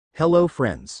Hello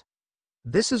friends.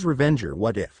 This is Revenger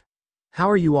What If. How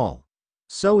are you all?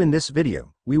 So in this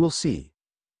video, we will see.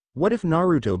 What if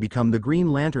Naruto become the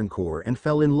Green Lantern Corps and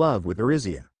fell in love with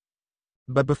Arisia?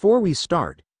 But before we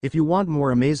start, if you want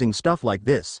more amazing stuff like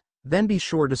this, then be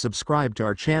sure to subscribe to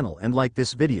our channel and like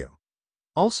this video.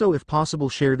 Also if possible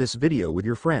share this video with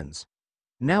your friends.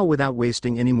 Now without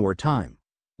wasting any more time,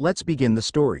 let's begin the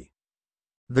story.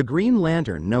 The Green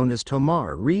Lantern known as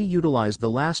Tomar utilized the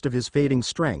last of his fading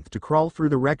strength to crawl through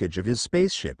the wreckage of his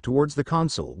spaceship towards the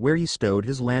console where he stowed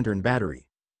his lantern battery.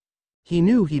 He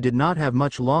knew he did not have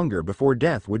much longer before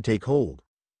death would take hold.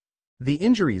 The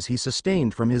injuries he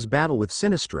sustained from his battle with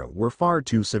Sinestro were far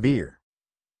too severe.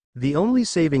 The only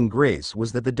saving grace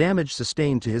was that the damage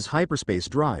sustained to his hyperspace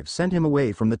drive sent him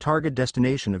away from the target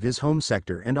destination of his home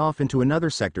sector and off into another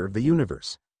sector of the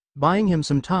universe, buying him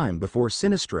some time before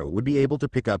Sinestro would be able to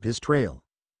pick up his trail.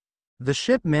 The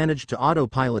ship managed to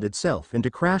autopilot itself into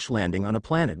crash landing on a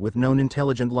planet with known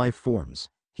intelligent life forms.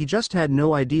 He just had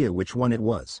no idea which one it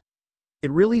was.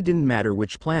 It really didn't matter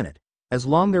which planet, as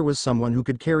long there was someone who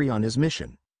could carry on his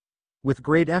mission. With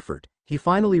great effort, he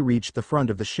finally reached the front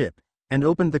of the ship, and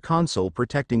opened the console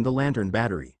protecting the lantern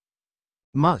battery.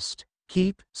 Must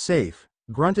keep safe,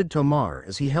 grunted Tomar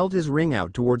as he held his ring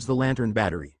out towards the lantern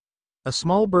battery. A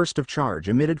small burst of charge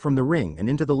emitted from the ring and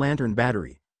into the lantern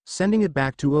battery, sending it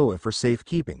back to Oa for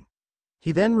safekeeping.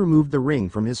 He then removed the ring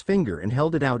from his finger and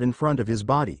held it out in front of his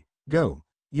body. Go.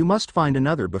 You must find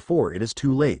another before it is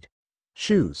too late.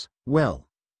 Choose, well.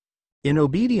 In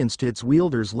obedience to its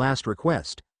wielder's last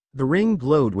request, the ring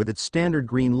glowed with its standard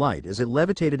green light as it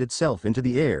levitated itself into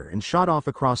the air and shot off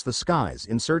across the skies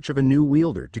in search of a new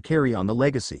wielder to carry on the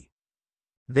legacy.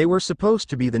 They were supposed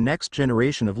to be the next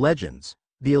generation of legends,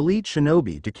 the elite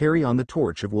shinobi to carry on the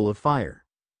torch of Will of Fire.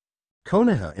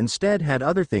 Konoha instead had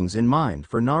other things in mind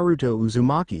for Naruto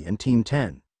Uzumaki and Team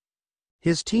 10.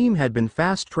 His team had been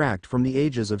fast-tracked from the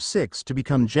ages of 6 to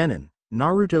become Genin,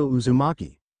 Naruto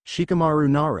Uzumaki, Shikamaru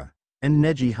Nara, and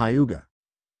Neji Hyuga.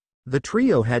 The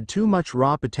trio had too much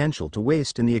raw potential to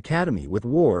waste in the academy with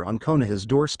war on Konoha's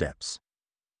doorsteps.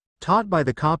 Taught by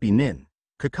the copy Nin,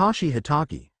 Kakashi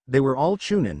Hitaki, they were all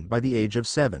Chunin by the age of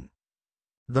 7.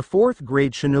 The Fourth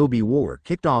Great Shinobi War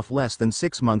kicked off less than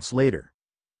 6 months later.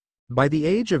 By the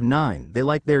age of 9 they,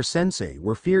 like their sensei,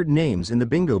 were feared names in the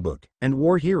bingo book and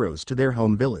war heroes to their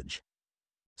home village.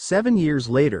 7 years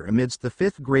later, amidst the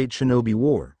Fifth Great Shinobi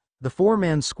War, the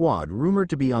four-man squad rumored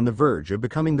to be on the verge of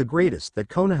becoming the greatest that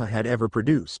Konoha had ever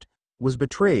produced, was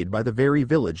betrayed by the very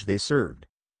village they served.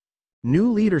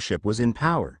 New leadership was in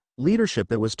power, leadership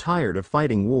that was tired of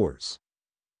fighting wars.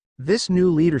 This new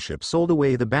leadership sold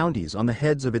away the bounties on the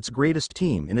heads of its greatest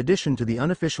team in addition to the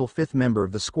unofficial fifth member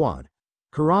of the squad,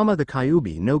 Kurama the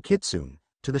Kyuubi no Kitsune,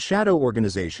 to the shadow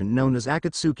organization known as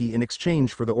Akatsuki in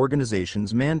exchange for the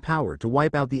organization's manpower to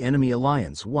wipe out the enemy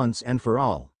alliance once and for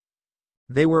all.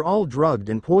 They were all drugged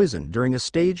and poisoned during a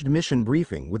staged mission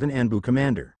briefing with an Anbu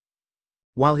commander.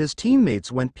 While his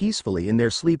teammates went peacefully in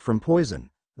their sleep from poison,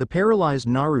 the paralyzed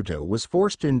Naruto was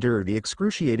forced to endure the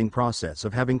excruciating process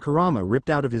of having Kurama ripped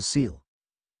out of his seal.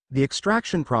 The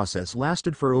extraction process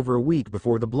lasted for over a week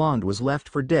before the blonde was left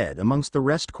for dead amongst the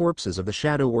rest corpses of the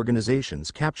shadow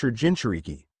organization's captured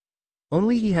Jinchuriki.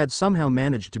 Only he had somehow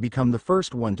managed to become the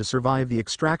first one to survive the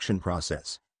extraction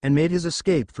process, and made his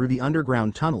escape through the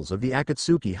underground tunnels of the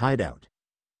Akatsuki hideout.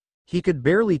 He could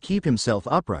barely keep himself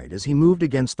upright as he moved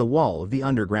against the wall of the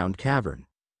underground cavern.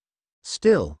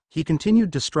 Still, he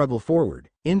continued to struggle forward,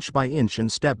 inch by inch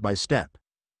and step by step.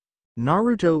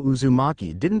 Naruto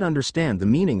Uzumaki didn't understand the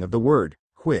meaning of the word,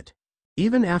 quit.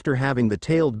 Even after having the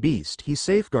tailed beast he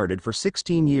safeguarded for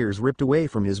 16 years ripped away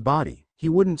from his body, he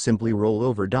wouldn't simply roll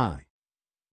over die.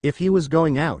 If he was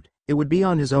going out, it would be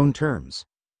on his own terms.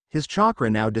 His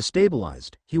chakra now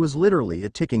destabilized, he was literally a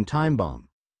ticking time bomb.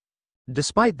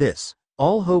 Despite this,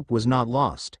 all hope was not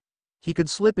lost. He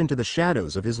could slip into the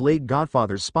shadows of his late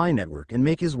godfather's spy network and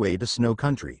make his way to Snow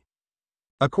Country.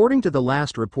 According to the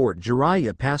last report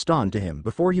Jiraiya passed on to him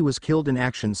before he was killed in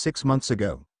action 6 months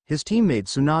ago, his teammate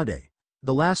Tsunade,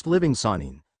 the last living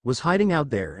Sannin, was hiding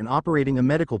out there and operating a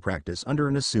medical practice under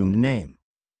an assumed name.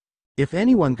 If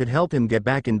anyone could help him get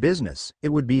back in business, it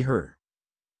would be her.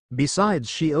 Besides,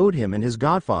 she owed him and his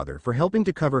godfather for helping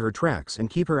to cover her tracks and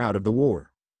keep her out of the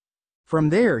war. From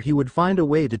there he would find a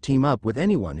way to team up with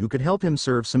anyone who could help him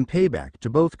serve some payback to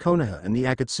both Konoha and the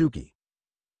Akatsuki.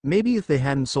 Maybe if they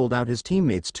hadn't sold out his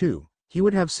teammates too, he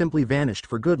would have simply vanished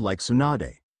for good like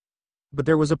Tsunade. But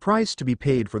there was a price to be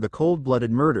paid for the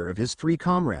cold-blooded murder of his 3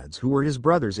 comrades who were his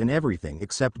brothers in everything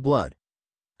except blood.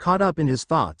 Caught up in his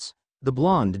thoughts, the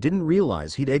blonde didn't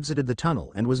realize he'd exited the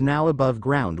tunnel and was now above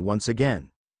ground once again.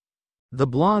 The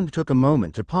blonde took a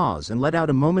moment to pause and let out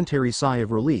a momentary sigh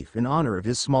of relief in honor of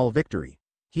his small victory.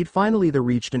 He'd finally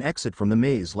reached an exit from the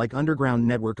maze-like underground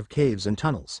network of caves and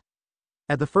tunnels.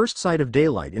 At the first sight of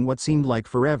daylight in what seemed like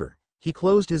forever, he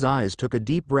closed his eyes, took a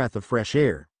deep breath of fresh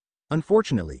air.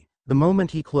 Unfortunately, the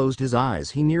moment he closed his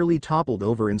eyes he nearly toppled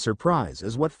over in surprise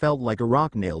as what felt like a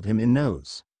rock nailed him in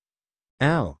nose.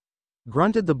 "Ow!"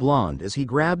 grunted the blonde as he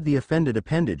grabbed the offended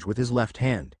appendage with his left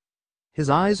hand. His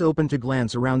eyes opened to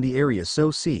glance around the area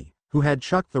so see who had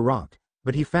chucked the rock,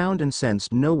 but he found and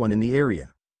sensed no one in the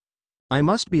area. "I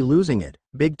must be losing it,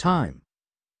 big time,"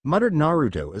 muttered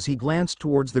Naruto as he glanced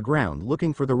towards the ground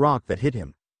looking for the rock that hit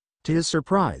him. To his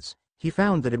surprise, he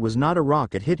found that it was not a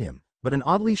rock that hit him, but an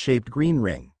oddly shaped green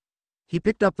ring. He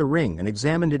picked up the ring and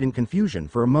examined it in confusion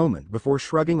for a moment before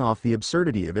shrugging off the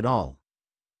absurdity of it all.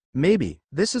 "Maybe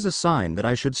this is a sign that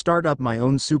I should start up my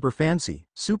own super fancy,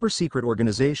 super secret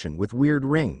organization with weird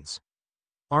rings.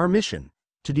 Our mission?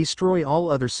 To destroy all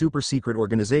other super secret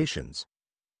organizations,"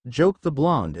 joked the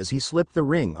blonde as he slipped the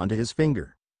ring onto his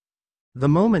finger. The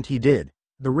moment he did,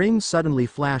 the ring suddenly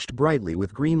flashed brightly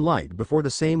with green light before the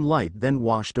same light then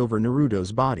washed over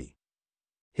Naruto's body.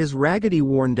 His raggedy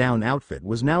worn-down outfit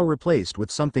was now replaced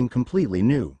with something completely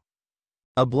new.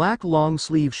 A black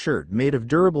long-sleeve shirt made of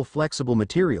durable flexible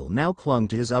material now clung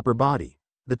to his upper body,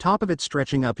 the top of it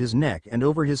stretching up his neck and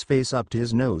over his face up to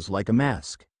his nose like a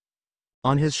mask.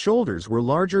 On his shoulders were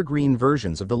larger green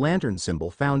versions of the lantern symbol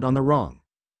found on the wrong.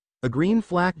 A green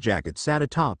flak jacket sat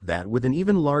atop that with an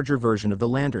even larger version of the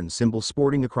lantern symbol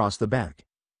sporting across the back.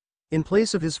 In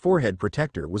place of his forehead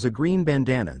protector was a green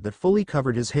bandana that fully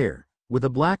covered his hair, with a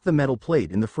black the metal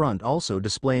plate in the front also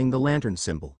displaying the lantern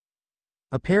symbol.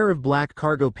 A pair of black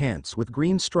cargo pants with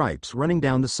green stripes running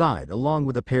down the side along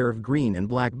with a pair of green and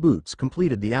black boots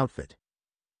completed the outfit.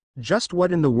 "Just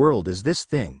what in the world is this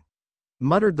thing?"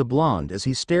 muttered the blonde as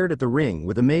he stared at the ring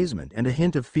with amazement and a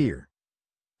hint of fear.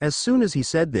 As soon as he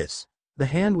said this, the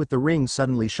hand with the ring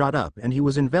suddenly shot up and he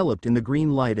was enveloped in the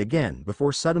green light again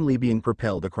before suddenly being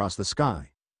propelled across the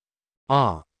sky.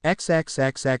 "Ah,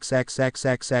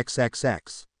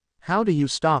 XXXXXXXXXX. How do you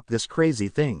stop this crazy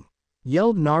thing?"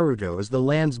 yelled Naruto as the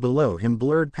lands below him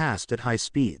blurred past at high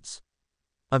speeds.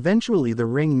 Eventually the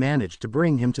ring managed to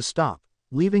bring him to stop,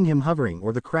 leaving him hovering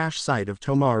over the crash site of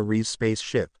Tomari's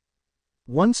spaceship.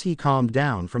 Once he calmed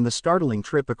down from the startling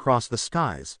trip across the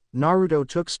skies, Naruto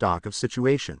took stock of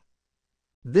situation.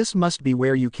 "This must be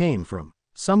where you came from.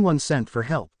 Someone sent for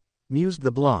help," mused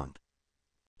the blonde.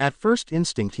 At first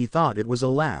instinct he thought it was a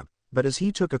lab, but as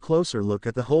he took a closer look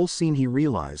at the whole scene he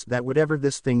realized that whatever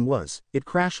this thing was, it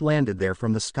crash-landed there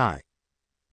from the sky.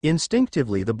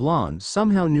 Instinctively the blonde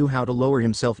somehow knew how to lower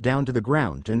himself down to the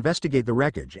ground to investigate the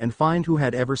wreckage and find who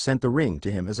had ever sent the ring to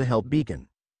him as a help beacon.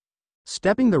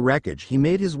 Stepping the wreckage he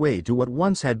made his way to what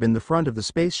once had been the front of the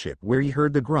spaceship where he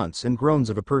heard the grunts and groans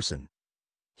of a person.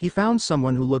 He found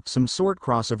someone who looked some sort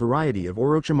cross a variety of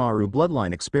Orochimaru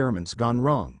bloodline experiments gone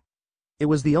wrong. It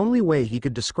was the only way he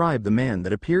could describe the man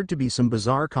that appeared to be some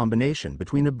bizarre combination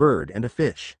between a bird and a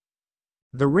fish.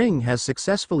 "The ring has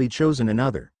successfully chosen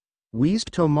another,"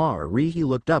 wheezed Tomari. He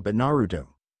looked up at Naruto.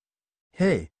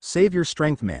 "Hey, save your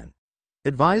strength, man,"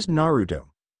 advised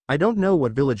Naruto. "I don't know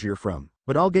what village you're from,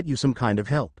 but I'll get you some kind of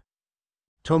help."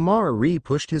 Tomari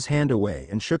pushed his hand away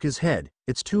and shook his head.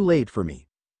 "It's too late for me.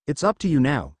 It's up to you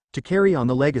now, to carry on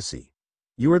the legacy.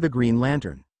 You're the Green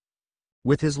Lantern."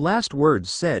 With his last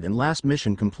words said and last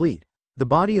mission complete, the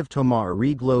body of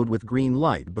Tomari glowed with green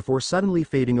light before suddenly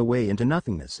fading away into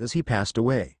nothingness as he passed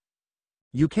away.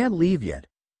 "You can't leave yet.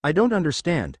 I don't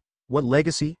understand. What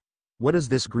legacy? What is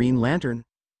this Green Lantern?"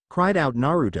 cried out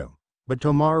Naruto, but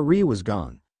Tomari was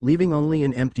gone, leaving only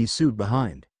an empty suit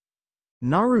behind.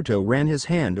 Naruto ran his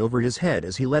hand over his head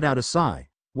as he let out a sigh.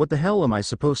 "What the hell am I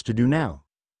supposed to do now?"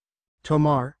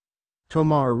 Tomari,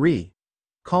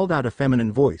 called out a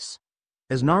feminine voice.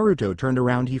 As Naruto turned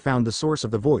around he found the source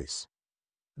of the voice.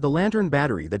 The lantern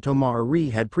battery that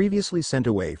Tomari had previously sent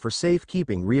away for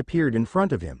safekeeping reappeared in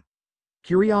front of him.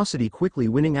 Curiosity quickly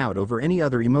winning out over any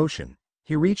other emotion,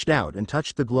 he reached out and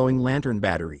touched the glowing lantern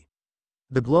battery.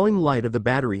 The glowing light of the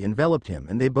battery enveloped him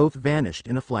and they both vanished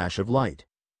in a flash of light.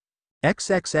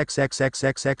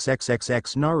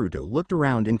 XXXXXXXXXXX. Naruto looked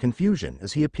around in confusion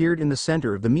as he appeared in the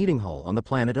center of the meeting hall on the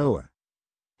planet Oa.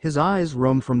 His eyes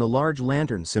roamed from the large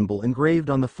lantern symbol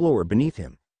engraved on the floor beneath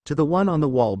him, to the one on the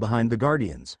wall behind the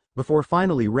Guardians, before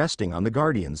finally resting on the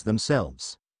Guardians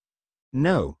themselves.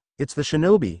 "No, it's the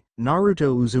shinobi,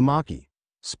 Naruto Uzumaki,"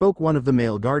 spoke one of the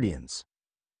male Guardians.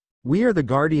 "We are the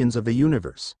Guardians of the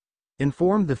Universe,"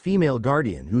 informed the female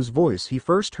Guardian whose voice he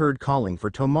first heard calling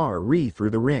for Tomari through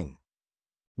the ring.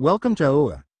 "Welcome to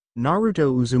Oa.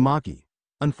 Naruto Uzumaki.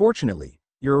 Unfortunately,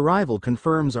 your arrival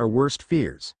confirms our worst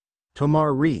fears.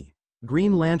 Tomar-Ri,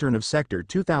 Green Lantern of Sector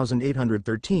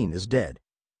 2813 is dead.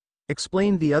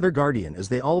 Explained the other Guardian as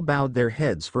they all bowed their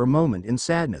heads for a moment in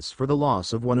sadness for the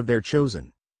loss of one of their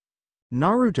chosen.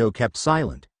 Naruto kept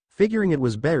silent, figuring it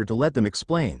was better to let them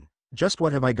explain. Just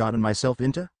what have I gotten myself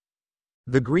into?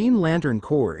 The Green Lantern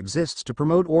Corps exists to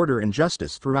promote order and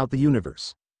justice throughout the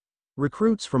universe.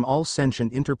 Recruits from all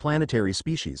sentient interplanetary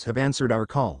species have answered our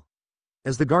call.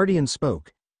 As the Guardian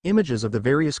spoke, images of the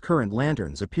various current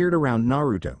lanterns appeared around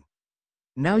Naruto.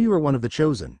 Now you are one of the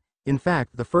chosen, in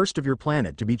fact the first of your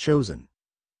planet to be chosen.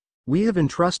 We have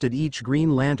entrusted each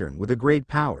Green Lantern with a great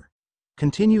power,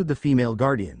 continued the female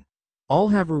Guardian. All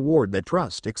have reward that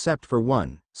trust except for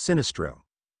one, Sinestro.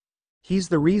 He's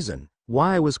the reason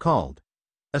why I was called,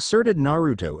 asserted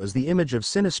Naruto as the image of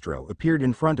Sinestro appeared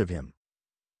in front of him.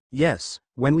 Yes,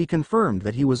 when we confirmed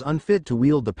that he was unfit to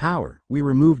wield the power, we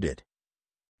removed it.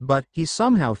 But he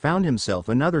somehow found himself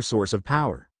another source of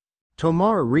power.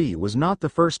 Tomar-Ri was not the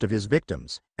first of his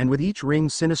victims, and with each ring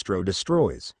Sinestro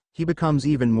destroys, he becomes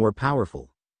even more powerful.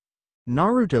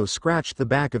 Naruto scratched the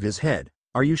back of his head.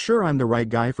 Are you sure I'm the right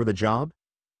guy for the job?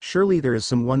 Surely there is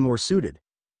someone more suited.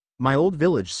 My old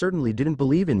village certainly didn't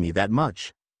believe in me that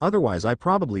much, otherwise I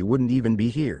probably wouldn't even be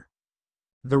here.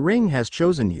 The ring has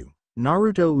chosen you,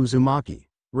 Naruto Uzumaki,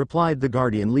 replied the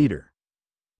Guardian leader.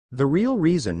 The real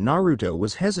reason Naruto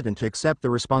was hesitant to accept the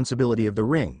responsibility of the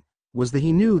ring was that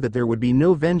he knew that there would be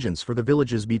no vengeance for the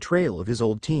village's betrayal of his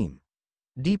old team.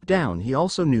 Deep down he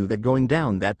also knew that going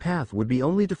down that path would be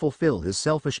only to fulfill his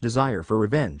selfish desire for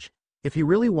revenge. If he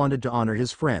really wanted to honor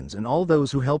his friends and all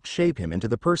those who helped shape him into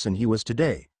the person he was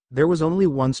today, there was only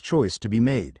one choice to be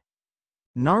made.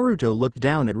 Naruto looked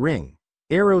down at Ring.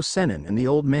 Ero Sennin and the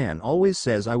old man always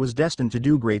says I was destined to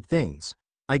do great things.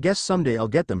 I guess someday I'll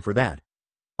get them for that.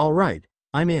 Alright,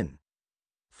 I'm in.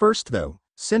 First though,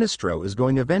 Sinestro is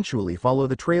going to eventually follow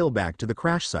the trail back to the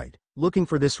crash site, looking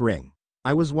for this ring.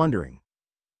 I was wondering.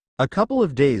 A couple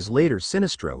of days later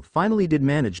Sinestro finally did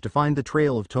manage to find the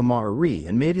trail of Tomar-Ri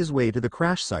and made his way to the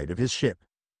crash site of his ship.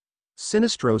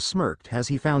 Sinestro smirked as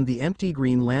he found the empty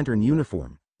Green Lantern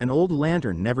uniform. An old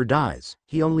lantern never dies,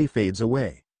 he only fades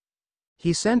away.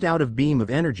 He sent out a beam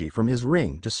of energy from his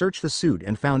ring to search the suit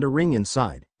and found a ring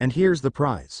inside, and here's the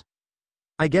prize.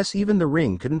 I guess even the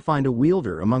ring couldn't find a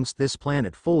wielder amongst this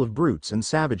planet full of brutes and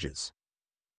savages.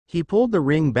 He pulled the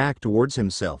ring back towards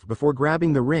himself before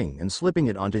grabbing the ring and slipping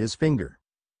it onto his finger.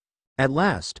 At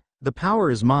last, the power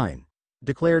is mine,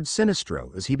 declared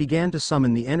Sinestro as he began to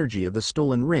summon the energy of the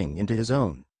stolen ring into his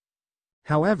own.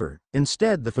 However,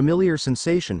 instead the familiar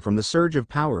sensation from the surge of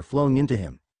power flowing into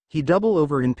him, he doubled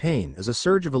over in pain as a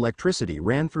surge of electricity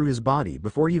ran through his body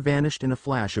before he vanished in a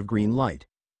flash of green light.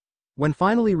 When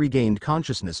finally regained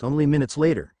consciousness only minutes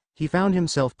later, he found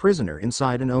himself prisoner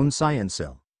inside an own cyan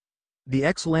cell. The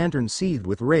ex-lantern seethed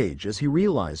with rage as he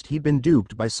realized he'd been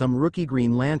duped by some rookie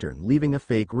Green Lantern leaving a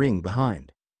fake ring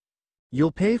behind.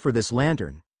 You'll pay for this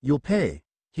lantern, you'll pay,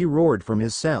 he roared from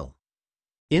his cell.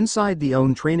 Inside the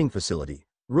own training facility,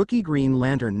 rookie Green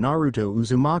Lantern Naruto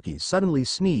Uzumaki suddenly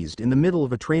sneezed in the middle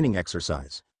of a training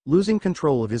exercise, losing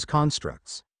control of his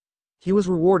constructs. He was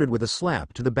rewarded with a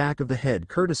slap to the back of the head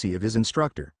courtesy of his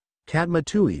instructor, Katma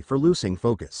Tui, for losing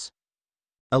focus.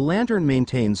 A lantern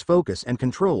maintains focus and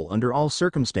control under all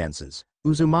circumstances,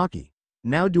 Uzumaki.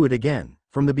 Now do it again,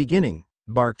 from the beginning,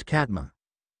 barked Katma.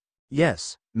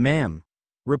 Yes, ma'am,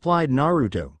 replied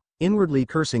Naruto, inwardly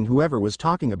cursing whoever was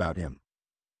talking about him.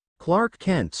 Clark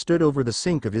Kent stood over the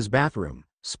sink of his bathroom,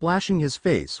 splashing his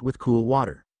face with cool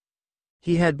water.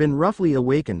 He had been roughly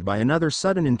awakened by another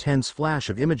sudden intense flash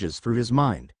of images through his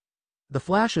mind. The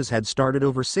flashes had started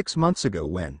over 6 months ago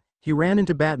when he ran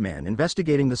into Batman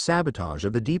investigating the sabotage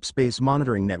of the Deep Space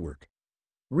Monitoring Network.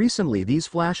 Recently these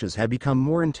flashes had become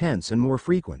more intense and more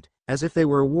frequent, as if they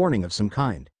were a warning of some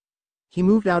kind. He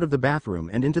moved out of the bathroom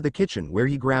and into the kitchen where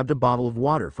he grabbed a bottle of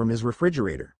water from his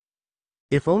refrigerator.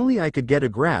 If only I could get a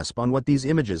grasp on what these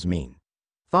images mean,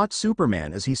 thought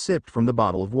Superman as he sipped from the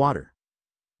bottle of water.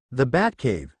 The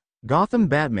Batcave. Gotham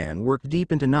Batman worked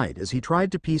deep into night as he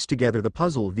tried to piece together the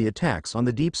puzzle of the attacks on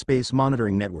the Deep Space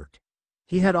Monitoring Network.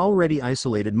 He had already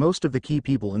isolated most of the key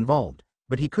people involved,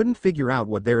 but he couldn't figure out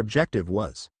what their objective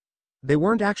was. They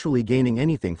weren't actually gaining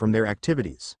anything from their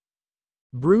activities.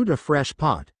 Brewed a fresh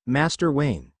pot, Master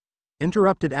Wayne,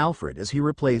 interrupted Alfred as he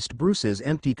replaced Bruce's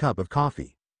empty cup of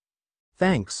coffee.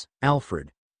 Thanks,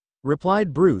 Alfred,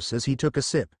 replied Bruce as he took a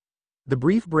sip. The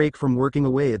brief break from working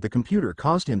away at the computer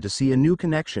caused him to see a new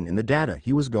connection in the data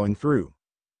he was going through.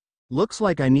 Looks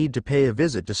like I need to pay a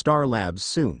visit to Star Labs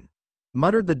soon,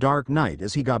 muttered the Dark Knight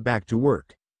as he got back to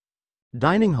work.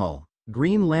 Dining Hall,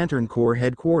 Green Lantern Corps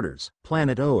Headquarters,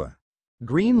 Planet Oa.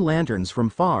 Green Lanterns from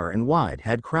far and wide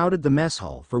had crowded the mess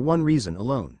hall for one reason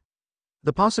alone.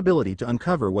 The possibility to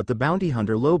uncover what the bounty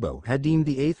hunter Lobo had deemed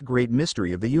the eighth great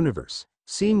mystery of the universe,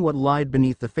 seeing what lied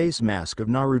beneath the face mask of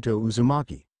Naruto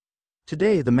Uzumaki.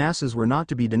 Today the masses were not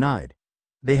to be denied.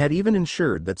 They had even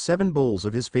ensured that 7 bowls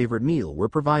of his favorite meal were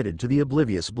provided to the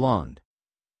oblivious blonde.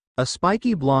 A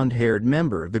spiky blonde-haired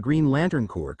member of the Green Lantern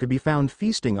Corps could be found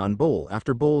feasting on bowl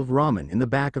after bowl of ramen in the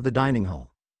back of the dining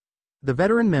hall. The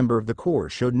veteran member of the Corps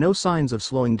showed no signs of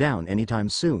slowing down anytime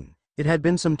soon. It had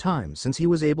been some time since he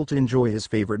was able to enjoy his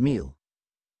favorite meal.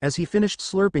 As he finished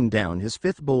slurping down his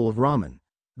 5th bowl of ramen,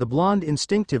 the blonde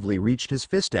instinctively reached his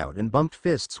fist out and bumped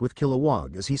fists with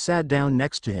Kilowog as he sat down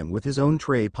next to him with his own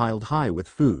tray piled high with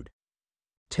food.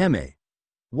 "Teme.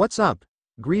 What's up?"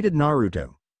 greeted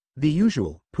Naruto. "The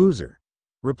usual, Poozer,"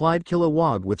 replied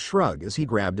Kilowog with shrug as he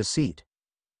grabbed a seat.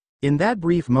 In that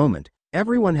brief moment,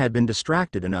 everyone had been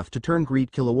distracted enough to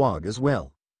greet Kilowog as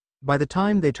well. By the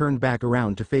time they turned back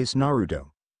around to face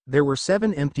Naruto, there were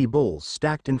 7 empty bowls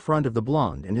stacked in front of the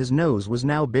blonde and his nose was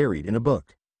now buried in a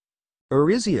book.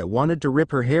 Arisia wanted to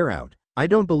rip her hair out. "I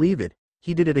don't believe it,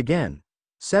 he did it again.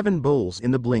 7 bowls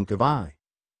in the blink of eye."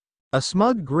 A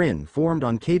smug grin formed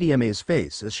on KDMA's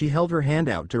face as she held her hand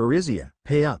out to Arisia.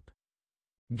 "Pay up."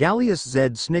 Gallius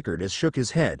Zed snickered as shook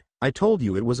his head. "I told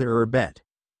you it was a bet."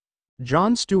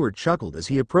 John Stewart chuckled as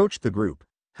he approached the group.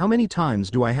 "How many times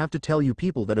do I have to tell you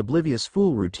people that Oblivious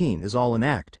Fool routine is all an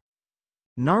act?"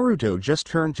 Naruto just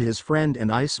turned to his friend and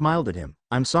I smiled at him.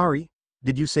 "I'm sorry?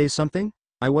 Did you say something?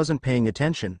 I wasn't paying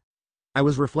attention. I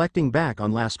was reflecting back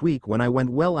on last week when I went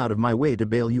well out of my way to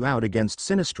bail you out against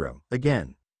Sinestro,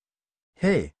 again."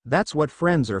 "Hey, that's what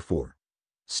friends are for,"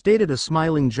 stated a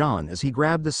smiling John as he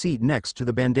grabbed the seat next to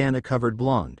the bandana-covered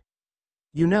blonde.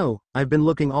 "You know, I've been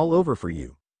looking all over for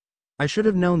you. I should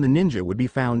have known the ninja would be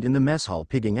found in the mess hall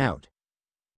pigging out.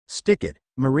 Stick it,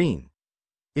 Marine.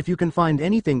 If you can find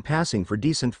anything passing for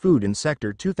decent food in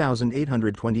Sector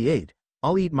 2828,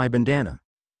 I'll eat my bandana,"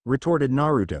 retorted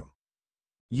Naruto.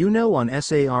 "You know on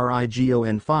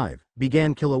Sarigon 5,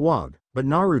 began Kilowog, but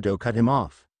Naruto cut him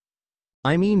off.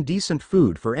 "I mean decent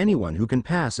food for anyone who can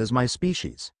pass as my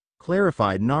species,"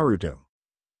 clarified Naruto.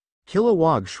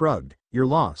 Kilowog shrugged. "Your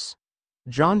loss."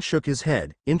 John shook his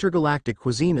head. "Intergalactic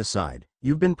cuisine aside,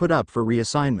 you've been put up for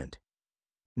reassignment."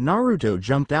 Naruto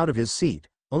jumped out of his seat,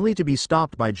 only to be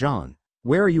stopped by John.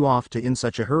 "Where are you off to in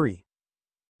such a hurry?"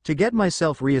 "To get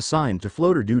myself reassigned to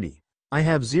floater duty. I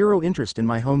have zero interest in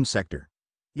my home sector.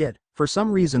 Yet, for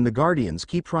some reason the Guardians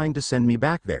keep trying to send me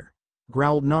back there,"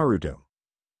 growled Naruto.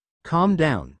 "Calm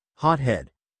down,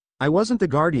 hothead. I wasn't the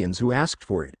Guardians who asked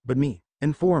for it, but me,"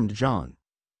 informed John.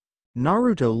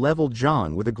 Naruto leveled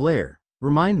John with a glare.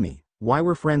 "Remind me, why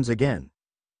we're friends again?"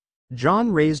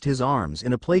 John raised his arms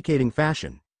in a placating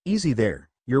fashion. "Easy there,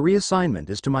 your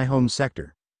reassignment is to my home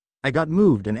sector. I got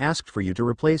moved and asked for you to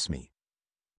replace me."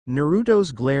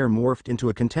 Naruto's glare morphed into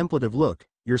a contemplative look.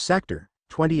 "Your sector,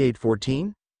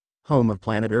 2814? Home of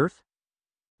planet Earth?"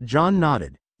 John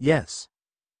nodded. "Yes.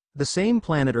 The same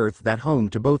planet Earth that home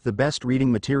to both the best reading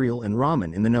material and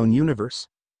ramen in the known universe?"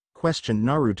 questioned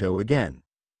Naruto again.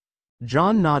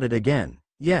 John nodded again.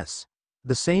 "Yes.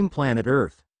 The same planet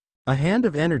Earth." A hand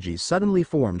of energy suddenly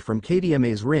formed from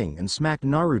KDMA's ring and smacked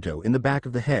Naruto in the back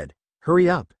of the head. "Hurry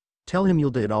up, tell him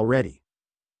you'll do it already."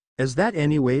 "Is that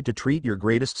any way to treat your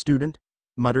greatest student?"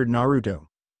 muttered Naruto.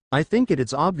 "I think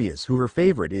it's obvious who her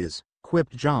favorite is,"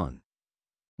 quipped John.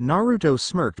 Naruto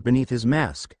smirked beneath his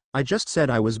mask. "I just said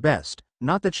I was best,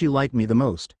 not that she liked me the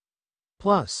most.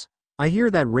 Plus, I hear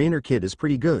that Rainer kid is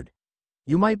pretty good.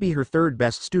 You might be her 3rd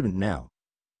best student now.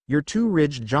 You're too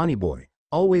rigid, Johnny boy,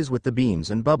 always with the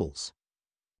beams and bubbles.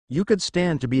 You could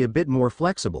stand to be a bit more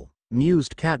flexible,"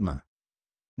 mused Katma.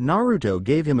 Naruto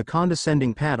gave him a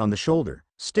condescending pat on the shoulder.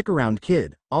 "Stick around,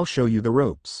 kid, I'll show you the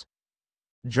ropes."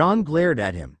 John glared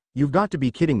at him. "You've got to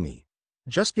be kidding me.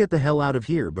 Just get the hell out of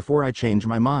here before I change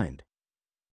my mind."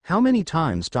 "How many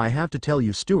times do I have to tell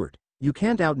you, Stuart, you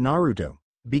can't out Naruto,"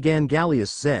 began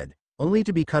Gallius Zed, only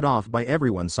to be cut off by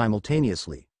everyone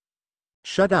simultaneously.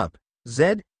 "Shut up,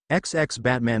 Zed." XX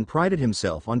Batman prided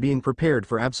himself on being prepared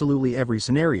for absolutely every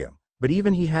scenario, but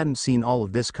even he hadn't seen all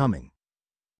of this coming.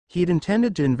 He'd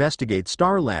intended to investigate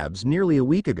Star Labs nearly a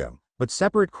week ago, but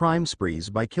separate crime sprees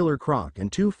by Killer Croc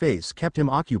and Two-Face kept him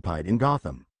occupied in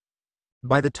Gotham.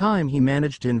 By the time he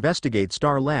managed to investigate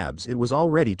Star Labs, it was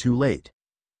already too late.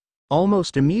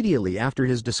 Almost immediately after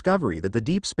his discovery that the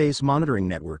Deep Space Monitoring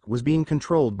Network was being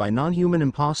controlled by non-human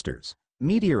imposters,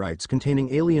 meteorites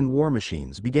containing alien war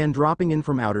machines began dropping in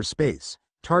from outer space,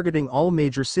 targeting all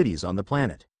major cities on the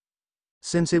planet.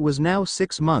 Since it was now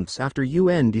 6 months after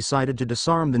UN decided to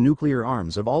disarm the nuclear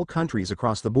arms of all countries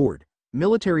across the board,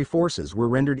 military forces were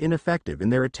rendered ineffective in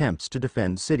their attempts to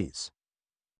defend cities.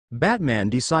 Batman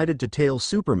decided to tail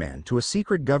Superman to a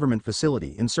secret government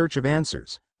facility in search of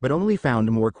answers, but only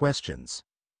found more questions.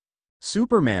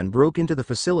 Superman broke into the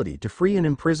facility to free an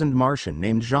imprisoned Martian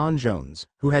named J'onn J'onzz,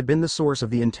 who had been the source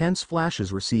of the intense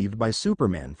flashes received by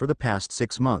Superman for the past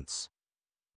 6 months.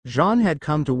 J'onn had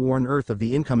come to warn Earth of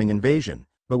the incoming invasion,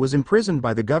 but was imprisoned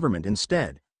by the government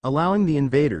instead, allowing the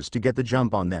invaders to get the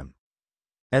jump on them.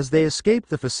 As they escaped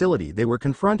the facility, they were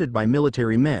confronted by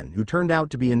military men who turned out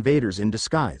to be invaders in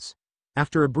disguise.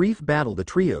 After a brief battle, the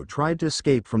trio tried to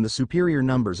escape from the superior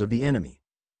numbers of the enemy.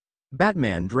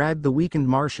 Batman dragged the weakened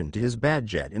Martian to his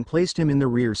Batjet and placed him in the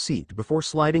rear seat before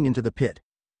sliding into the pit.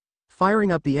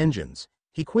 Firing up the engines,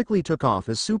 he quickly took off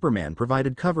as Superman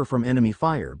provided cover from enemy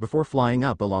fire before flying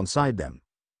up alongside them.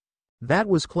 "That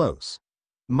was close,"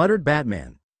 muttered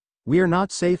Batman. "We are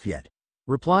not safe yet,"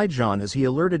 replied J'onn as he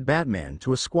alerted Batman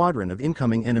to a squadron of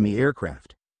incoming enemy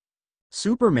aircraft.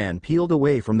 Superman peeled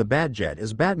away from the Batjet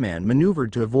as Batman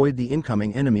maneuvered to avoid the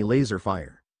incoming enemy laser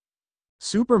fire.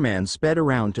 Superman sped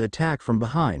around to attack from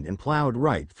behind and plowed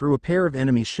right through a pair of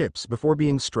enemy ships before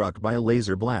being struck by a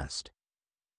laser blast.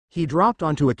 He dropped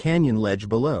onto a canyon ledge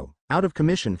below, out of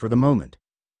commission for the moment.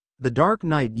 The Dark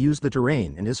Knight used the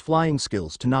terrain and his flying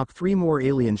skills to knock 3 more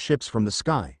alien ships from the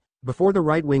sky, before the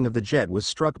right wing of the jet was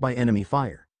struck by enemy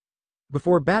fire.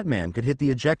 Before Batman could hit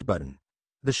the eject button,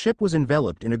 the ship was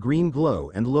enveloped in a green glow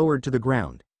and lowered to the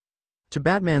ground. To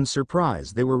Batman's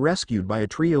surprise, they were rescued by a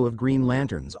trio of Green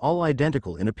Lanterns, all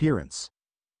identical in appearance.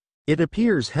 "It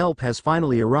appears help has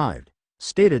finally arrived,"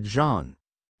 stated J'onn.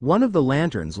 One of the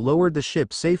lanterns lowered the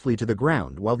ship safely to the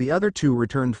ground while the other 2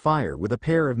 returned fire with a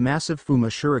pair of massive Fuma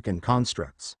shuriken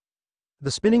constructs. The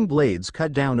spinning blades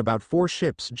cut down about 4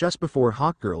 ships just before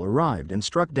Hawkgirl arrived and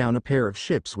struck down a pair of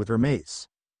ships with her mace.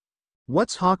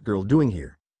 "What's Hawkgirl doing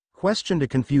here?" questioned a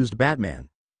confused Batman.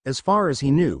 As far as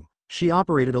he knew, she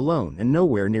operated alone and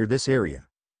nowhere near this area.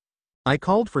 "I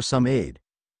called for some aid,"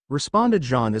 responded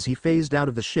J'onn as he phased out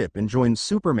of the ship and joined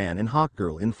Superman and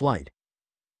Hawkgirl in flight.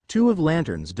 2 of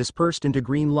lanterns dispersed into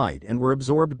green light and were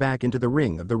absorbed back into the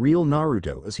ring of the real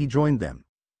Naruto as he joined them.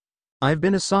 "I've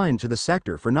been assigned to the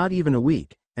sector for not even a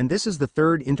week, and this is the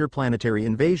 3rd interplanetary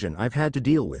invasion I've had to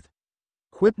deal with,"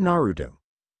 quipped Naruto.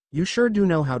 "You sure do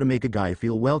know how to make a guy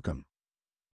feel welcome."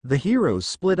 The heroes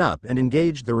split up and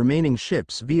engaged the remaining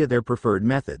ships via their preferred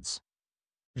methods.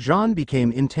 J'onn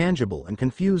became intangible and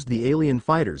confused the alien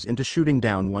fighters into shooting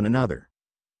down one another.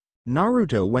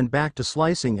 Naruto went back to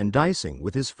slicing and dicing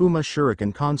with his Fuma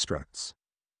shuriken constructs.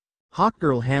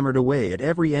 Hawkgirl hammered away at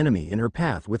every enemy in her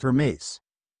path with her mace.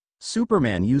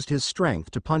 Superman used his strength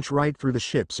to punch right through the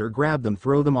ships or grab them,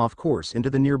 throw them off course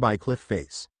into the nearby cliff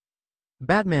face.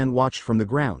 Batman watched from the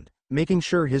ground, making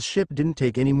sure his ship didn't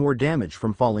take any more damage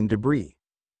from falling debris.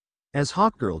 As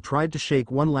Hawkgirl tried to shake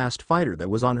one last fighter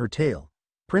that was on her tail,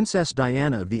 Princess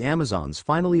Diana of the Amazons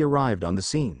finally arrived on the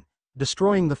scene,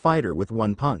 destroying the fighter with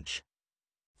one punch.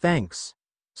 "Thanks,"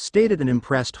 stated an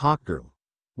impressed Hawkgirl.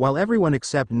 While everyone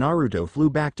except Naruto flew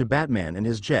back to Batman and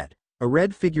his jet, a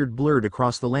red figure blurred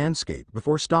across the landscape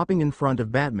before stopping in front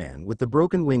of Batman with the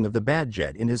broken wing of the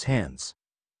Batjet in his hands.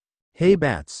 "Hey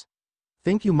Bats.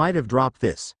 Think you might have dropped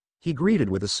this," he greeted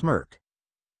with a smirk.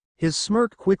 His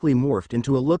smirk quickly morphed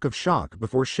into a look of shock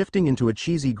before shifting into a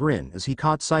cheesy grin as he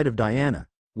caught sight of Diana.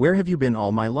 "Where have you been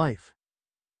all my life?"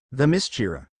 "The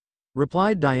Mischira,"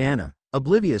 replied Diana,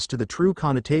 oblivious to the true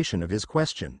connotation of his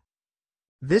question.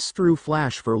 This threw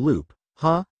Flash for a loop.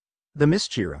 "Huh? The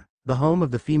Mischira, the home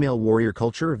of the female warrior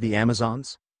culture of the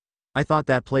Amazons? I thought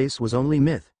that place was only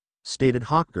myth," stated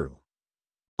Hawkgirl.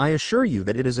 "I assure you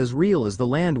that it is as real as the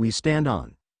land we stand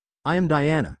on. I am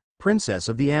Diana, Princess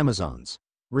of the Amazons,"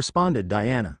 responded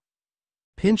Diana.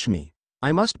 "Pinch me.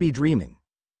 I must be dreaming,"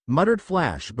 muttered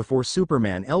Flash before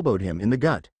Superman elbowed him in the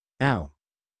gut. "Ow.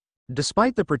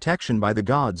 Despite the protection by the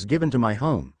gods given to my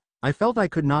home, I felt I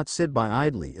could not sit by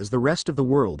idly as the rest of the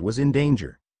world was in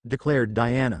danger," declared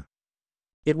Diana.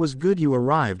 "It was good you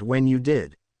arrived when you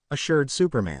did," assured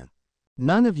Superman.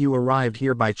 "None of you arrived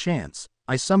here by chance,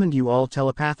 I summoned you all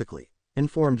telepathically,"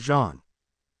 informed J'onn.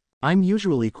 "I'm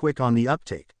usually quick on the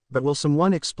uptake, but will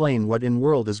someone explain what in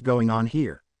world is going on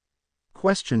here?"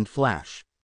 questioned Flash.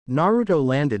 Naruto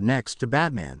landed next to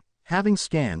Batman, having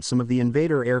scanned some of the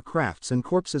invader aircrafts and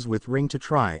corpses with Ring to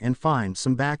try and find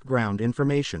some background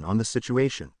information on the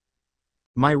situation.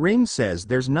 "My ring says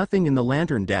there's nothing in the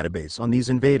lantern database on these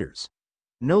invaders.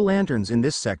 No lanterns in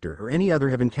this sector or any other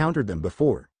have encountered them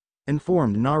before,"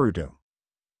 informed Naruto.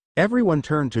 Everyone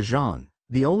turned to J'onn,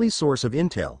 the only source of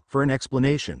intel, for an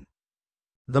explanation.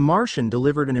 The Martian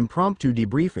delivered an impromptu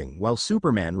debriefing while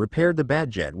Superman repaired the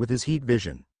Batjet with his heat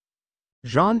vision.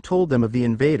 Jean told them of the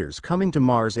invaders coming to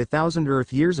Mars 1,000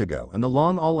 Earth years ago and the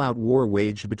long all-out war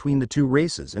waged between the two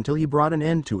races until he brought an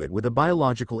end to it with a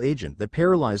biological agent that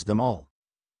paralyzed them all.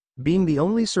 Being the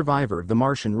only survivor of the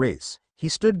Martian race, he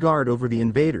stood guard over the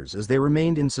invaders as they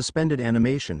remained in suspended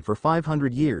animation for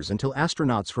 500 years until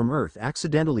astronauts from Earth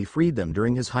accidentally freed them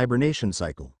during his hibernation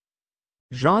cycle.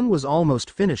 Jean was almost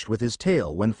finished with his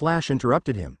tale when Flash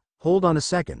interrupted him. "Hold on a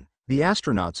second. The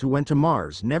astronauts who went to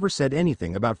Mars never said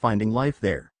anything about finding life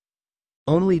there."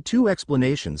 Only two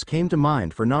explanations came to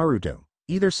mind for Naruto.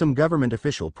 Either some government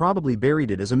official probably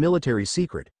buried it as a military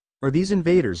secret, or these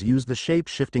invaders used the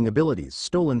shape-shifting abilities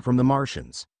stolen from the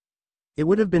Martians. It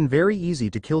would have been very easy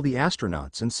to kill the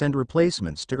astronauts and send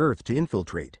replacements to Earth to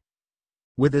infiltrate.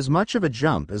 With as much of a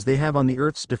jump as they have on the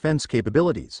Earth's defense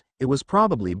capabilities, it was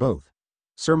probably both,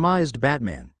 surmised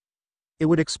Batman. It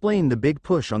would explain the big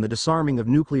push on the disarming of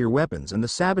nuclear weapons and the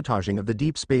sabotaging of the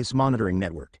Deep Space Monitoring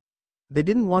Network. They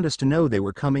didn't want us to know they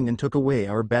were coming and took away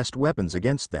our best weapons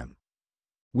against them.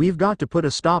 "We've got to put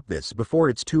a stop this before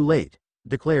it's too late,"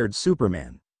 declared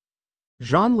Superman.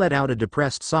 Jean let out a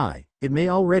depressed sigh. "It may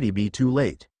already be too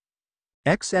late."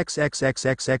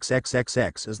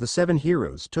 XXXXXXXXX as the seven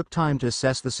heroes took time to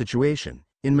assess the situation,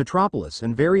 in Metropolis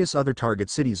and various other target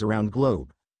cities around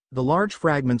globe, the large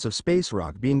fragments of space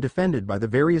rock being defended by the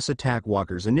various attack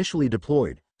walkers initially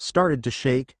deployed, started to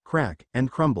shake, crack,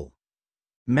 and crumble.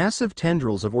 Massive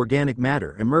tendrils of organic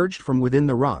matter emerged from within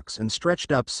the rocks and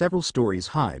stretched up several stories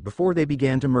high before they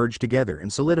began to merge together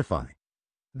and solidify.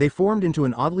 They formed into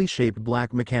an oddly shaped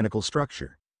black mechanical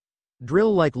structure.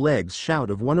 Drill-like legs shot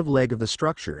of one leg of the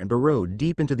structure and burrowed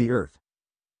deep into the earth.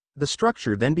 The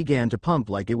structure then began to pump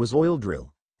like it was oil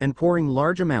drill, and pouring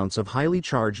large amounts of highly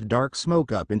charged dark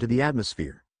smoke up into the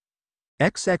atmosphere.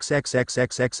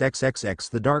 XXXXXXXXX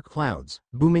the dark clouds,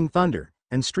 booming thunder,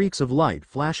 and streaks of light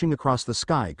flashing across the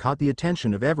sky caught the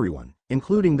attention of everyone,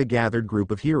 including the gathered group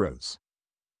of heroes.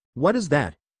 "What is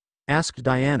that?" asked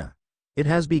Diana. "It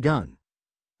has begun.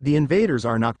 The invaders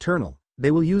are nocturnal.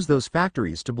 They will use those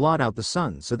factories to blot out the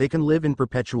sun so they can live in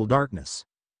perpetual darkness,"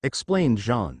 explained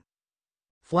Jean.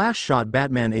 Flash shot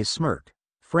Batman a smirk.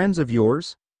 "Friends of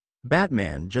yours?"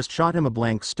 Batman just shot him a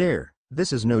blank stare.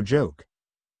 "This is no joke."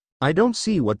 "I don't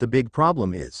see what the big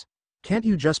problem is. Can't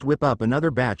you just whip up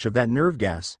another batch of that nerve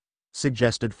gas?"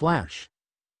 suggested Flash.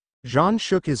 Jean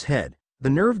shook his head. "The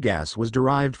nerve gas was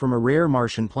derived from a rare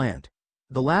Martian plant.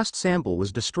 The last sample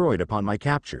was destroyed upon my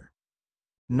capture."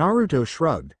 Naruto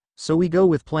shrugged. "So we go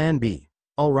with Plan B."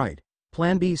 "All right,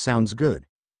 Plan B sounds good,"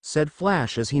 said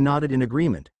Flash as he nodded in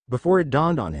agreement, before it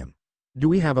dawned on him. "Do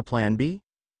we have a Plan B?"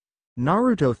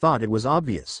 Naruto thought it was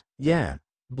obvious. "Yeah.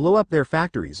 Blow up their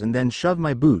factories and then shove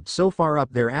my boot so far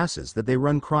up their asses that they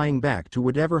run crying back to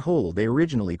whatever hole they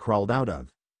originally crawled out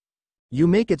of." "You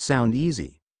make it sound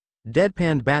easy,"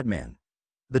 deadpanned Batman.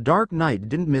 The Dark Knight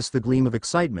didn't miss the gleam of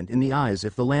excitement in the eyes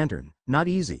if the lantern. "Not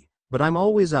easy, but I'm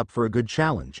always up for a good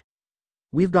challenge.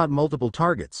 We've got multiple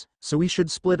targets, so we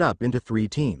should split up into 3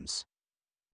 teams.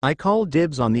 I call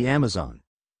dibs on the Amazon,"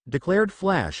 declared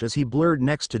Flash as he blurred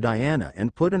next to Diana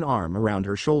and put an arm around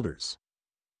her shoulders.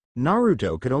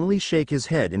 Naruto could only shake his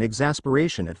head in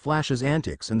exasperation at Flash's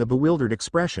antics and the bewildered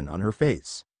expression on her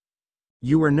face.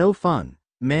 "You are no fun,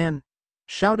 man,"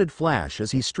 shouted Flash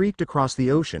as he streaked across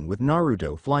the ocean with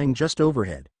Naruto flying just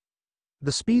overhead.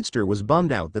 The speedster was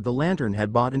bummed out that the Lantern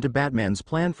had bought into Batman's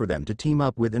plan for them to team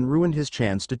up with and ruined his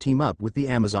chance to team up with the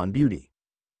Amazon beauty.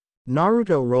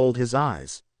 Naruto rolled his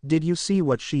eyes. "Did you see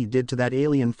what she did to that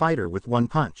alien fighter with one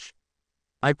punch?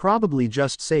 I probably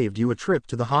just saved you a trip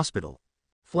to the hospital."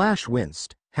 Flash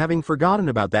winced, having forgotten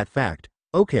about that fact.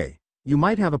 "Okay, you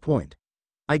might have a point.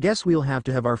 I guess we'll have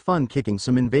to have our fun kicking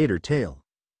some invader tail."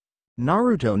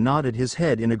 Naruto nodded his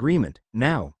head in agreement.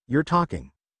 "Now, you're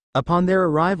talking." Upon their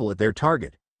arrival at their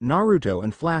target, Naruto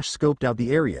and Flash scoped out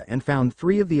the area and found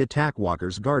 3 of the attack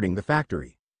walkers guarding the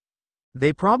factory.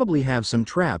 "They probably have some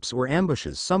traps or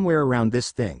ambushes somewhere around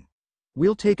this thing.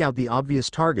 We'll take out the obvious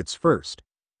targets first,"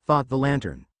 thought the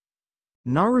Lantern.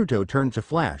 Naruto turned to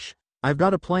Flash. "I've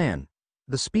got a plan."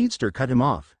 The speedster cut him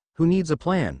off. "Who needs a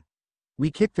plan?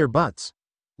 We kick their butts.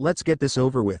 Let's get this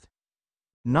over with."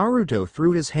 Naruto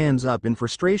threw his hands up in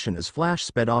frustration as Flash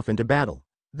sped off into battle.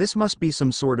 "This must be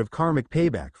some sort of karmic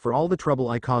payback for all the trouble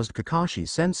I caused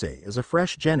Kakashi-sensei as a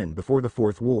fresh genin before the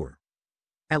 4th war.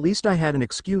 At least I had an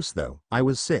excuse though, I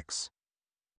was 6.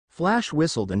 Flash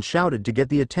whistled and shouted to get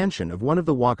the attention of one of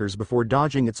the walkers before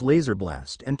dodging its laser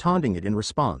blast and taunting it in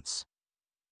response.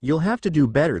 "You'll have to do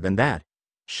better than that,"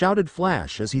 shouted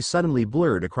Flash as he suddenly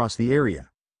blurred across the area.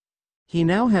 He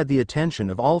now had the attention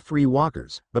of all three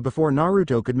walkers, but before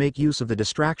Naruto could make use of the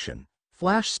distraction,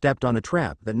 Flash stepped on a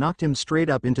trap that knocked him straight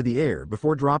up into the air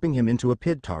before dropping him into a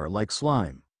pit tar-like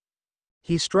slime.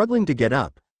 He struggling to get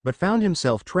up, but found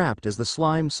himself trapped as the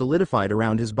slime solidified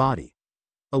around his body.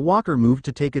 A walker moved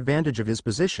to take advantage of his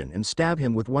position and stab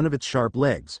him with one of its sharp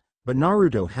legs, but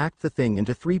Naruto hacked the thing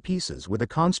into 3 pieces with a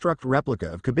construct replica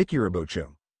of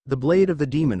Kabikirabocho, the blade of the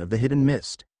demon of the hidden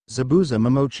mist, Zabuza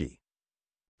Momochi.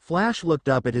 Flash looked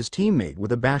up at his teammate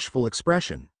with a bashful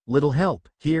expression. "Little help,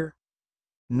 here?"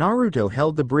 Naruto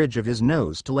held the bridge of his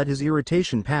nose to let his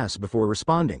irritation pass before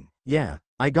responding, "Yeah,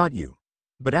 I got you.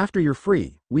 But after you're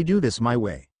free, we do this my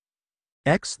way."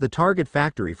 The target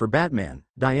factory for Batman,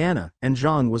 Diana, and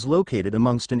Jean was located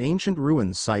amongst an ancient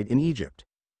ruins site in Egypt.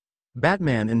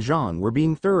 Batman and Jean were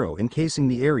being thorough in casing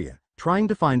the area, trying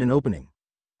to find an opening.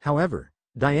 However,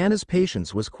 Diana's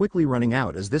patience was quickly running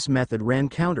out as this method ran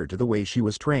counter to the way she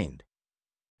was trained.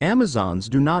 "Amazons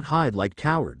do not hide like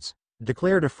cowards,"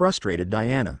 declared a frustrated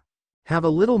Diana. "Have a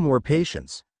little more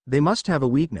patience, they must have a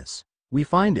weakness. We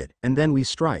find it, and then we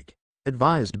strike,"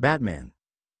 advised Batman.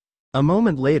 A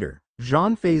moment later,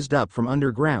 Jean phased up from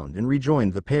underground and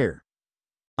rejoined the pair.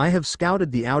 "I have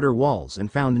scouted the outer walls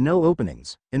and found no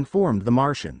openings," informed the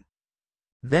Martian.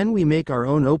 "Then we make our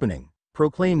own opening,"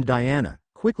 proclaimed Diana,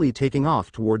 quickly taking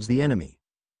off towards the enemy.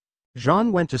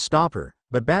 Jean went to stop her,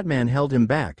 but Batman held him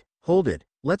back. "Hold it,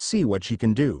 let's see what she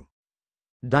can do."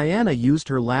 Diana used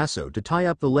her lasso to tie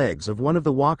up the legs of one of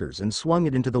the walkers and swung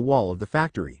it into the wall of the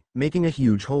factory, making a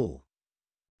huge hole.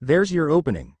 "There's your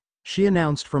opening," she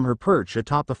announced from her perch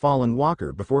atop the fallen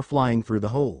walker before flying through the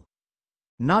hole.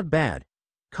 "Not bad,"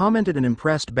 commented an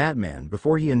impressed Batman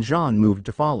before he and Jean moved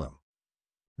to follow.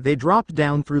 They dropped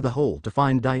down through the hole to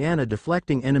find Diana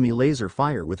deflecting enemy laser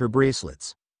fire with her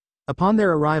bracelets. Upon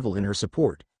their arrival in her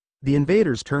support, the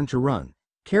invaders turned to run,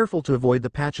 careful to avoid the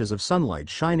patches of sunlight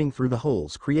shining through the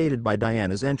holes created by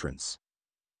Diana's entrance.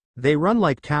 "They run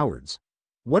like cowards.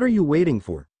 What are you waiting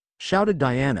for?" shouted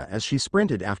Diana as she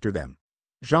sprinted after them.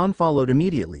 Jean followed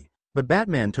immediately, but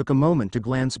Batman took a moment to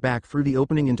glance back through the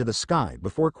opening into the sky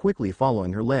before quickly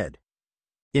following her lead.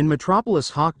 In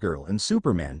Metropolis, Hawkgirl and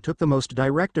Superman took the most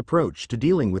direct approach to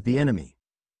dealing with the enemy.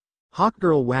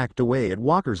 Hawkgirl whacked away at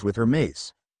walkers with her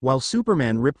mace, while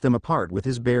Superman ripped them apart with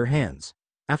his bare hands.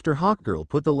 After Hawkgirl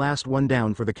put the last one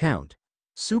down for the count,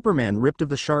 Superman ripped of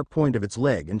the sharp point of its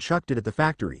leg and chucked it at the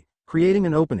factory, creating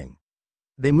an opening.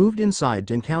 They moved inside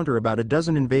to encounter about a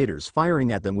dozen invaders firing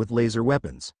at them with laser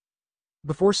weapons.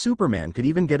 Before Superman could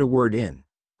even get a word in,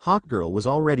 Hawkgirl was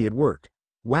already at work,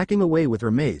 whacking away with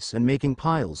her mace and making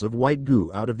piles of white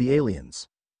goo out of the aliens.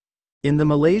 In the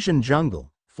Malaysian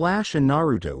jungle, Flash and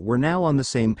Naruto were now on the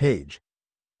same page.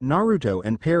 Naruto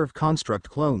and pair of construct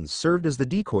clones served as the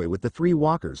decoy with the 3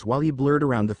 walkers while he blurred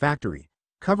around the factory,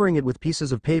 covering it with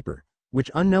pieces of paper, which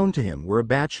unknown to him were a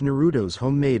batch Naruto's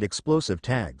homemade explosive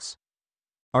tags.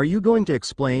 "Are you going to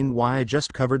explain why I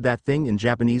just covered that thing in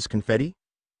Japanese confetti?"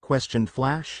 questioned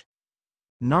Flash.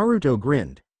 Naruto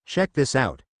grinned. "Check this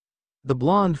out." The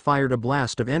blonde fired a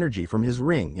blast of energy from his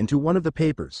ring into one of the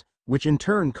papers, which in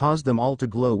turn caused them all to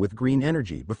glow with green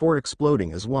energy before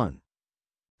exploding as one.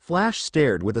 Flash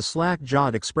stared with a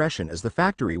slack-jawed expression as the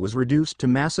factory was reduced to a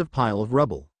massive pile of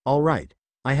rubble. "All right,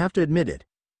 I have to admit it.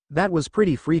 That was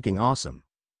pretty freaking awesome."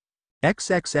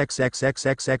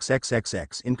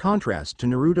 XXXXXXXXXX. In contrast to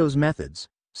Naruto's methods,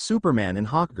 Superman and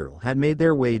Hawkgirl had made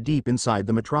their way deep inside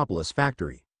the Metropolis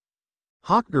factory.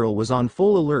 Hawkgirl was on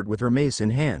full alert with her mace in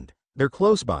hand. "They're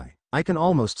close by, I can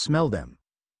almost smell them."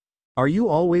 "Are you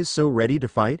always so ready to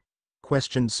fight?"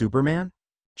 questioned Superman.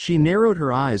 She narrowed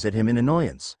her eyes at him in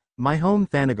annoyance. "My home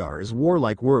Thanagar is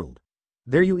warlike world.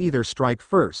 There you either strike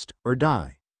first, or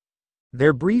die."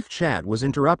 Their brief chat was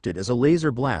interrupted as a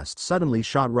laser blast suddenly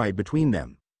shot right between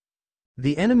them.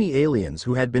 The enemy aliens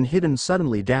who had been hidden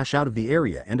suddenly dashed out of the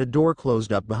area and a door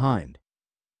closed up behind.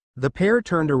 The pair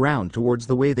turned around towards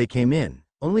the way they came in,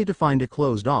 only to find it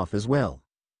closed off as well.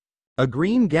 A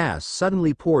green gas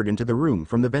suddenly poured into the room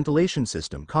from the ventilation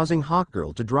system, causing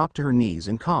Hawkgirl to drop to her knees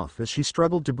and cough as she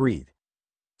struggled to breathe.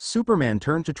 Superman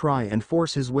turned to try and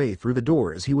force his way through the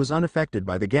door as he was unaffected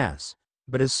by the gas,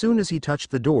 but as soon as he touched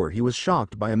the door he was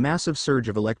shocked by a massive surge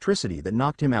of electricity that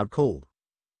knocked him out cold.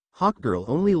 Hawkgirl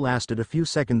only lasted a few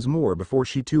seconds more before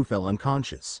she too fell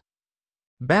unconscious.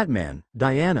 Batman,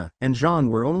 Diana, and Jean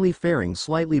were only faring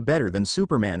slightly better than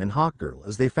Superman and Hawkgirl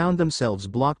as they found themselves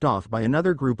blocked off by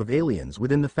another group of aliens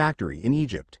within the factory in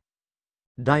Egypt.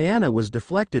 Diana was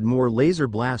deflected more laser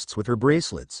blasts with her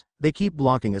bracelets. "They keep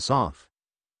blocking us off.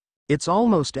 It's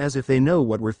almost as if they know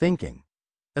what we're thinking."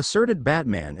 asserted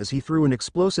Batman as he threw an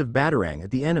explosive batarang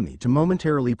at the enemy to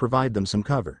momentarily provide them some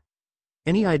cover.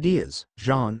 Any ideas,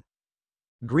 Jean?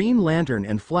 Green Lantern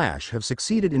and Flash have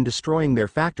succeeded in destroying their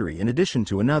factory in addition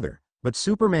to another, but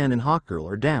Superman and Hawkgirl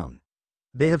are down.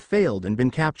 They have failed and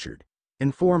been captured,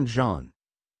 informed Jean.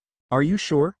 Are you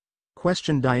sure?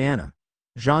 Questioned Diana.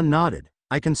 Jean nodded.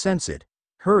 I can sense it.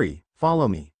 Hurry, follow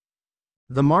me.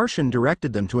 The Martian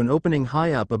directed them to an opening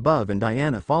high up above and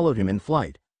Diana followed him in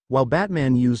flight, while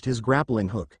Batman used his grappling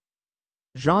hook.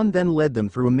 Jean then led them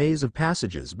through a maze of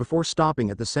passages before stopping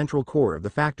at the central core of the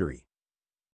factory.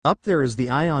 Up there is the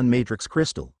ion matrix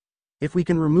crystal. If we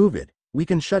can remove it, we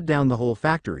can shut down the whole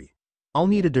factory. I'll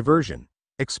need a diversion,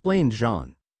 explained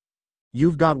Jean.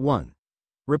 You've got one,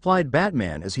 replied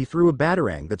Batman as he threw a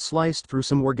batarang that sliced through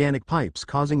some organic pipes,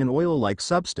 causing an oil-like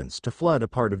substance to flood a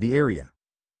part of the area.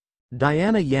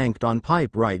 Diana yanked on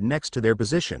pipe right next to their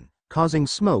position, causing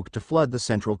smoke to flood the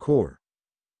central core.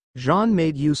 Jean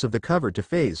made use of the cover to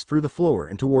phase through the floor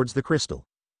and towards the crystal.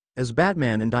 As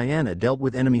Batman and Diana dealt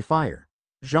with enemy fire,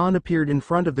 Jean appeared in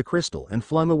front of the crystal and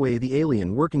flung away the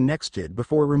alien working next to it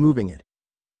before removing it.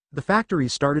 The factory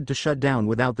started to shut down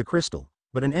without the crystal,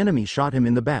 but an enemy shot him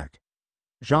in the back.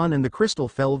 Jean and the crystal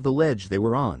fell off the ledge they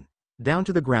were on, down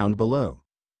to the ground below.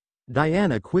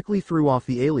 Diana quickly threw off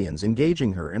the aliens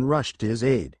engaging her and rushed to his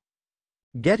aid.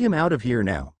 Get him out of here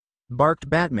now, barked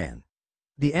Batman.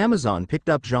 The Amazon picked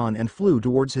up Jean and flew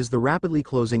towards the rapidly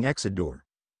closing exit door.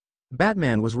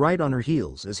 Batman was right on her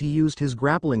heels as he used his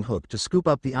grappling hook to scoop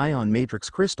up the ion matrix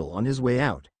crystal on his way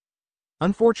out.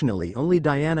 Unfortunately, only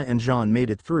Diana and Jean made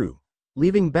it through,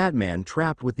 leaving Batman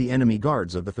trapped with the enemy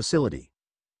guards of the facility.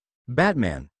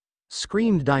 Batman!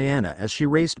 Screamed Diana as she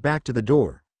raced back to the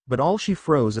door, but all she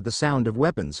froze at the sound of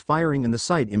weapons firing and the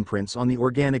sight imprints on the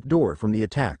organic door from the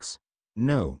attacks.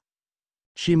 No.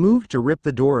 She moved to rip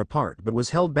the door apart but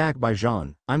was held back by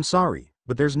Jean. I'm sorry,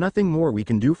 but there's nothing more we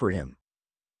can do for him.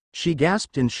 She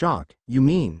gasped in shock. You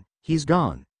mean, he's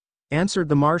gone? Answered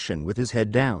the Martian with his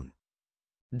head down.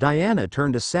 Diana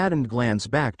turned a saddened glance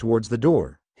back towards the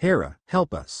door. Hera,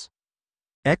 help us.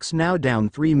 X now down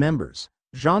 3 members.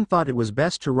 Jean thought it was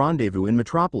best to rendezvous in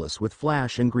Metropolis with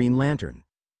Flash and Green Lantern.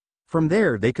 From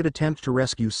there they could attempt to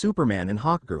rescue Superman and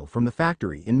Hawkgirl from the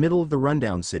factory in middle of the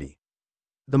rundown city.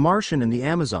 The Martian and the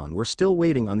Amazon were still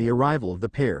waiting on the arrival of the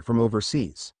pair from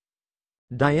overseas.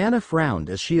 Diana frowned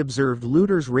as she observed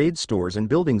looters raid stores and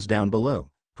buildings down below.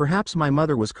 Perhaps my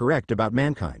mother was correct about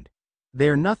mankind. They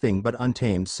are nothing but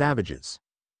untamed savages.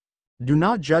 Do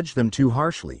not judge them too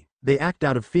harshly, they act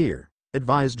out of fear,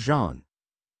 advised Jean.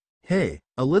 Hey,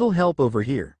 a little help over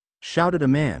here, shouted a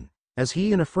man, as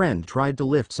he and a friend tried to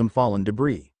lift some fallen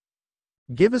debris.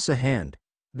 Give us a hand.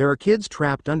 There are kids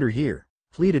trapped under here,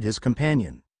 pleaded his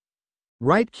companion.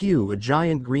 Right cue, a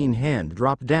giant green hand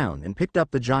dropped down and picked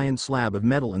up the giant slab of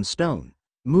metal and stone,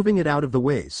 moving it out of the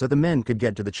way so the men could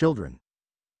get to the children.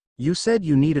 You said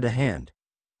you needed a hand,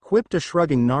 quipped a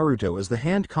shrugging Naruto as the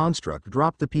hand construct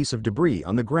dropped the piece of debris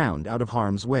on the ground out of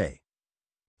harm's way.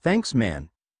 Thanks, man,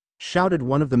 shouted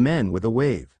one of the men with a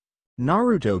wave.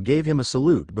 Naruto gave him a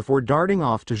salute before darting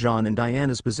off to Jean and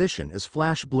Diana's position as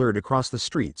Flash blurred across the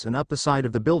streets and up the side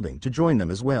of the building to join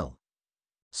them as well.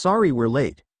 Sorry we're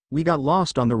late, we got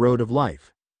lost on the road of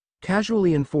life,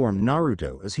 casually informed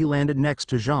Naruto as he landed next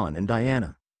to Jean and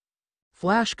Diana.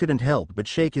 Flash couldn't help but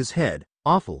shake his head.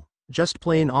 Awful, just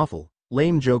plain awful.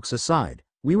 Lame jokes aside,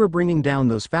 we were bringing down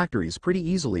those factories pretty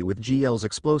easily with GL's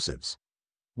explosives.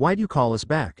 Why'd you call us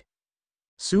back?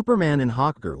 Superman and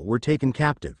Hawkgirl were taken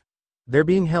captive. They're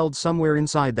being held somewhere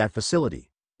inside that facility,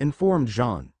 informed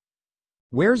Jean.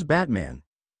 Where's Batman?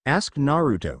 Asked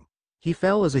Naruto. He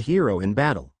fell as a hero in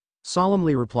battle,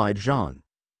 solemnly replied Jean.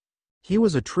 He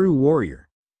was a true warrior,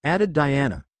 added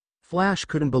Diana. Flash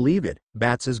couldn't believe it.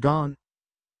 Bats is gone.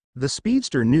 The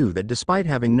speedster knew that despite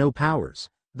having no powers,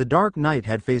 the Dark Knight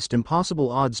had faced impossible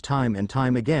odds time and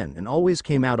time again and always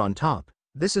came out on top.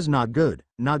 This is not good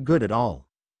at all.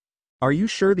 Are you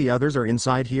sure the others are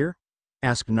inside here?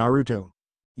 Asked Naruto.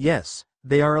 Yes,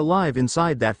 they are alive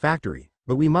inside that factory,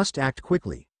 but we must act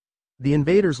quickly. The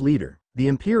invaders' leader, the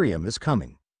Imperium, is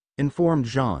coming, informed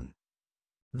Jean.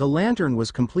 The Lantern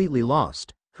was completely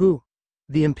lost. Who?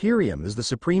 The Imperium is the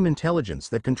supreme intelligence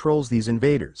that controls these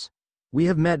invaders. We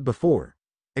have met before,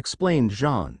 explained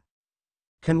Jean.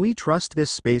 Can we trust this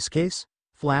space case?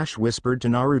 Flash whispered to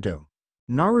Naruto.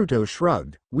 Naruto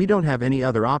shrugged. We don't have any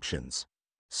other options.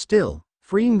 Still,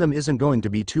 freeing them isn't going to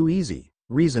be too easy,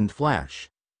 reasoned Flash.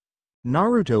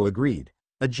 Naruto agreed.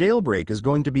 A jailbreak is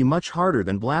going to be much harder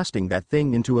than blasting that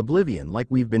thing into oblivion like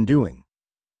we've been doing.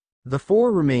 The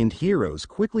 4 remained heroes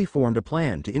quickly formed a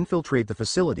plan to infiltrate the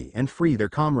facility and free their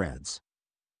comrades.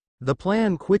 The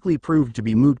plan quickly proved to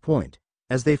be moot point,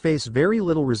 as they faced very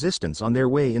little resistance on their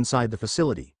way inside the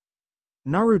facility.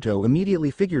 Naruto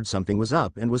immediately figured something was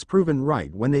up and was proven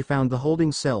right when they found the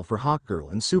holding cell for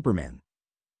Hawkgirl and Superman.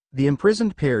 The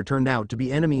imprisoned pair turned out to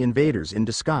be enemy invaders in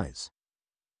disguise.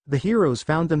 The heroes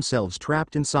found themselves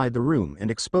trapped inside the room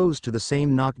and exposed to the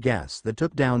same knock gas that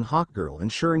took down Hawkgirl,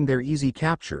 ensuring their easy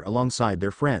capture alongside their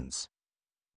friends.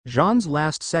 Jean's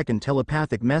last-second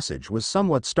telepathic message was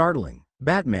somewhat startling: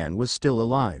 Batman was still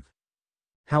alive.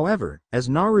 However, as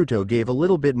Naruto gave a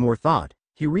little bit more thought,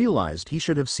 he realized he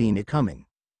should have seen it coming.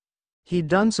 He'd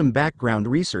done some background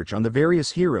research on the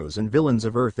various heroes and villains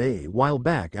of Earth a while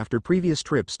back after previous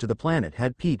trips to the planet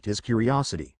had piqued his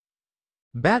curiosity.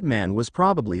 Batman was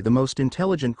probably the most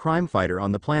intelligent crime fighter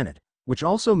on the planet, which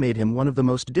also made him one of the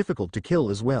most difficult to kill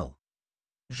as well.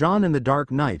 Jean and the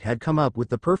Dark Knight had come up with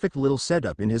the perfect little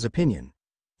setup in his opinion.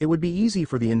 It would be easy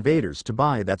for the invaders to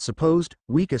buy that supposed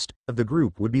weakest of the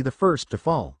group would be the first to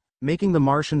fall, making the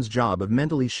Martian's job of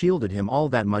mentally shielded him all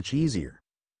that much easier.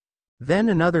 Then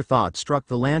another thought struck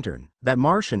the Lantern: that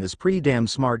Martian is pretty damn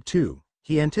smart too.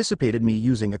 He anticipated me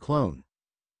using a clone.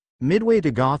 Midway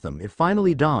to Gotham, it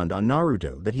finally dawned on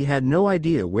Naruto that he had no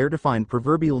idea where to find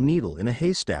proverbial needle in a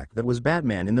haystack that was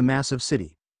Batman in the massive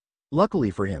city. Luckily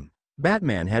for him,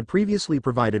 Batman had previously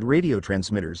provided radio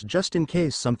transmitters just in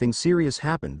case something serious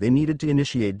happened they needed to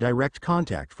initiate direct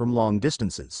contact from long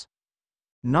distances.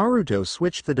 Naruto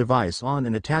switched the device on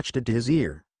and attached it to his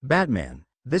ear. "Batman,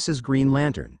 this is Green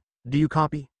Lantern. Do you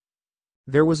copy?"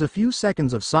 There was a few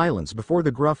seconds of silence before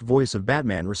the gruff voice of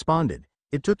Batman responded.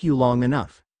 "It took you long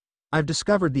enough. I've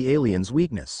discovered the alien's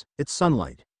weakness. It's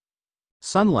sunlight."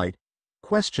 "Sunlight?"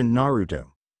 questioned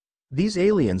Naruto. "These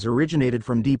aliens originated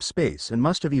from deep space and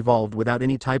must have evolved without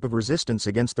any type of resistance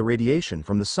against the radiation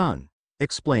from the sun,"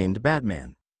 explained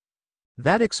Batman.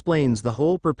 "That explains the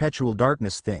whole perpetual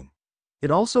darkness thing. It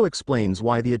also explains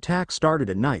why the attack started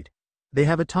at night. They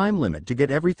have a time limit to get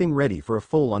everything ready for a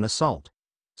full-on assault,"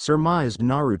 surmised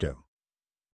Naruto.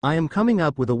 "I am coming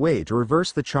up with a way to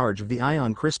reverse the charge of the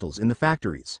ion crystals in the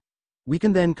factories. We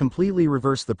can then completely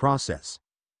reverse the process.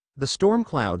 The storm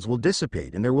clouds will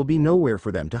dissipate and there will be nowhere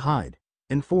for them to hide,"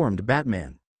 informed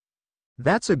Batman.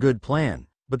 "That's a good plan,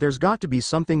 but there's got to be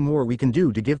something more we can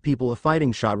do to give people a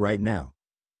fighting shot right now.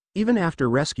 Even after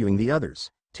rescuing the others,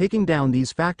 taking down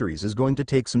these factories is going to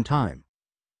take some time,"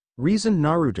 reasoned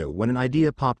Naruto when an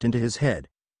idea popped into his head.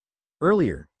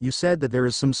 "Earlier, you said that there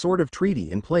is some sort of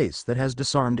treaty in place that has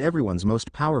disarmed everyone's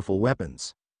most powerful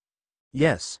weapons."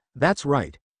 "Yes, that's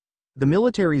right. The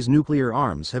military's nuclear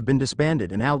arms have been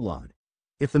disbanded and outlawed.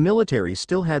 If the military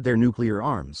still had their nuclear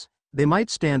arms, they might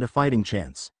stand a fighting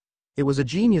chance. It was a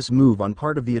genius move on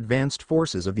part of the advanced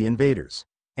forces of the invaders,"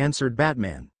 answered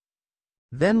Batman.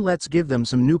 "Then let's give them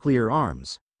some nuclear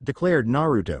arms," declared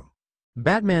Naruto.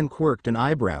 Batman quirked an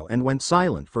eyebrow and went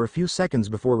silent for a few seconds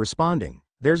before responding.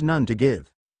 "There's none to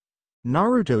give."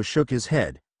 Naruto shook his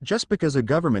head. Just because a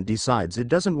government decides it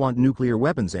doesn't want nuclear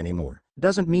weapons anymore,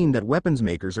 doesn't mean that weapons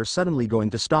makers are suddenly going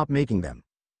to stop making them.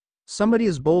 Somebody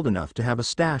is bold enough to have a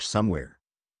stash somewhere.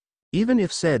 Even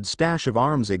if said stash of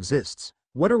arms exists,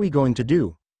 what are we going to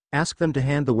do? Ask them to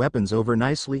hand the weapons over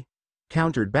nicely?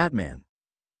 Countered Batman.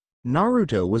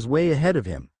 Naruto was way ahead of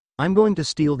him. "I'm going to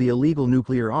steal the illegal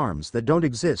nuclear arms that don't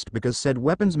exist because said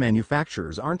weapons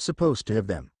manufacturers aren't supposed to have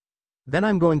them. Then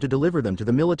I'm going to deliver them to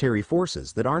the military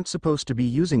forces that aren't supposed to be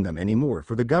using them anymore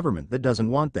for the government that doesn't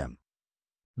want them."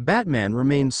 Batman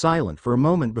remained silent for a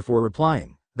moment before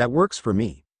replying. "That works for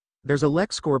me. There's a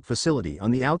LexCorp facility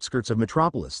on the outskirts of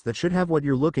Metropolis that should have what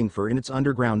you're looking for in its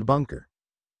underground bunker.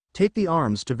 Take the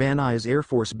arms to Van Nuys Air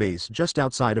Force Base just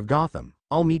outside of Gotham.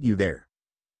 I'll meet you there."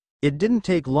 It didn't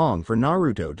take long for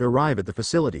Naruto to arrive at the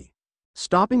facility.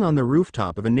 Stopping on the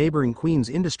rooftop of a neighboring Queen's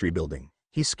Industry building,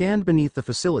 he scanned beneath the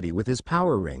facility with his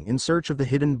power ring in search of the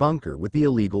hidden bunker with the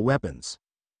illegal weapons.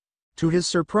 To his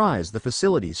surprise, the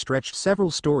facility stretched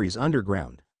several stories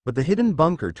underground, but the hidden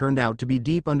bunker turned out to be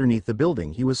deep underneath the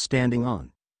building he was standing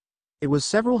on. It was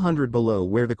several hundred below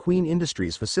where the Queen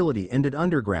Industries facility ended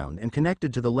underground and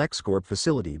connected to the LexCorp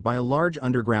facility by a large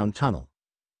underground tunnel.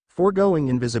 Foregoing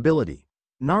invisibility,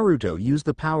 Naruto used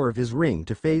the power of his ring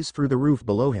to phase through the roof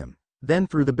below him, then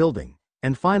through the building,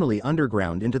 and finally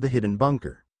underground into the hidden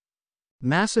bunker.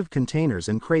 Massive containers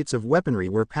and crates of weaponry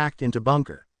were packed into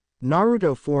bunker.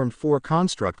 Naruto formed 4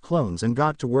 construct clones and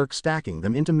got to work stacking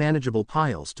them into manageable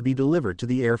piles to be delivered to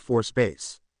the Air Force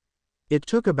Base. It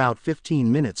took about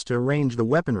 15 minutes to arrange the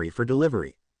weaponry for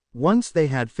delivery. Once they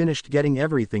had finished getting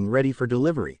everything ready for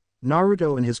delivery,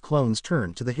 Naruto and his clones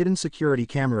turned to the hidden security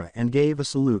camera and gave a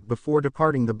salute before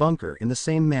departing the bunker in the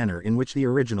same manner in which the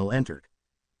original entered.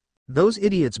 Those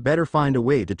idiots better find a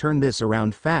way to turn this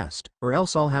around fast, or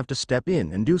else I'll have to step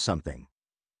in and do something,"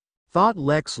 thought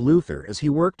Lex Luthor as he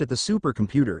worked at the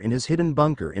supercomputer in his hidden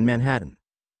bunker in Manhattan.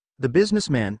 The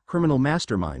businessman, criminal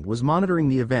mastermind, was monitoring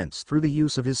the events through the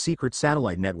use of his secret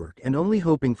satellite network and only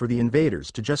hoping for the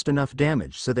invaders to just enough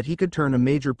damage so that he could turn a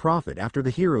major profit after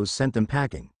the heroes sent them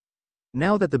packing.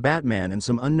 Now that the Batman and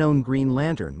some unknown Green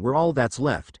Lantern were all that's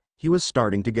left, he was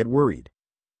starting to get worried.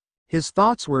 His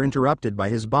thoughts were interrupted by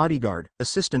his bodyguard,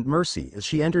 Assistant Mercy, as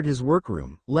she entered his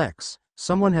workroom. "Lex,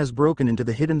 someone has broken into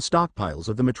the hidden stockpiles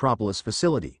of the Metropolis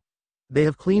facility. They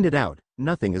have cleaned it out,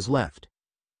 nothing is left."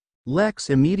 Lex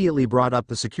immediately brought up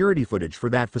the security footage for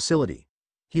that facility.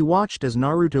 He watched as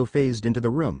Naruto phased into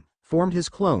the room, formed his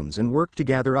clones and worked to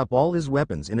gather up all his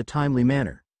weapons in a timely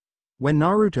manner. When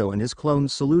Naruto and his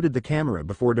clones saluted the camera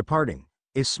before departing,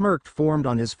 a smirk formed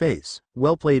on his face.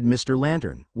 "Well played, Mr.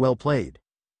 Lantern, well played."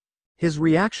 His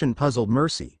reaction puzzled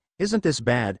Mercy. "Isn't this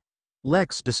bad?"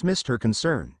 Lex dismissed her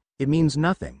concern. "It means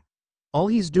nothing. All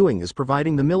he's doing is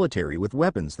providing the military with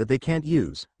weapons that they can't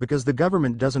use, because the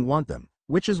government doesn't want them,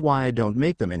 which is why I don't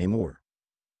make them anymore."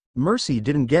 Mercy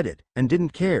didn't get it, and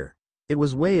didn't care. It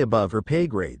was way above her pay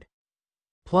grade.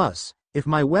 "Plus, if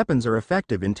my weapons are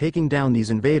effective in taking down these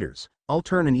invaders, I'll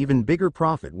turn an even bigger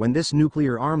profit when this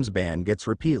nuclear arms ban gets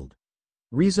repealed,"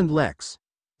 reasoned Lex.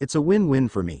 "It's a win-win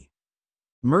for me."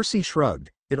 Mercy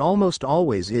shrugged. "It almost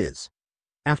always is."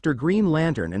 After Green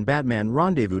Lantern and Batman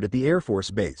rendezvoused at the Air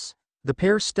Force Base, the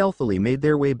pair stealthily made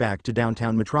their way back to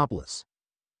downtown Metropolis.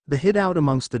 They hid out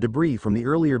amongst the debris from the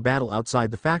earlier battle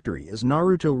outside the factory as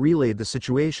Naruto relayed the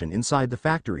situation inside the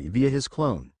factory via his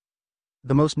clone.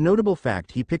 The most notable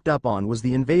fact he picked up on was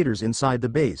the invaders inside the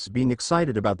base being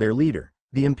excited about their leader,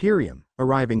 the Imperium,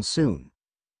 arriving soon.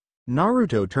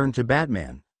 Naruto turned to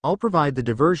Batman. "I'll provide the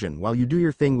diversion while you do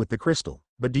your thing with the crystal,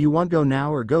 but do you want go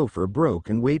now or go for a broke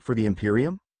and wait for the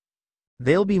Imperium?"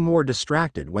 "They'll be more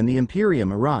distracted when the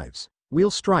Imperium arrives.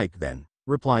 We'll strike then,"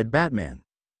 replied Batman.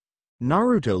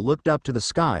 Naruto looked up to the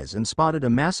skies and spotted a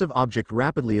massive object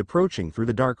rapidly approaching through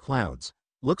the dark clouds.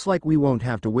 "Looks like we won't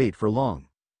have to wait for long."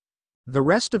 The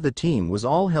rest of the team was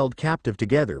all held captive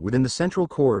together within the central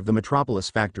core of the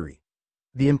Metropolis factory.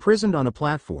 The imprisoned on a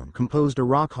platform composed a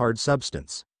rock-hard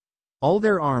substance. All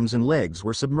their arms and legs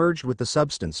were submerged with the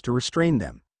substance to restrain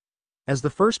them. As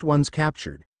the first ones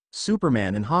captured,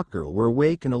 Superman and Hawkgirl were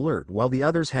awake and alert while the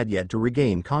others had yet to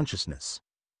regain consciousness.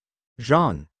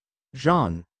 Jean,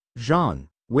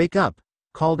 wake up,"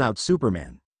 called out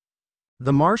Superman.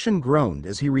 The Martian groaned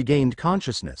as he regained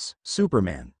consciousness.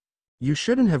 "Superman, you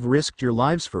shouldn't have risked your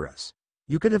lives for us.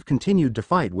 You could have continued to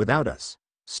fight without us,"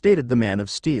 stated the Man of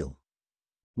Steel.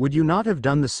 "Would you not have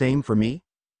done the same for me?"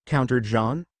 countered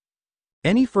Jean.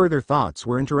 Any further thoughts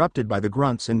were interrupted by the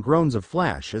grunts and groans of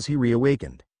Flash as he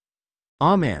reawakened.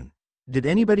 "Aw man, did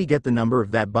anybody get the number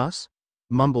of that bus?"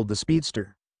 mumbled the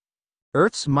speedster.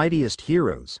 Earth's mightiest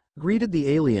heroes, greeted the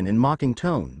alien in mocking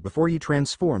tone before he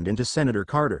transformed into Senator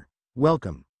Carter.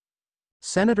 "Welcome."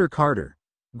 "Senator Carter,"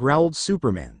 growled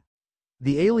Superman.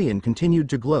 The alien continued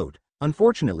to gloat.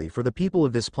 "Unfortunately for the people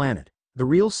of this planet, the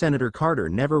real Senator Carter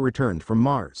never returned from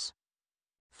Mars."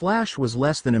 Flash was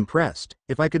less than impressed.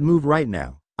 "If I could move right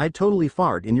now, I'd totally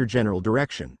fart in your general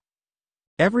direction."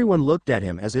 Everyone looked at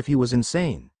him as if he was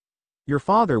insane. "Your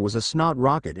father was a snot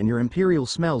rocket and your Imperial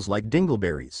smells like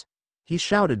dingleberries," he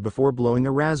shouted before blowing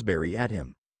a raspberry at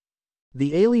him.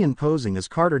 The alien posing as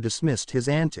Carter dismissed his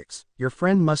antics. "Your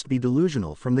friend must be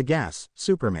delusional from the gas,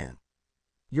 Superman.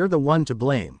 You're the one to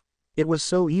blame. It was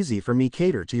so easy for me to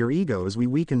cater to your ego as we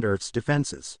weakened Earth's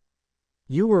defenses.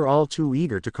 You were all too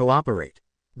eager to cooperate.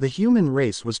 The human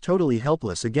race was totally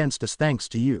helpless against us thanks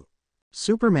to you."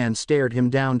 Superman stared him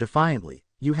down defiantly.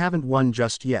 "You haven't won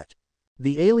just yet."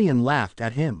 The alien laughed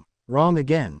at him. "Wrong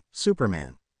again,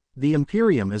 Superman. The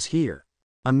Imperium is here."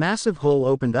 A massive hole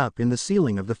opened up in the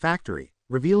ceiling of the factory,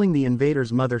 revealing the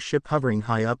invaders' mothership hovering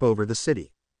high up over the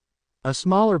city. A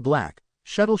smaller black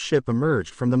shuttle ship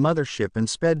emerged from the mothership and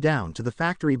sped down to the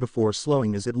factory before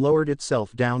slowing as it lowered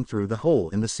itself down through the hole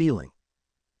in the ceiling.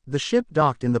 The ship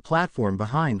docked in the platform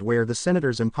behind where the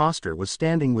Senator's imposter was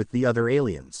standing with the other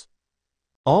aliens.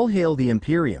 "All hail the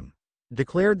Imperium,"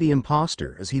 declared the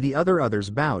imposter as the others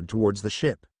bowed towards the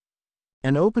ship.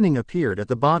 An opening appeared at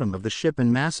the bottom of the ship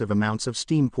and massive amounts of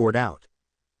steam poured out.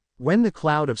 When the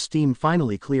cloud of steam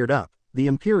finally cleared up, the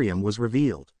Imperium was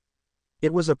revealed.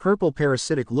 It was a purple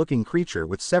parasitic-looking creature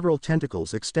with several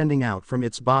tentacles extending out from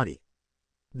its body.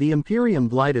 The Imperium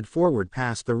glided forward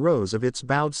past the rows of its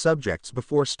bowed subjects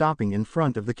before stopping in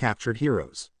front of the captured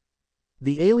heroes.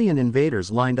 The alien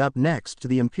invaders lined up next to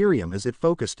the Imperium as it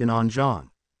focused in on Jean.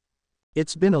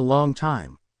 "It's been a long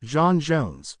time, Jean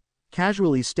Jones.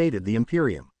 casually stated the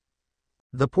Imperium.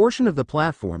 The portion of the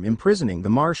platform imprisoning the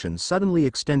Martians suddenly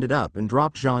extended up and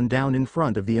dropped Jean down in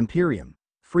front of the Imperium,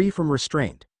 free from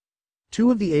restraint.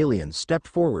 Two of the aliens stepped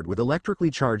forward with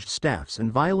electrically charged staffs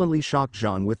and violently shocked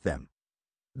Jean with them.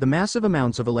 The massive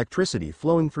amounts of electricity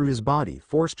flowing through his body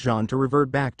forced Jean to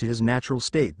revert back to his natural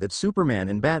state that Superman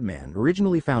and Batman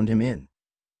originally found him in.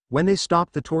 When they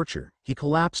stopped the torture, he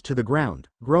collapsed to the ground,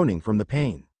 groaning from the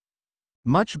pain.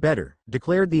 "Much better,"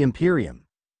 declared the Imperium.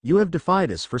 "You have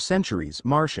defied us for centuries,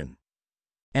 Martian.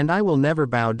 And I will never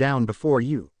bow down before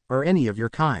you, or any of your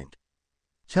kind,"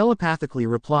 telepathically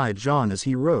replied Jean as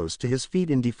he rose to his feet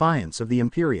in defiance of the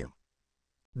Imperium.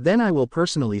 "Then I will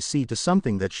personally see to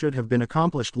something that should have been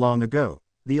accomplished long ago,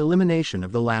 the elimination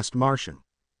of the last Martian,"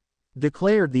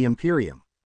 declared the Imperium.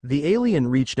 The alien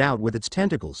reached out with its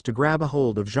tentacles to grab a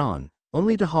hold of Jean,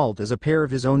 only to halt as a pair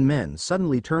of his own men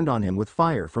suddenly turned on him with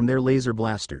fire from their laser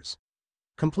blasters.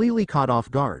 Completely caught off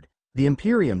guard, the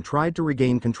Imperium tried to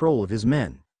regain control of his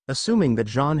men, assuming that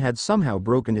Jean had somehow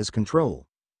broken his control.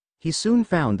 He soon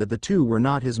found that the two were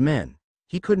not his men.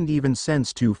 He couldn't even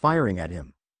sense two firing at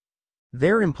him.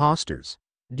 "They're imposters.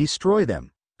 Destroy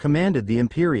them," commanded the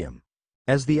Imperium.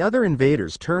 As the other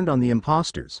invaders turned on the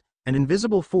imposters, an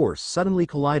invisible force suddenly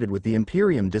collided with the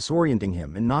Imperium, disorienting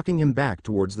him and knocking him back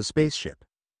towards the spaceship.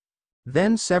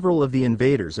 Then several of the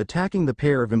invaders attacking the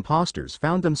pair of imposters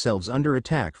found themselves under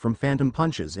attack from phantom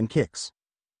punches and kicks.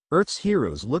 Earth's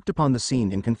heroes looked upon the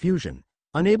scene in confusion,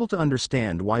 unable to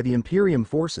understand why the Imperium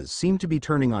forces seemed to be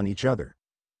turning on each other.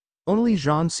 Only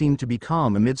Jean seemed to be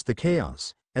calm amidst the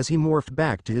chaos, as he morphed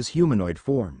back to his humanoid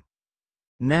form.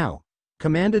 "Now,"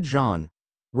 commanded Jean.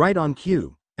 Right on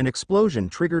cue, an explosion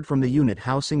triggered from the unit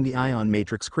housing the ion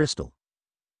matrix crystal.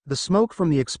 The smoke from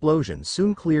the explosion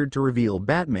soon cleared to reveal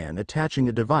Batman attaching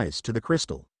a device to the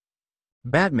crystal.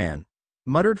 "Batman,"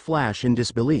 muttered Flash in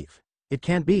disbelief. "It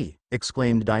can't be,"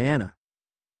 exclaimed Diana.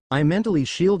 "I mentally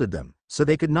shielded them, so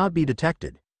they could not be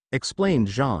detected," explained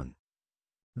Jean.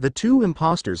 The two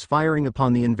imposters firing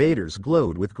upon the invaders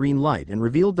glowed with green light and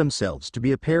revealed themselves to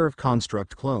be a pair of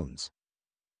construct clones.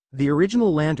 The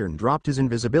original Lantern dropped his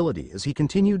invisibility as he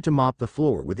continued to mop the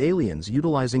floor with aliens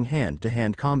utilizing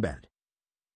hand-to-hand combat.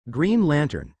 "Green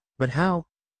Lantern, but how?"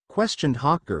 questioned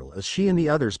Hawkgirl as she and the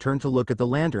others turned to look at the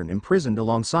Lantern imprisoned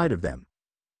alongside of them.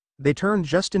 They turned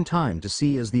just in time to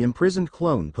see as the imprisoned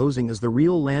clone posing as the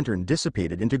real Lantern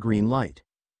dissipated into green light.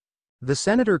 The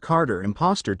Senator Carter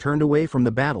imposter turned away from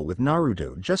the battle with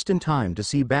Naruto just in time to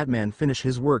see Batman finish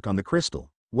his work on the crystal.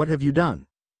 "What have you done?"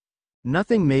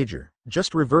 "Nothing major,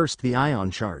 just reversed the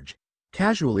ion charge,"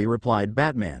 casually replied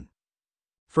Batman.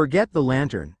 "Forget the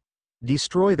Lantern.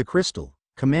 Destroy the crystal,"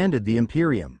 commanded the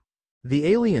Imperium. The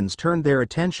aliens turned their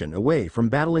attention away from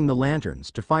battling the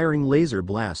Lanterns to firing laser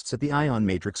blasts at the ion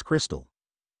matrix crystal.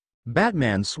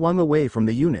 Batman swung away from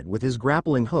the unit with his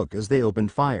grappling hook as they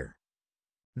opened fire.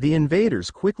 The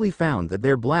invaders quickly found that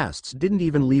their blasts didn't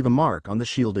even leave a mark on the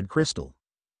shielded crystal.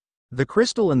 The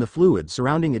crystal and the fluid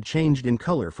surrounding it changed in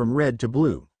color from red to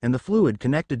blue, and the fluid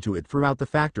connected to it throughout the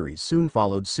factory soon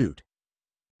followed suit.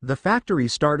 The factory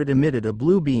started emitted a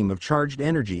blue beam of charged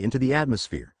energy into the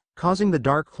atmosphere, causing the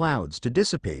dark clouds to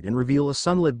dissipate and reveal a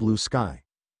sunlit blue sky.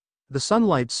 The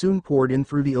sunlight soon poured in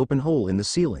through the open hole in the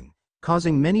ceiling,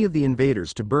 causing many of the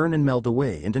invaders to burn and melt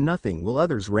away into nothing while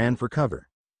others ran for cover.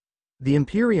 The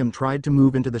Imperium tried to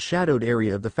move into the shadowed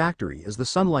area of the factory as the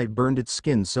sunlight burned its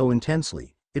skin so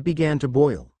intensely, it began to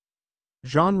boil.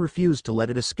 Jean refused to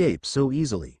let it escape so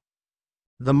easily.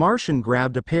 The Martian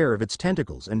grabbed a pair of its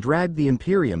tentacles and dragged the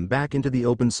Imperium back into the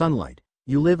open sunlight.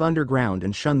 "You live underground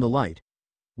and shun the light.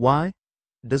 Why?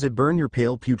 Does it burn your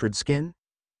pale putrid skin?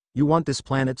 You want this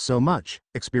planet so much,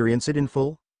 experience it in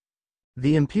full?"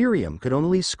 The Imperium could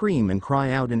only scream and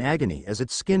cry out in agony as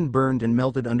its skin burned and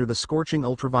melted under the scorching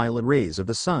ultraviolet rays of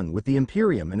the sun, with the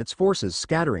Imperium and its forces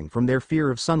scattering from their fear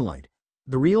of sunlight.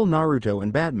 The real Naruto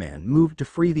and Batman moved to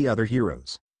free the other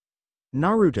heroes.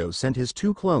 Naruto sent his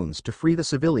two clones to free the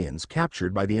civilians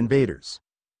captured by the invaders.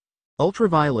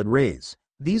 Ultraviolet rays.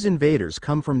 These invaders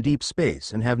come from deep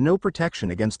space and have no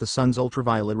protection against the sun's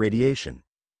ultraviolet radiation,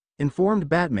 informed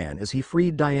Batman as he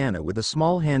freed Diana with a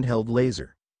small handheld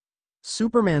laser.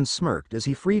 Superman smirked as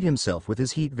he freed himself with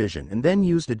his heat vision and then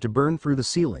used it to burn through the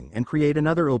ceiling and create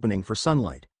another opening for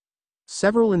sunlight.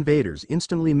 Several invaders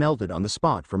instantly melted on the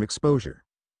spot from exposure.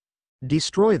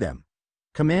 "Destroy them,"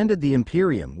 commanded the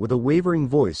Imperium with a wavering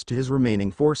voice to his remaining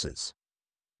forces.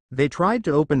 They tried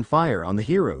to open fire on the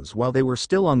heroes while they were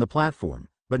still on the platform,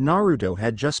 but Naruto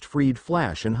had just freed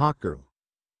Flash and Hawkgirl.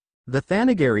 The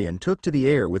Thanagarian took to the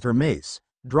air with her mace,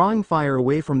 drawing fire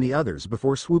away from the others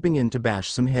before swooping in to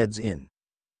bash some heads in.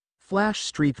 Flash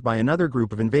streaked by another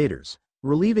group of invaders,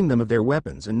 relieving them of their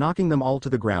weapons and knocking them all to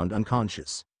the ground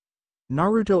unconscious.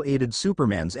 Naruto aided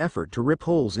Superman's effort to rip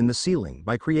holes in the ceiling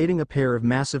by creating a pair of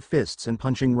massive fists and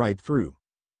punching right through.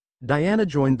 Diana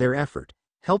joined their effort,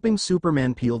 helping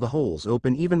Superman peel the holes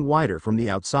open even wider from the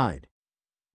outside.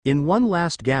 In one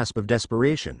last gasp of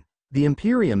desperation, the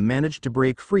Imperium managed to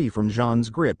break free from Jean's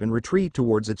grip and retreat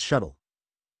towards its shuttle.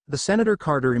 The Senator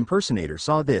Carter impersonator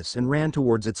saw this and ran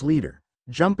towards its leader,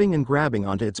 jumping and grabbing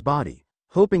onto its body,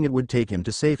 hoping it would take him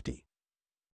to safety.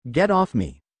 "Get off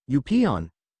me, you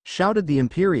peon!" shouted the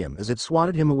Imperium as it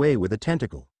swatted him away with a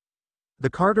tentacle. The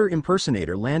Carter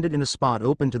impersonator landed in a spot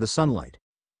open to the sunlight.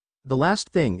 The last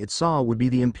thing it saw would be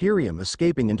the Imperium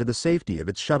escaping into the safety of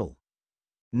its shuttle.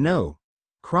 "No!"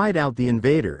 cried out the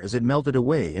invader as it melted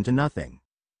away into nothing.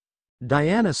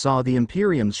 Diana saw the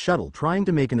Imperium's shuttle trying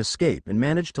to make an escape and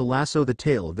managed to lasso the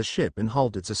tail of the ship and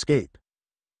halt its escape.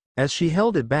 As she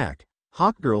held it back,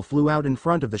 Hawkgirl flew out in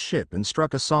front of the ship and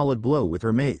struck a solid blow with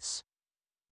her mace.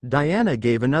 Diana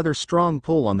gave another strong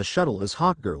pull on the shuttle as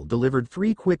Hawkgirl delivered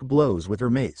 3 quick blows with her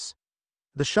mace.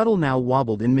 The shuttle now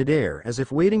wobbled in midair as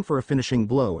if waiting for a finishing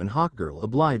blow, and Hawkgirl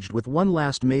obliged with one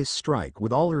last mace strike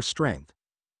with all her strength.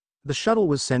 The shuttle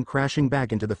was sent crashing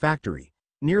back into the factory,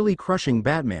 nearly crushing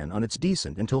Batman on its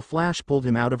descent until Flash pulled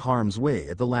him out of harm's way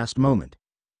at the last moment.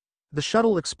 The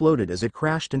shuttle exploded as it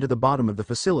crashed into the bottom of the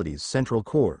facility's central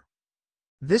core.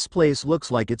 "This place looks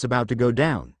like it's about to go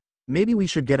down. Maybe we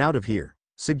should get out of here,"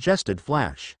 suggested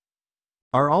Flash.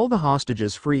 "Are all the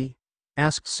hostages free?"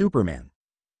 asked Superman.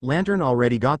 "Lantern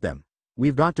already got them.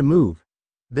 We've got to move.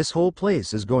 This whole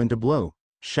place is going to blow,"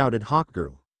 shouted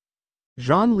Hawkgirl.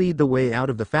 Jean led the way out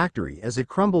of the factory as it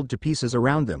crumbled to pieces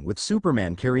around them, with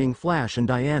Superman carrying Flash and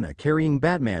Diana carrying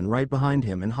Batman right behind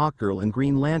him and Hawkgirl and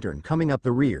Green Lantern coming up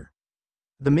the rear.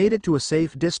 They made it to a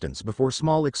safe distance before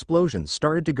small explosions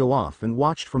started to go off and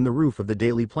watched from the roof of the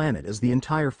Daily Planet as the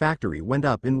entire factory went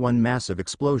up in one massive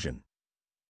explosion.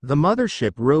 The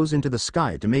mothership rose into the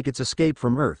sky to make its escape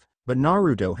from Earth, but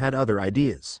Naruto had other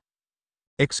ideas.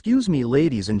 "Excuse me,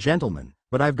 ladies and gentlemen,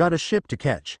 but I've got a ship to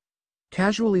catch,"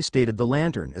 casually stated the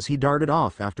Lantern as he darted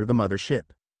off after the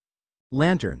mothership.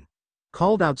 "Lantern,"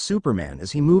 called out Superman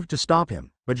as he moved to stop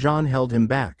him, but Jean held him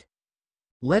back.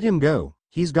 "Let him go,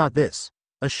 he's got this,"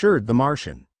 assured the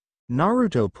Martian.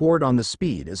 Naruto poured on the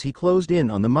speed as he closed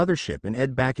in on the mothership and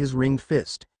edged back his ringed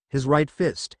fist, his right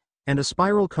fist, and a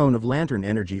spiral cone of lantern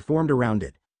energy formed around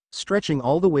it, stretching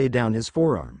all the way down his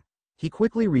forearm. He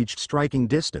quickly reached striking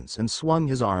distance and swung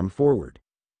his arm forward.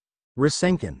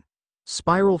 Rasengan.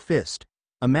 Spiral fist.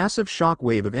 A massive shock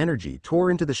wave of energy tore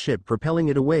into the ship, propelling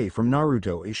it away from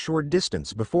Naruto a short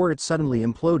distance before it suddenly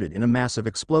imploded in a massive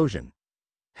explosion.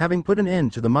 Having put an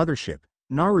end to the mothership,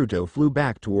 Naruto flew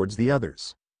back towards the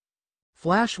others.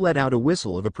 Flash let out a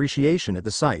whistle of appreciation at the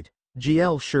sight.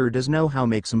 "GL sure does know how to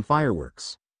make some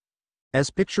fireworks." "As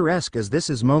picturesque as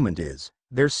this moment is,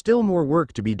 there's still more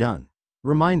work to be done,"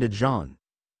 reminded Jean.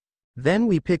 "Then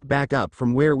we pick back up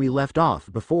from where we left off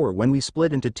before when we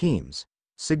split into teams,"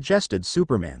 suggested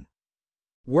Superman.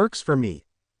 "Works for me,"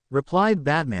 replied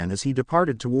Batman as he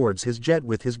departed towards his jet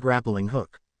with his grappling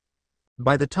hook.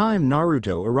 By the time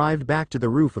Naruto arrived back to the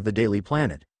roof of the Daily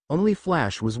Planet, only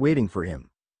Flash was waiting for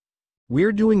him.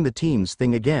 "We're doing the teams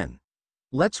thing again.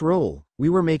 Let's roll. We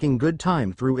were making good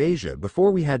time through Asia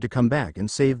before we had to come back and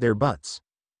save their butts,"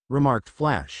 remarked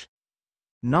Flash.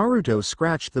 Naruto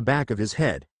scratched the back of his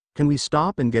head. "Can we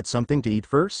stop and get something to eat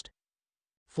first?"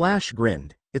 Flash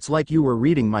grinned. "It's like you were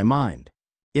reading my mind."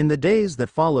 In the days that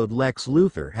followed, Lex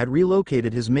Luthor had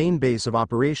relocated his main base of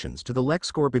operations to the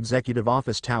LexCorp Executive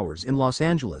Office Towers in Los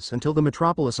Angeles until the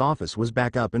Metropolis office was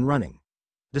back up and running.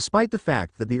 Despite the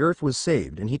fact that the Earth was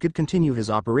saved and he could continue his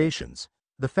operations,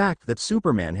 the fact that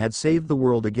Superman had saved the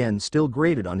world again still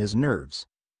grated on his nerves.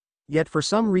 Yet for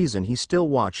some reason he still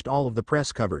watched all of the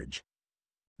press coverage.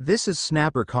 This is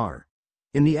Snapper Carr.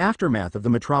 In the aftermath of the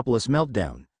Metropolis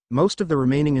meltdown, most of the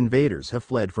remaining invaders have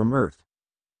fled from Earth.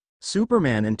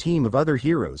 Superman and team of other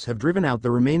heroes have driven out the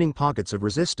remaining pockets of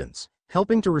resistance,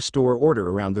 helping to restore order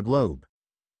around the globe.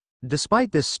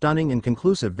 Despite this stunning and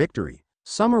conclusive victory,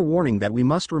 some are warning that we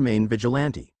must remain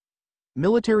vigilante.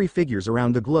 Military figures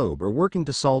around the globe are working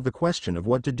to solve the question of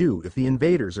what to do if the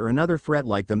invaders or another threat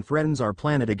like them threatens our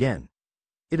planet again.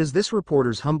 It is this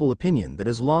reporter's humble opinion that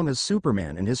as long as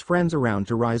Superman and his friends around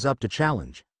to rise up to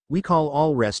challenge, we call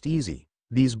all rest easy,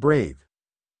 these brave.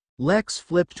 Lex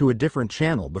flipped to a different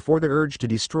channel before the urge to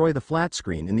destroy the flat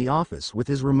screen in the office with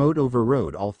his remote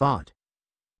overrode all thought.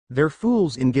 They're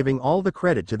fools in giving all the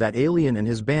credit to that alien and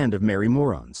his band of merry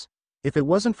morons. If it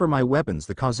wasn't for my weapons,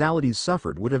 the causalities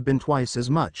suffered would have been twice as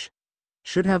much.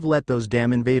 Should have let those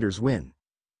damn invaders win,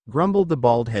 grumbled the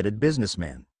bald-headed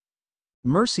businessman.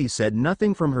 Mercy said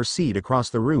nothing from her seat across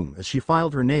the room as she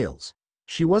filed her nails.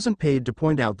 She wasn't paid to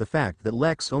point out the fact that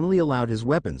Lex only allowed his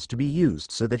weapons to be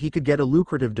used so that he could get a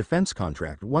lucrative defense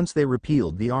contract once they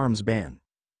repealed the arms ban.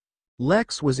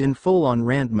 Lex was in full-on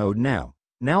rant mode now.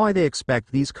 Now they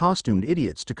expect these costumed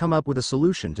idiots to come up with a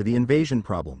solution to the invasion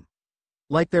problem.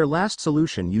 Like their last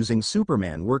solution using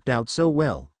Superman worked out so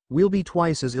well, we'll be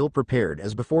twice as ill-prepared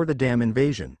as before the damn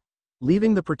invasion,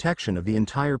 leaving the protection of the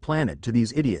entire planet to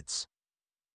these idiots.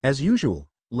 As usual,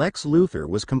 Lex Luthor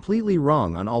was completely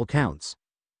wrong on all counts.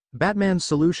 Batman's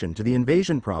solution to the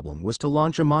invasion problem was to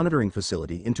launch a monitoring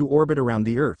facility into orbit around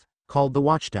the Earth, called the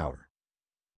Watchtower.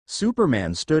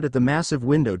 Superman stood at the massive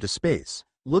window to space,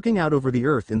 looking out over the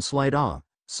Earth in slight awe.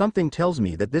 Something tells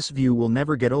me that this view will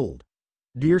never get old.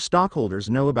 Do your stockholders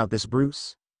know about this,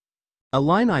 Bruce? A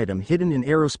line item hidden in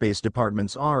Aerospace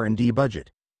Department's R&D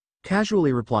budget,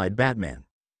 casually replied Batman.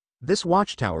 This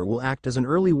watchtower will act as an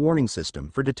early warning system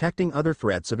for detecting other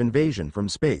threats of invasion from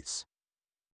space.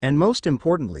 And most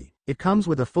importantly, it comes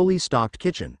with a fully stocked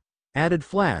kitchen, added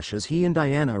Flash as he and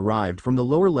Diana arrived from the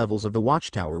lower levels of the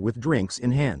watchtower with drinks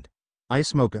in hand.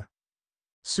 Ice mocha?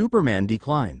 Superman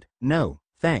declined. No,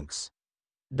 thanks.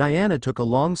 Diana took a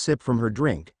long sip from her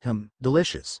drink.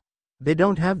 Delicious. They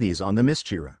don't have these on the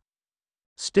Mischira.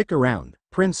 Stick around,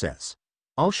 princess.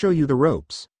 I'll show you the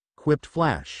ropes, quipped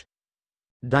Flash.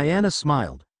 Diana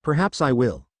smiled. Perhaps I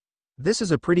will. This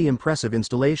is a pretty impressive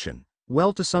installation.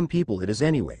 Well, to some people it is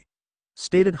anyway,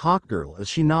 stated Hawkgirl as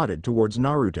she nodded towards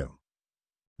Naruto.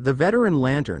 The veteran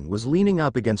Lantern was leaning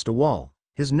up against a wall,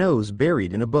 his nose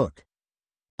buried in a book.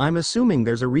 I'm assuming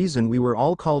there's a reason we were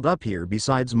all called up here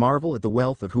besides marvel at the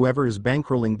wealth of whoever is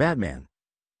bankrolling Batman,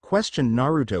 questioned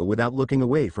Naruto without looking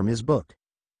away from his book.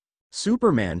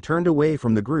 Superman turned away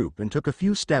from the group and took a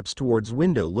few steps towards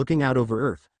window looking out over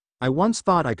Earth. I once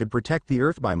thought I could protect the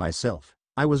Earth by myself.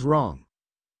 I was wrong.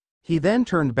 He then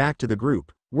turned back to the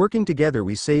group. Working together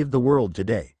we saved the world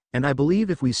today, and I believe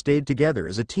if we stayed together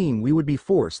as a team we would be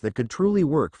force that could truly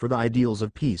work for the ideals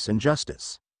of peace and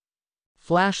justice.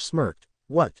 Flash smirked.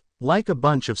 What, like a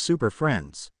bunch of super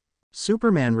friends?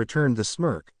 Superman returned the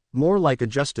smirk, more like a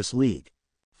Justice League.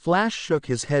 Flash shook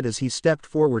his head as he stepped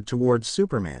forward towards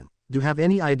Superman. Do you have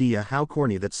any idea how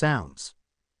corny that sounds?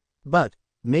 But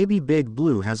maybe Big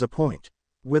Blue has a point.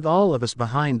 With all of us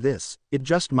behind this, it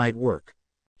just might work.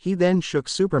 He then shook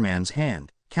Superman's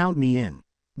hand. Count me in.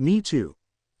 Me too,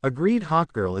 agreed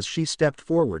Hawkgirl as she stepped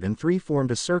forward and three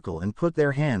formed a circle and put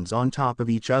their hands on top of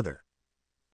each other.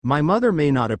 My mother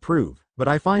may not approve, but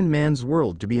I find man's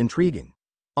world to be intriguing.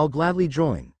 I'll gladly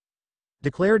join,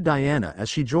 declared Diana as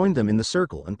she joined them in the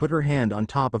circle and put her hand on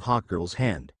top of Hawkgirl's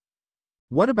hand.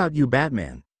 What about you,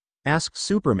 Batman? Asked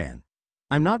Superman.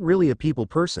 I'm not really a people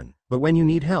person, but when you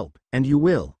need help, and you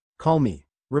will, call me,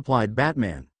 replied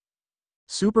Batman.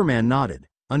 Superman nodded.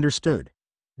 Understood.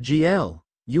 GL,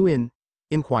 you in?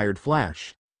 Inquired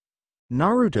Flash.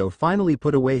 Naruto finally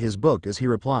put away his book as he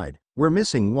replied, we're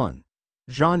missing one.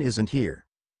 Jean isn't here.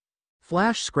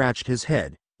 Flash scratched his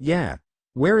head. Yeah,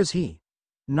 where is he?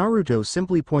 Naruto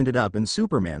simply pointed up and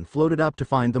Superman floated up to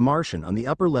find the Martian on the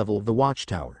upper level of the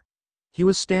watchtower. He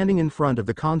was standing in front of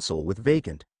the console with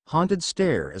vacant, haunted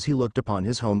stare as he looked upon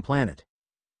his home planet.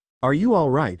 Are you all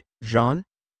right, Jean?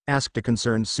 Asked a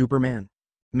concerned Superman.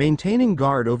 Maintaining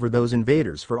guard over those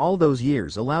invaders for all those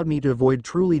years allowed me to avoid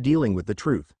truly dealing with the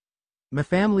truth. My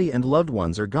family and loved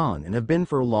ones are gone and have been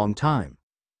for a long time.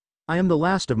 I am the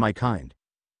last of my kind,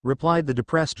 replied the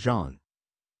depressed Jean.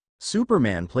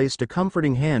 Superman placed a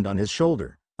comforting hand on his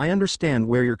shoulder. I understand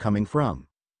where you're coming from.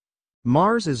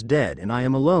 Mars is dead and I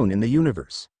am alone in the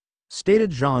universe, stated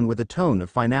Jean with a tone of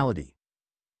finality.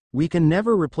 We can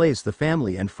never replace the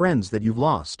family and friends that you've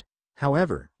lost.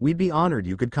 However, we'd be honored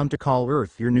you could come to call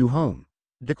Earth your new home,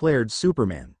 declared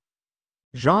Superman.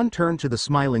 Jean turned to the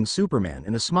smiling Superman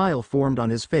and a smile formed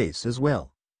on his face as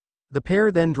well. The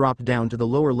pair then dropped down to the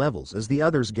lower levels as the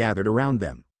others gathered around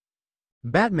them.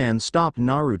 Batman stopped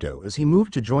Naruto as he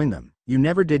moved to join them. You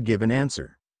never did give an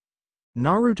answer.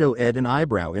 Naruto edged an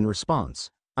eyebrow in response.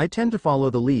 I tend to follow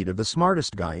the lead of the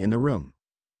smartest guy in the room.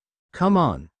 Come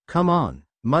on,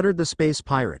 muttered the space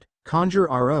pirate, Conjure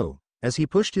RO, as he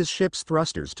pushed his ship's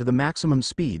thrusters to the maximum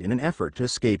speed in an effort to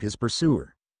escape his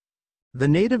pursuer. The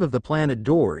native of the planet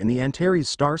Dor in the Antares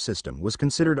star system was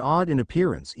considered odd in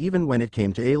appearance even when it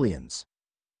came to aliens.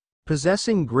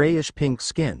 Possessing grayish-pink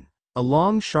skin, a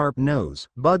long sharp nose,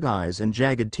 bug eyes and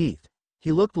jagged teeth,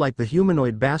 he looked like the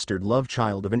humanoid bastard love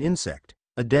child of an insect,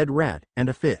 a dead rat, and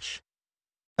a fish.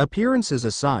 Appearances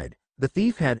aside, the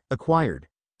thief had acquired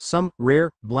some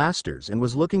rare blasters and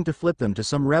was looking to flip them to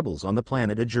some rebels on the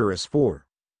planet Ajuris 4.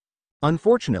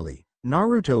 Unfortunately,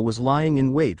 Naruto was lying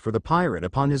in wait for the pirate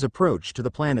upon his approach to the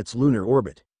planet's lunar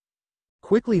orbit.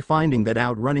 Quickly finding that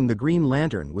outrunning the Green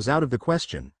Lantern was out of the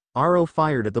question, Aro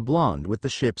fired at the blonde with the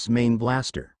ship's main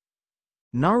blaster.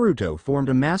 Naruto formed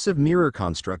a massive mirror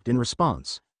construct in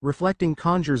response, reflecting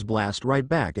Conjure's blast right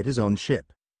back at his own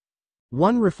ship.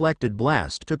 One reflected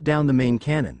blast took down the main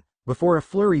cannon, before a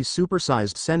flurry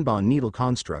supersized Senbon needle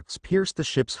constructs pierced the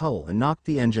ship's hull and knocked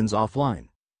the engines offline.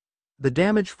 The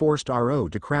damage forced Aro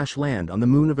to crash land on the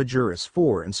moon of Ajuris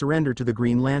 4 and surrender to the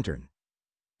Green Lantern.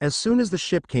 As soon as the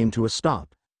ship came to a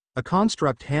stop, a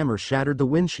construct hammer shattered the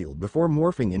windshield before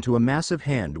morphing into a massive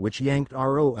hand which yanked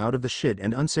Aro out of the shit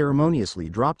and unceremoniously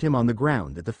dropped him on the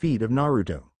ground at the feet of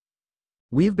Naruto.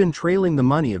 We've been trailing the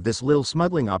money of this little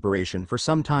smuggling operation for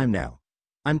some time now.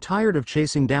 I'm tired of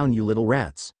chasing down you little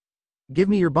rats. Give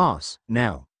me your boss,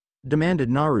 now, demanded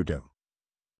Naruto.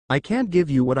 I can't give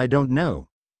you what I don't know,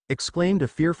 exclaimed a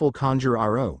fearful Conjure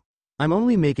Aro. I'm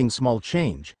only making small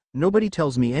change, nobody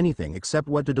tells me anything except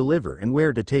what to deliver and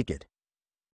where to take it.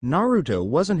 Naruto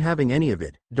wasn't having any of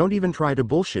it. Don't even try to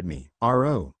bullshit me,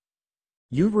 Aro.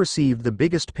 You've received the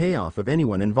biggest payoff of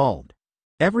anyone involved.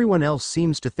 Everyone else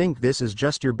seems to think this is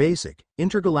just your basic,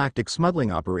 intergalactic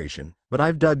smuggling operation, but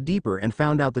I've dug deeper and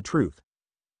found out the truth.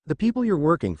 The people you're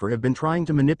working for have been trying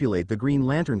to manipulate the Green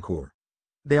Lantern Corps.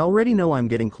 They already know I'm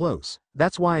getting close,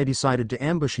 that's why I decided to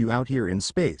ambush you out here in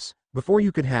space, before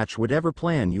you could hatch whatever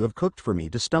plan you have cooked for me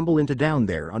to stumble into down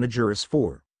there on Ajuris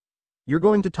 4. You're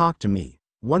going to talk to me,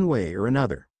 one way or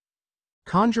another.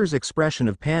 Conjure's expression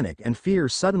of panic and fear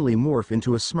suddenly morph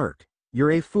into a smirk.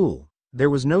 You're a fool. There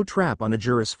was no trap on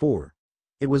Ajuris 4.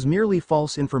 It was merely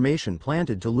false information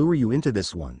planted to lure you into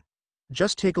this one.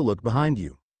 Just take a look behind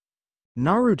you.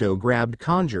 Naruto grabbed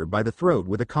Conjure by the throat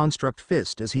with a construct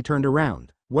fist as he turned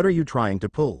around. What are you trying to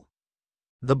pull?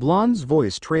 The blonde's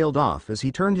voice trailed off as he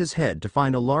turned his head to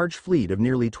find a large fleet of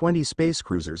nearly 20 space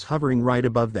cruisers hovering right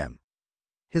above them.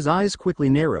 His eyes quickly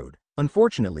narrowed.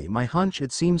 Unfortunately, my hunch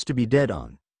it seems to be dead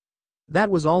on. That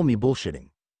was all me bullshitting.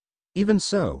 Even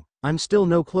so, I'm still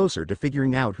no closer to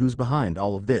figuring out who's behind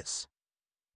all of this.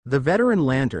 The veteran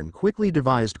Lantern quickly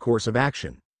devised course of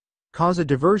action. Cause a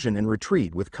diversion and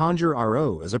retreat with Conjure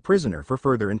Aro as a prisoner for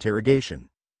further interrogation.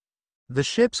 The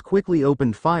ships quickly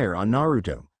opened fire on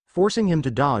Naruto, forcing him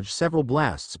to dodge several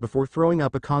blasts before throwing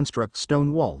up a construct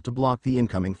stone wall to block the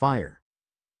incoming fire.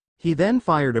 He then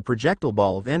fired a projectile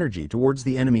ball of energy towards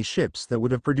the enemy ships that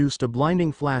would have produced a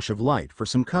blinding flash of light for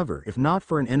some cover if not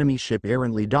for an enemy ship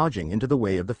errantly dodging into the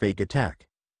way of the fake attack.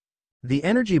 The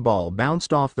energy ball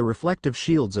bounced off the reflective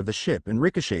shields of the ship and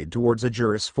ricocheted towards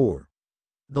Ajuris 4.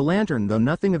 The Lantern though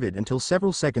nothing of it until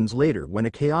several seconds later when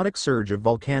a chaotic surge of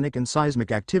volcanic and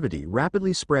seismic activity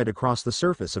rapidly spread across the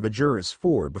surface of Ajuris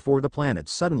 4 before the planet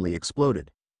suddenly exploded.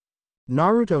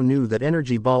 Naruto knew that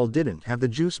energy ball didn't have the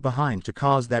juice behind to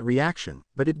cause that reaction,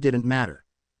 but it didn't matter.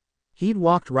 He'd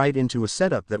walked right into a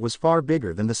setup that was far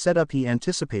bigger than the setup he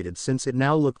anticipated since it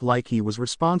now looked like he was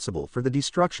responsible for the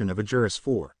destruction of Ajuris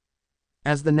 4.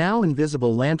 As the now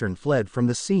invisible Lantern fled from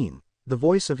the scene, the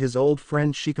voice of his old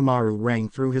friend Shikamaru rang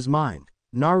through his mind.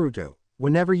 Naruto,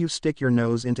 whenever you stick your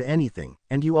nose into anything,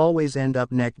 and you always end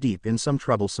up neck deep in some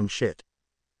troublesome shit.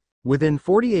 Within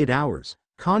 48 hours,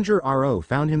 Conjure Aro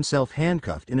found himself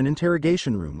handcuffed in an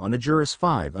interrogation room on Ajuris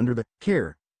 5 under the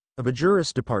care of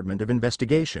Ajuris Department of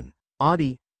Investigation,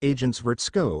 Audi, Agents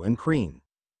Vertsko and Kreen.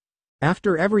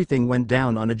 After everything went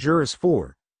down on Ajuris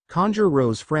 4, Conjure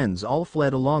Ro's friends all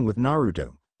fled along with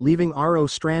Naruto, leaving Aro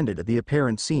stranded at the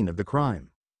apparent scene of the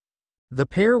crime. The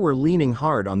pair were leaning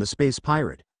hard on the space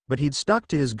pirate, but he'd stuck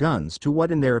to his guns to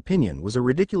what in their opinion was a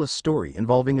ridiculous story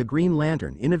involving a Green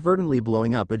Lantern inadvertently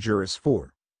blowing up Ajuris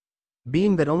 4.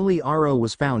 Being that only Aro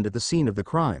was found at the scene of the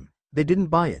crime, they didn't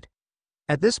buy it.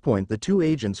 At this point the two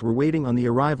agents were waiting on the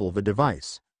arrival of a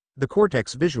device, the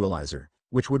Cortex Visualizer,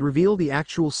 which would reveal the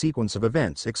actual sequence of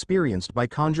events experienced by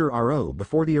Conjure Aro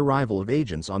before the arrival of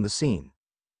agents on the scene.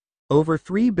 Over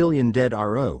 3 billion dead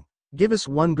Aro, give us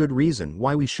one good reason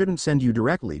why we shouldn't send you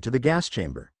directly to the gas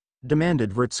chamber,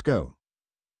 demanded Vertsko.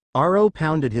 Aro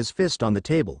pounded his fist on the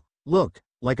table. Look,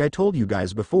 like I told you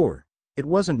guys before, it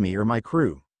wasn't me or my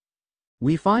crew.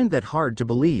 We find that hard to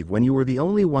believe when you were the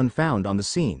only one found on the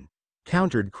scene,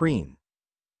 countered Kreen.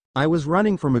 I was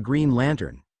running from a Green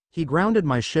Lantern. He grounded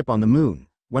my ship on the moon.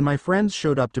 When my friends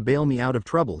showed up to bail me out of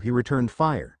trouble, he returned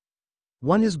fire.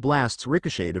 One his blasts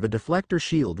ricocheted of a deflector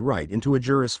shield right into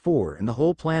Ajuris 4 and the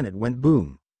whole planet went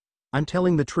boom. I'm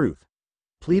telling the truth,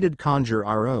 pleaded Conjure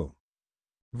Aro.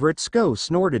 Vertsko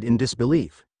snorted in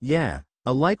disbelief. Yeah,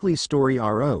 a likely story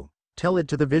Aro. tell it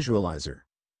to the visualizer.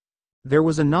 There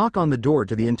was a knock on the door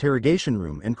to the interrogation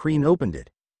room and Kreen opened it.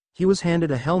 He was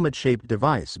handed a helmet-shaped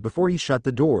device before he shut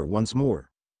the door once more.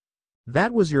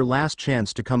 "That was your last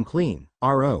chance to come clean,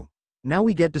 RO. Now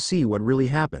we get to see what really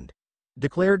happened,"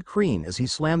 declared Kreen as he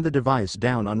slammed the device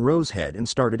down on Ro's head and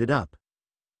started it up.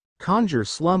 Conjure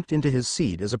slumped into his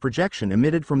seat as a projection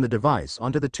emitted from the device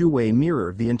onto the two-way mirror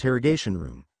of the interrogation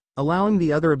room, allowing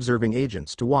the other observing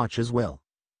agents to watch as well.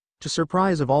 To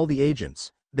surprise of all the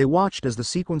agents, they watched as the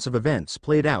sequence of events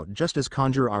played out just as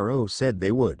Conjure RO said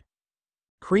they would.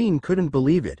 Kreen couldn't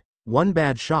believe it, one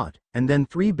bad shot, and then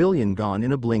 3 billion gone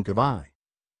in a blink of eye.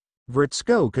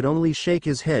 Vritsko could only shake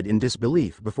his head in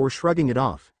disbelief before shrugging it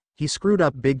off. He screwed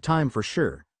up big time for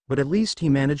sure, but at least he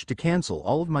managed to cancel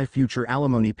all of my future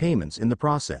alimony payments in the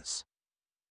process.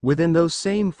 Within those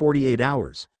same 48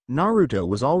 hours, Naruto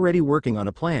was already working on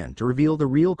a plan to reveal the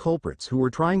real culprits who were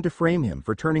trying to frame him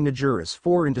for turning Ajuris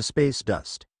 4 into space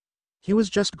dust. He was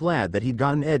just glad that he'd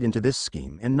gotten Ed into this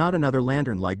scheme and not another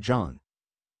lantern like John.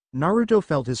 Naruto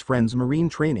felt his friend's marine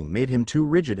training made him too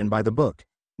rigid and by the book,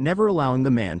 never allowing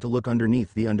the man to look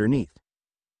underneath the underneath.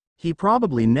 He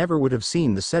probably never would have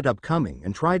seen the setup coming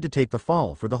and tried to take the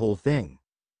fall for the whole thing.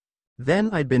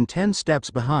 Then I'd been 10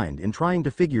 steps behind in trying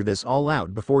to figure this all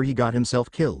out before he got himself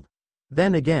killed.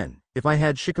 Then again, if I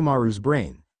had Shikamaru's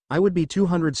brain, I would be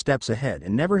 200 steps ahead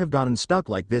and never have gotten stuck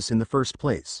like this in the first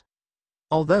place.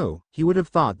 Although, he would have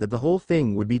thought that the whole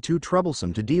thing would be too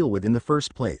troublesome to deal with in the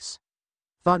first place.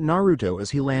 Thought Naruto as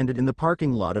he landed in the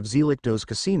parking lot of Zelicto's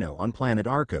casino on planet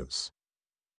Arcos.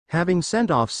 Having sent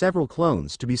off several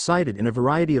clones to be sighted in a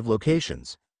variety of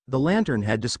locations, the lantern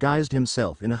had disguised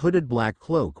himself in a hooded black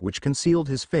cloak which concealed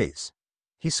his face.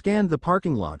 He scanned the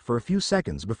parking lot for a few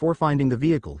seconds before finding the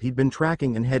vehicle he'd been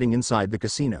tracking and heading inside the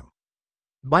casino.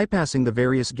 Bypassing the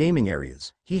various gaming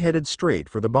areas, he headed straight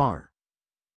for the bar.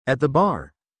 At the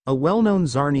bar, a well-known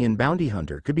Zarnian bounty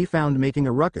hunter could be found making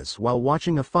a ruckus while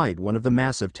watching a fight one of the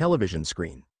massive television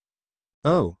screen.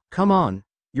 "Oh, come on,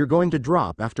 you're going to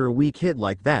drop after a weak hit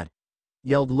like that,"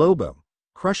 yelled Lobo,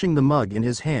 crushing the mug in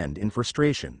his hand in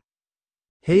frustration.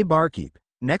 "Hey barkeep,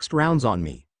 next round's on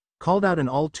me," called out an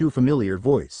all-too-familiar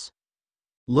voice.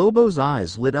 Lobo's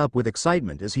eyes lit up with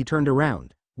excitement as he turned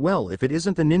around. Well, if it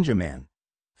isn't the Ninja Man.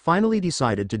 Finally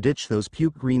decided to ditch those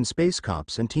puke-green space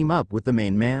cops and team up with the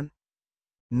main man?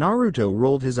 Naruto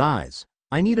rolled his eyes.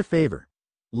 "I need a favor."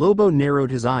 Lobo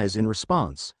narrowed his eyes in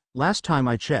response. "Last time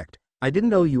I checked, I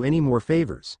didn't owe you any more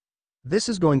favors. This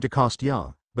is going to cost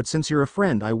ya, but since you're a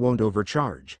friend I won't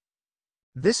overcharge.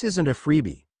 This isn't a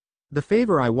freebie. The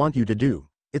favor I want you to do,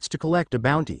 it's to collect a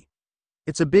bounty.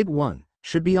 It's a big one,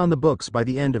 should be on the books by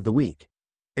the end of the week,"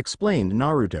 explained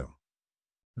Naruto.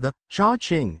 The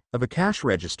cha-ching of a cash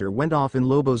register went off in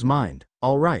Lobo's mind.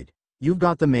 "All right, you've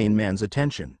got the main man's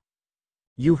attention."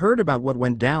 "You heard about what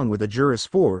went down with Ajuris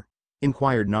 4?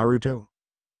 Inquired Naruto.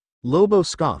 Lobo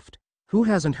scoffed. "Who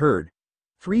hasn't heard?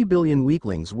 3 billion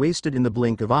weaklings wasted in the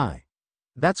blink of eye.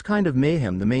 That's kind of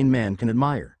mayhem the main man can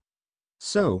admire.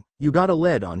 So, you got a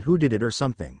lead on who did it or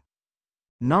something?"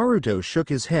 Naruto shook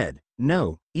his head.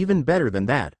 "No, even better than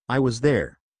that, I was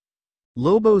there."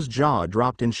 Lobo's jaw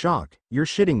dropped in shock. "You're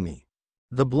shitting me."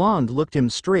 The blonde looked him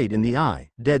straight in the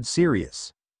eye, dead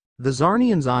serious. The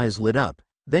Zarnian's eyes lit up.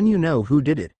 "Then you know who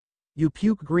did it. You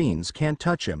puke greens can't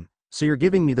touch him, so you're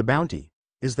giving me the bounty,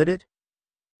 is that it?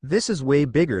 This is way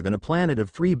bigger than a planet of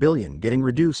 3 billion getting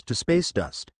reduced to space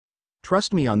dust.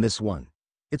 Trust me on this one.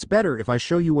 It's better if I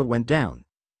show you what went down.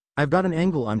 I've got an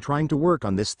angle I'm trying to work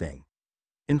on this thing,"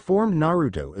 informed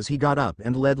Naruto as he got up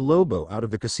and led Lobo out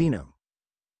of the casino.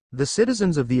 The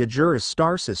citizens of the Ajuris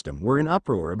star system were in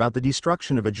uproar about the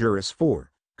destruction of Ajuris 4,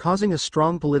 causing a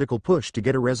strong political push to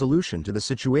get a resolution to the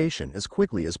situation as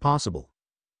quickly as possible.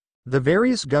 The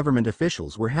various government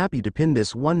officials were happy to pin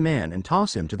this one man and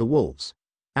toss him to the wolves.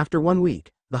 After 1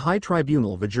 week, the High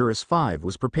Tribunal of Ajuris 5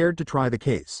 was prepared to try the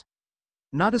case.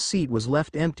 Not a seat was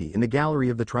left empty in the gallery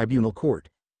of the tribunal court,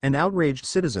 and outraged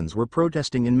citizens were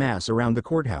protesting in mass around the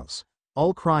courthouse,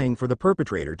 all crying for the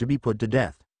perpetrator to be put to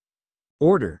death.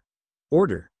 "Order!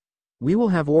 Order! We will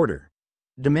have order!"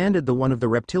 demanded one of the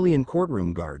reptilian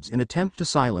courtroom guards in attempt to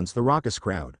silence the raucous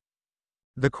crowd.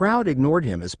 The crowd ignored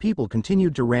him as people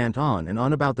continued to rant on and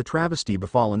on about the travesty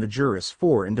befallen Ajuris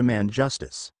 4 and demand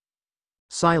justice.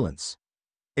 "Silence!"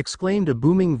 exclaimed a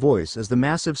booming voice as the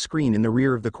massive screen in the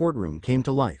rear of the courtroom came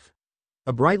to life.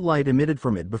 A bright light emitted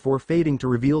from it before fading to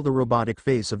reveal the robotic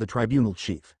face of the tribunal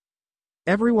chief.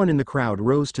 Everyone in the crowd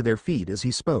rose to their feet as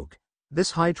he spoke.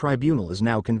 "This high tribunal is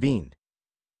now convened.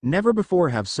 Never before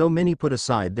have so many put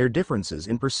aside their differences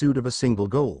in pursuit of a single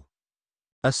goal.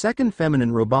 A second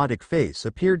feminine robotic face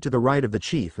appeared to the right of the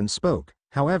chief and spoke.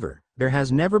 However, there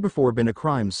has never before been a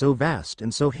crime so vast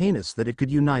and so heinous that it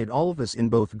could unite all of us in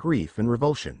both grief and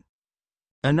revulsion.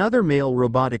 Another male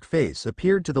robotic face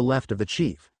appeared to the left of the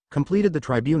chief, completed the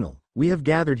tribunal. We have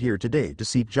gathered here today to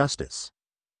seek justice.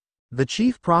 The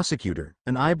chief prosecutor,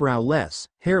 an eyebrow-less,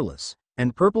 hairless,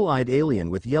 and purple-eyed alien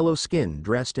with yellow skin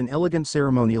dressed in elegant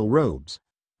ceremonial robes,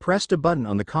 pressed a button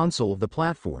on the console of the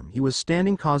platform he was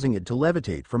standing, causing it to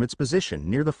levitate from its position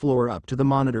near the floor up to the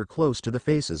monitor close to the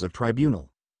faces of tribunal.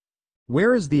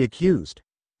 "Where is the accused?"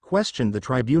 questioned the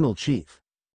tribunal chief.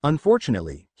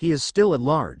 "Unfortunately, he is still at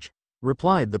large,"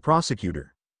 replied the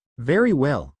prosecutor. "Very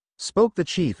well," spoke the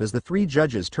chief as the three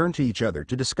judges turned to each other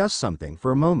to discuss something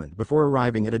for a moment before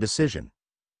arriving at a decision.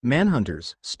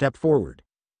 "Manhunters, step forward."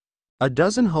 A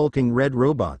dozen hulking red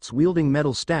robots wielding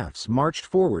metal staffs marched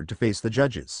forward to face the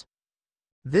judges.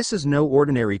 "This is no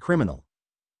ordinary criminal.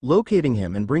 Locating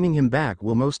him and bringing him back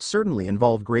will most certainly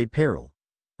involve great peril.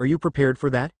 Are you prepared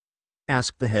for that?"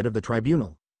 asked the head of the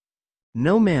tribunal.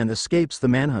 "No man escapes the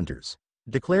manhunters,"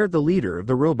 declared the leader of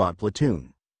the robot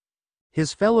platoon.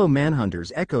 His fellow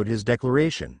manhunters echoed his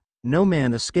declaration. "No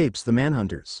man escapes the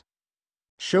manhunters."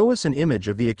 "Show us an image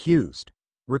of the accused,"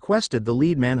 requested the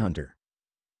lead manhunter.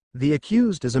 "The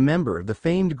accused is a member of the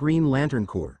famed Green Lantern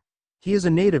Corps. He is a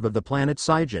native of the planet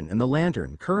Saigen and the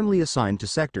Lantern currently assigned to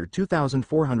Sector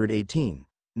 2418,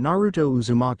 Naruto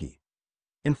Uzumaki,"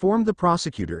 informed the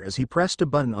prosecutor as he pressed a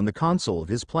button on the console of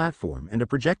his platform and a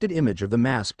projected image of the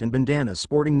masked and bandana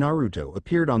sporting Naruto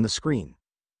appeared on the screen.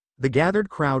 The gathered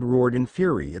crowd roared in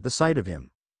fury at the sight of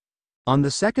him. On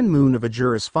the second moon of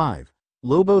Ajuris 5,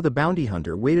 Lobo the bounty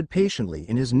hunter waited patiently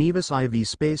in his Nevis IV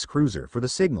space cruiser for the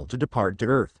signal to depart to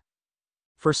Earth.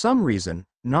 For some reason,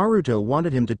 Naruto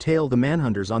wanted him to tail the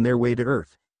manhunters on their way to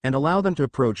Earth, and allow them to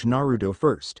approach Naruto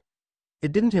first.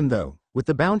 It didn't him though. With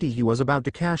the bounty he was about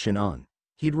to cash in on,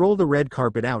 he'd roll the red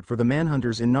carpet out for the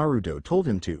manhunters in Naruto told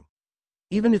him to.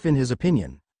 Even if in his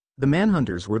opinion, the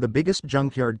manhunters were the biggest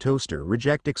junkyard toaster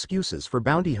reject excuses for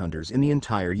bounty hunters in the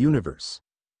entire universe.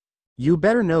 "You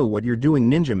better know what you're doing,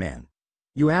 Ninja Man.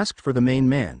 You asked for the main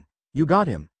man. You got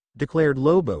him," declared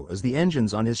Lobo as the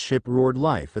engines on his ship roared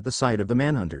life at the sight of the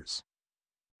manhunters.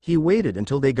 He waited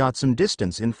until they got some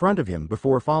distance in front of him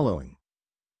before following.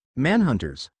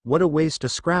 "Manhunters, what a waste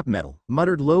of scrap metal,"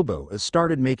 muttered Lobo as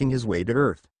started making his way to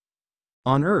Earth.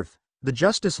 On Earth, the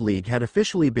Justice League had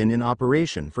officially been in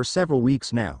operation for several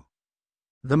weeks now.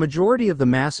 The majority of the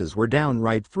masses were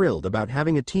downright thrilled about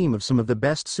having a team of some of the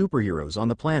best superheroes on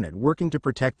the planet working to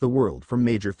protect the world from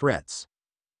major threats.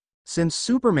 Since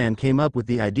Superman came up with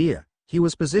the idea, he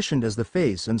was positioned as the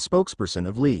face and spokesperson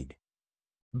of League.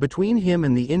 Between him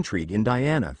and the intrigue in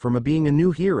Diana from being a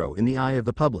new hero in the eye of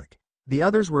the public, the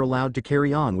others were allowed to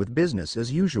carry on with business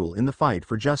as usual in the fight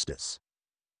for justice.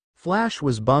 Flash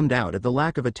was bummed out at the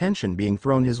lack of attention being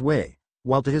thrown his way,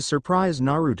 while to his surprise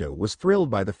Naruto was thrilled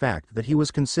by the fact that he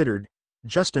was considered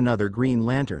just another Green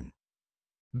Lantern.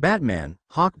 Batman,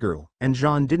 Hawkgirl, and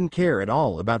Jean didn't care at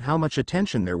all about how much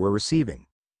attention they were receiving.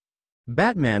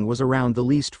 Batman was around the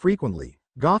least frequently.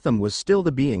 Gotham was still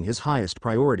the being his highest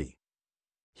priority.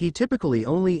 He typically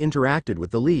only interacted with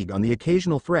the League on the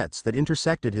occasional threats that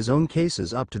intersected his own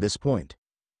cases up to this point.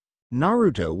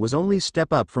 Naruto was only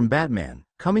step up from Batman,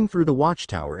 coming through the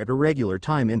watchtower at irregular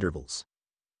time intervals.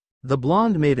 The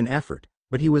blonde made an effort,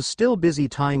 but he was still busy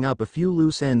tying up a few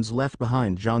loose ends left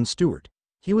behind Jon Stewart.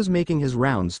 He was making his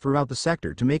rounds throughout the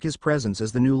sector to make his presence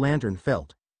as the new Lantern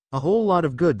felt. A whole lot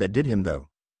of good that did him though.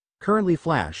 Currently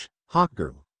Flash,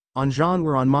 Hawkgirl, and Jean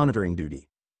were on monitoring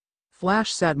duty.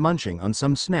 Flash sat munching on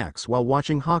some snacks while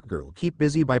watching Hawkgirl keep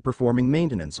busy by performing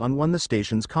maintenance on one of the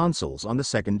station's consoles on the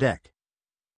second deck.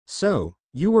 "So,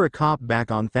 you were a cop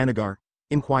back on Thanagar?"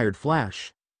 inquired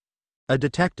Flash. "A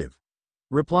detective,"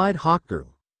 replied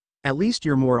Hawkgirl. "At least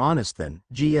you're more honest than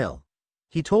GL.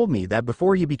 He told me that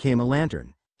before he became a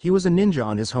Lantern, he was a ninja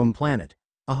on his home planet.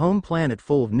 A home planet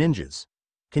full of ninjas.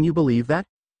 Can you believe that?"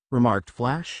 remarked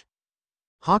Flash.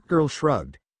 Hawkgirl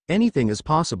shrugged. "Anything is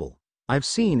possible. I've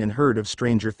seen and heard of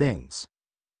stranger things."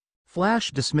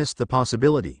 Flash dismissed the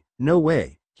possibility. "No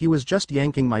way, he was just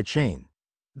yanking my chain.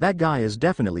 That guy is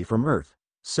definitely from Earth.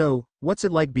 So, what's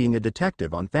it like being a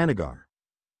detective on Thanagar?"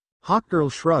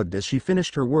 Hawkgirl shrugged as she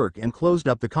finished her work and closed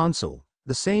up the console.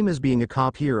 "The same as being a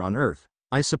cop here on Earth,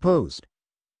 I supposed.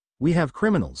 We have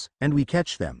criminals, and we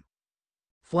catch them."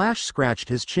 Flash scratched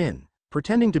his chin,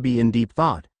 pretending to be in deep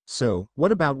thought. "So,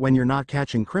 what about when you're not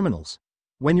catching criminals?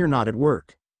 When you're not at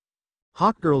work?"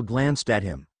 Hawkgirl glanced at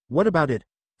him. "What about it?"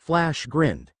 Flash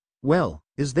grinned. "Well,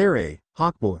 is there a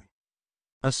Hawkboy?"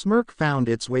 A smirk found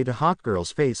its way to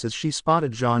Hawkgirl's face as she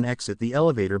spotted Jean exit the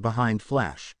elevator behind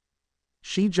Flash.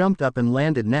 She jumped up and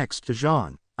landed next to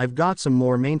Jean. "I've got some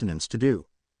more maintenance to do."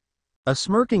 A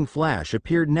smirking Flash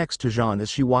appeared next to Jean as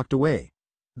she walked away.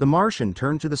 The Martian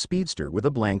turned to the speedster with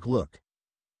a blank look.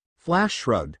 Flash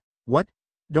shrugged. "What?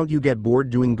 Don't you get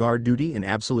bored doing guard duty in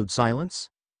absolute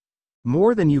silence?"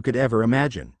 "More than you could ever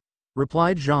imagine,"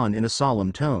 replied Jean in a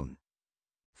solemn tone.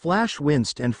 Flash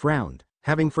winced and frowned,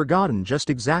 having forgotten just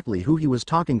exactly who he was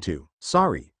talking to.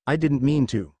 "Sorry, I didn't mean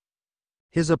to."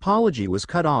 His apology was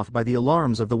cut off by the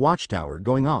alarms of the watchtower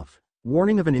going off,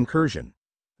 warning of an incursion.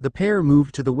 The pair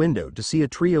moved to the window to see a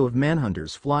trio of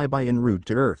manhunters fly by en route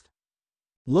to Earth.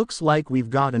 "Looks like we've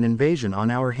got an invasion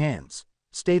on our hands,"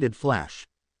 stated Flash.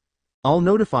 "I'll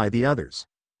notify the others,"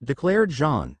 declared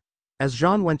Jean. As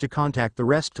Jean went to contact the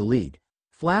rest to lead,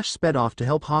 Flash sped off to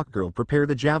help Hawkgirl prepare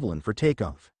the Javelin for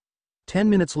takeoff. 10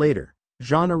 minutes later,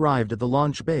 Jean arrived at the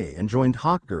launch bay and joined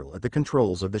Hawkgirl at the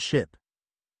controls of the ship.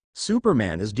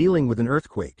 "Superman is dealing with an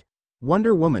earthquake.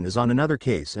 Wonder Woman is on another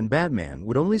case and Batman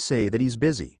would only say that he's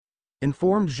busy,"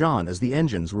 informed Jean as the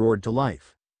engines roared to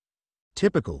life.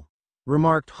 "Typical,"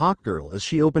 remarked Hawkgirl as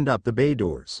she opened up the bay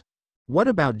doors. "What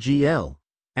about GL?"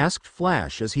 asked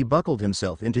Flash as he buckled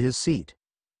himself into his seat.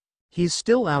 "He's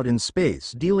still out in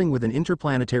space dealing with an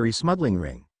interplanetary smuggling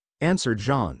ring," answered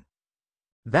Jean.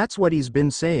 "That's what he's been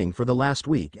saying for the last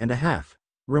week and a half,"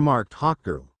 remarked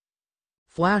Hawkgirl.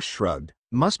 Flash shrugged.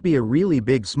 "Must be a really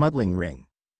big smuggling ring."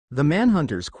 The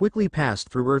Manhunters quickly passed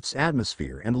through Earth's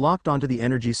atmosphere and locked onto the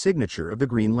energy signature of the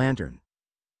Green Lantern.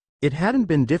 It hadn't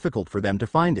been difficult for them to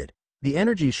find it. The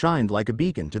energy shined like a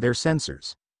beacon to their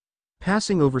sensors.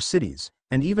 Passing over cities,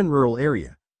 and even rural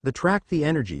area, they tracked the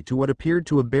energy to what appeared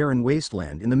to a barren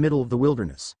wasteland in the middle of the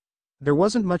wilderness. There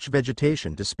wasn't much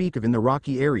vegetation to speak of in the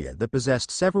rocky area that possessed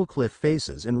several cliff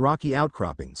faces and rocky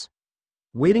outcroppings.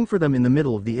 Waiting for them in the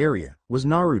middle of the area was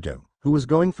Naruto, who was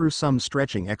going through some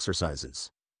stretching exercises.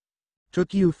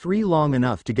 "Took you 3 long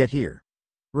enough to get here,"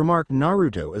 remarked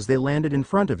Naruto as they landed in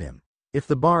front of him. If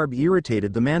the barb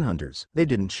irritated the Manhunters, they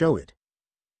didn't show it.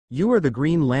 "You are the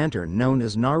Green Lantern known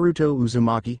as Naruto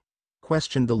Uzumaki?"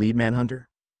 questioned the lead Manhunter.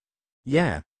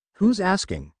 "Yeah, who's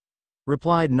asking?"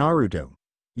 replied Naruto.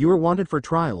 "You are wanted for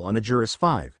trial on a Juris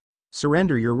 5.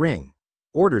 Surrender your ring,"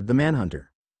 ordered the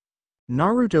Manhunter.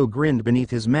 Naruto grinned beneath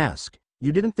his mask.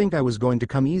 "You didn't think I was going to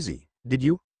come easy, did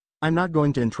you? I'm not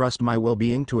going to entrust my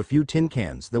well-being to a few tin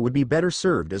cans that would be better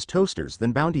served as toasters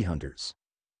than bounty hunters."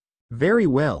 "Very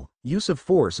well, use of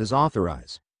force is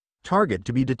authorized. Target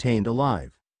to be detained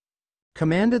alive,"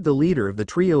 commanded the leader of the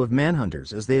trio of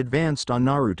manhunters as they advanced on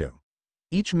Naruto.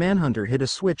 Each manhunter hit a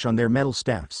switch on their metal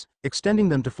staffs, extending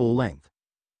them to full length.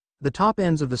 The top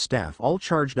ends of the staff all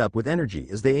charged up with energy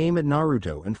as they aimed at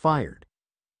Naruto and fired.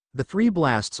 The 3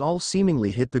 blasts all seemingly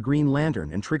hit the Green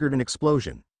Lantern and triggered an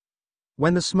explosion.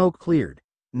 When the smoke cleared,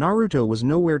 Naruto was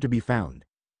nowhere to be found.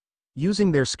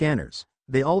 Using their scanners,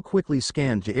 they all quickly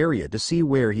scanned the area to see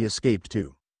where he escaped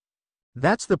to.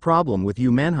 "That's the problem with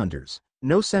you manhunters,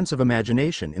 no sense of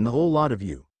imagination in the whole lot of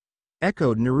you,"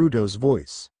 echoed Naruto's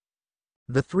voice.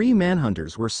 The 3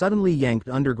 manhunters were suddenly yanked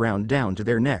underground down to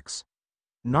their necks.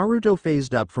 Naruto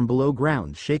phased up from below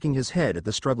ground, shaking his head at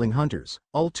the struggling hunters.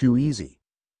 All too easy.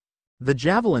 The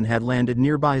Javelin had landed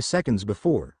nearby seconds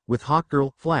before, with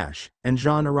Hawkgirl, Flash, and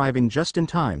Jean arriving just in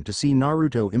time to see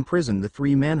Naruto imprison the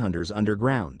 3 manhunters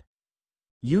underground.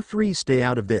 "You 3 stay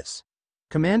out of this,"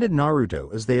 commanded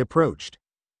Naruto as they approached.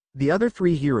 The other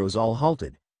 3 heroes all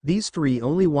halted. "These 3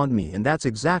 only want me and that's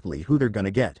exactly who they're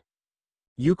gonna get."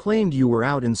 "You claimed you were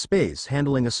out in space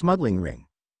handling a smuggling ring,"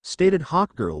 stated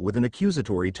Hawkgirl with an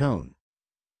accusatory tone.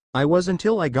 "I was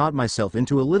until I got myself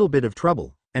into a little bit of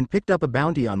trouble and picked up a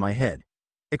bounty on my head,"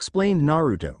 explained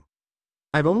Naruto.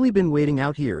 "I've only been waiting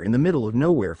out here in the middle of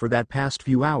nowhere for that past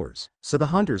few hours, so the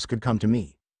hunters could come to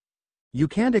me. You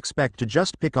can't expect to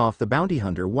just pick off the bounty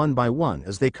hunter one by one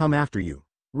as they come after you,"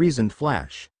 reasoned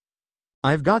Flash.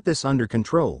 "I've got this under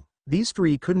control. These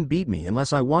 3 couldn't beat me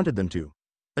unless I wanted them to,"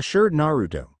 assured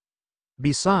Naruto.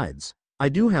 "Besides, I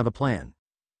do have a plan.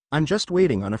 I'm just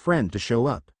waiting on a friend to show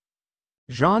up."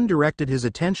 Jean directed his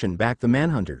attention back the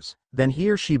manhunters. "Then he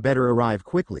or she better arrive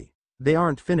quickly. They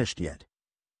aren't finished yet.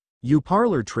 You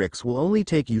parlor tricks will only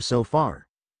take you so far,"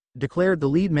 declared the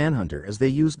lead manhunter as they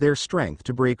used their strength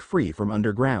to break free from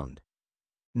underground.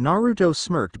 Naruto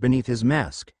smirked beneath his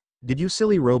mask. "Did you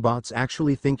silly robots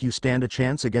actually think you stand a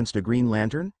chance against a Green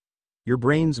Lantern? Your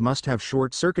brains must have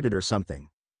short-circuited or something.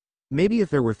 Maybe if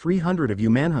there were 300 of you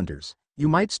manhunters, you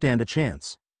might stand a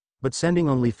chance. But sending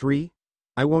only 3?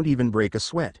 I won't even break a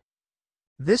sweat."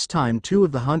 This time two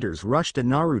of the hunters rushed at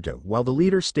Naruto while the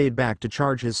leader stayed back to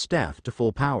charge his staff to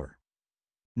full power.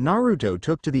 Naruto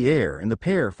took to the air and the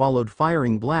pair followed,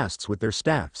 firing blasts with their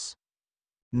staffs.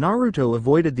 Naruto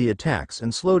avoided the attacks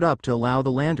and slowed up to allow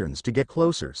the lanterns to get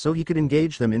closer so he could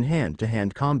engage them in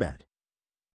hand-to-hand combat.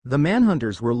 The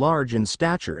manhunters were large in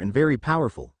stature and very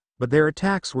powerful, but their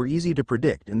attacks were easy to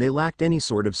predict and they lacked any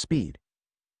sort of speed.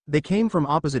 They came from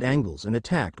opposite angles and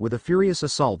attacked with a furious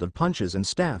assault of punches and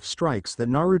staff strikes that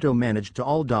Naruto managed to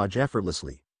all dodge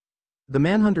effortlessly. The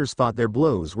manhunters thought their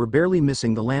blows were barely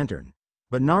missing the lantern,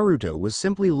 but Naruto was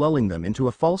simply lulling them into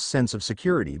a false sense of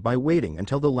security by waiting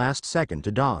until the last second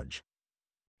to dodge.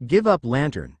 "Give up,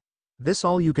 lantern. This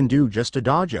all you can do just to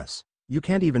dodge us? You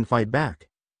can't even fight back.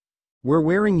 We're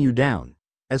wearing you down.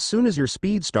 As soon as your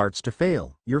speed starts to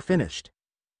fail, you're finished."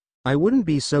 "I wouldn't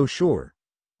be so sure,"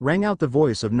 rang out the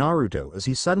voice of Naruto as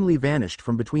he suddenly vanished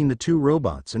from between the two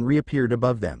robots and reappeared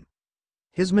above them.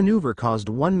 His maneuver caused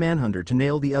one manhunter to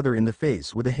nail the other in the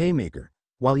face with a haymaker,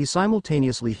 while he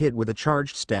simultaneously hit with a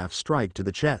charged staff strike to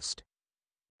the chest.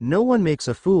 "No one makes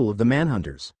a fool of the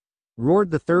manhunters,"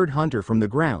 roared the third hunter from the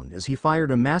ground as he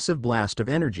fired a massive blast of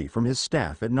energy from his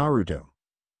staff at Naruto.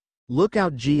 "Look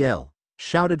out, GL,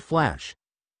 shouted Flash.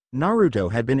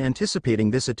 Naruto had been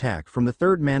anticipating this attack from the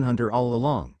third manhunter all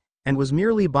along, and was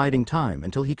merely biding time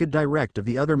until he could direct of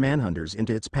the other manhunters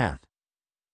into its path.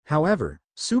 However,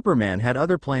 Superman had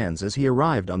other plans as he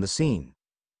arrived on the scene.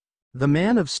 The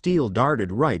Man of Steel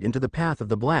darted right into the path of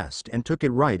the blast and took it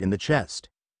right in the chest.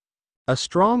 A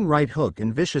strong right hook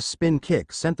and vicious spin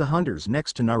kick sent the hunters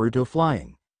next to Naruto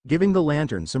flying, giving the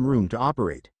lantern some room to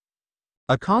operate.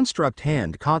 A construct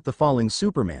hand caught the falling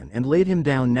Superman and laid him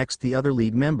down next the other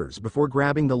League members before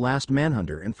grabbing the last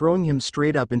manhunter and throwing him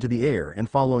straight up into the air and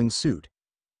following suit.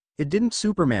 It didn't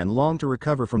Superman long to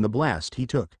recover from the blast he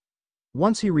took.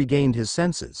 Once he regained his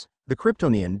senses, the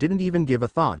Kryptonian didn't even give a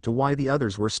thought to why the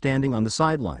others were standing on the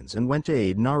sidelines and went to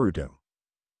aid Naruto.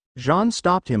 Jean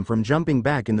stopped him from jumping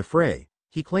back in the fray.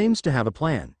 He claims to have a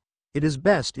plan. "It is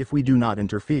best if we do not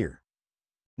interfere."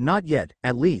 "Not yet,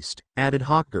 at least," added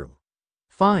Hawkgirl.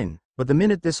 "Fine, but the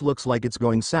minute this looks like it's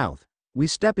going south, we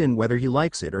step in whether he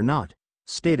likes it or not,"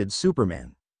 stated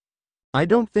Superman. "I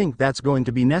don't think that's going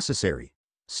to be necessary,"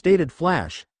 stated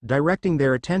Flash, directing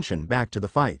their attention back to the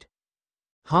fight.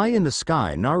 High in the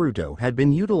sky, Naruto had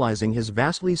been utilizing his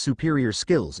vastly superior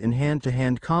skills in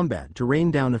hand-to-hand combat to rain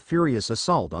down a furious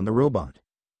assault on the robot.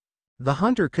 The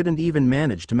hunter couldn't even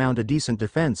manage to mount a decent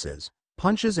defense as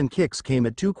punches and kicks came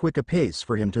at too quick a pace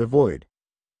for him to avoid.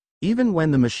 Even when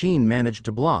the machine managed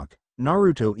to block,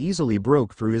 Naruto easily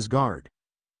broke through his guard.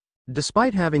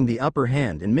 Despite having the upper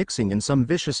hand and mixing in some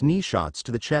vicious knee shots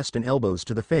to the chest and elbows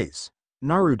to the face,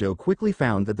 Naruto quickly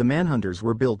found that the manhunters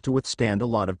were built to withstand a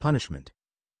lot of punishment.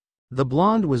 The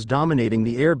blonde was dominating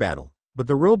the air battle, but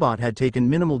the robot had taken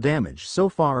minimal damage so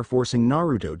far, forcing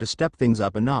Naruto to step things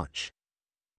up a notch.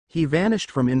 He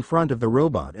vanished from in front of the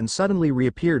robot and suddenly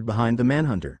reappeared behind the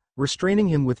manhunter, restraining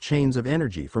him with chains of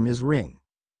energy from his ring.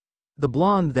 The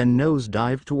blonde then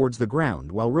nose-dived towards the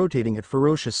ground while rotating at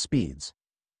ferocious speeds.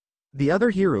 The other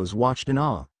heroes watched in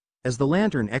awe, as the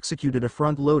lantern executed a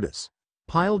front lotus,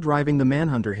 pile driving the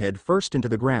manhunter head first into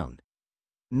the ground.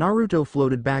 Naruto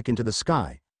floated back into the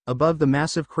sky, above the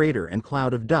massive crater and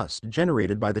cloud of dust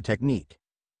generated by the technique.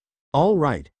 "All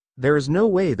right, there is no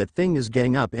way that thing is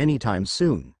getting up anytime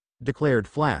soon," declared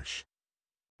Flash.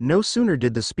 No sooner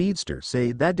did the speedster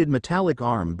say that did metallic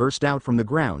arm burst out from the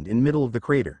ground in middle of the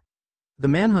crater. The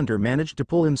manhunter managed to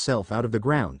pull himself out of the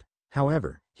ground.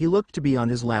 However, he looked to be on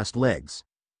his last legs.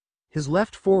 His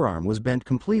left forearm was bent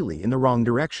completely in the wrong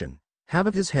direction, half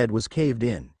of his head was caved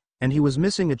in, and he was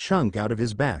missing a chunk out of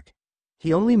his back.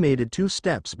 He only made it 2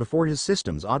 steps before his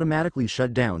systems automatically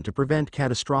shut down to prevent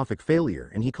catastrophic failure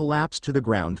and he collapsed to the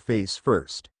ground face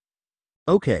first.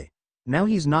 "Okay, now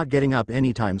he's not getting up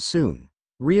anytime soon,"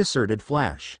 reasserted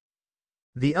Flash.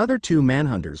 The other 2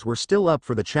 manhunters were still up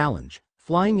for the challenge,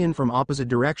 flying in from opposite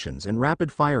directions and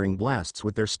rapid-firing blasts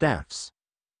with their staffs.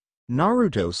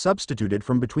 Naruto substituted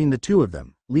from between the 2 of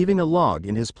them, leaving a log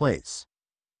in his place.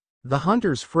 The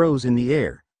hunters froze in the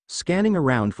air, scanning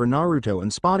around for Naruto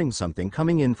and spotting something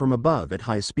coming in from above at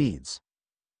high speeds.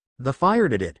 They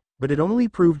fired at it, but it only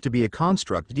proved to be a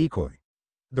construct decoy.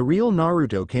 The real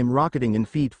Naruto came rocketing in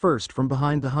feet first from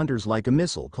behind the hunters like a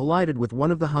missile, collided with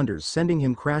one of the hunters, sending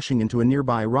him crashing into a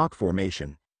nearby rock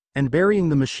formation, and burying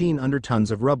the machine under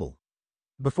tons of rubble.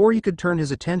 Before he could turn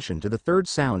his attention to the third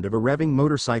sound of a revving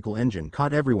motorcycle engine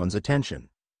caught everyone's attention.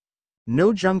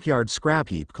 "No junkyard scrap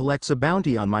heap collects a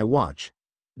bounty on my watch,"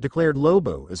 declared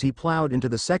Lobo as he plowed into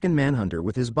the second manhunter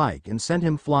with his bike and sent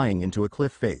him flying into a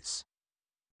cliff face.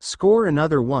 Score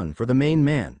another one for the main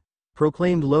man,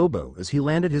 proclaimed Lobo as he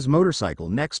landed his motorcycle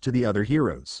next to the other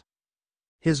heroes.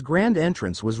 His grand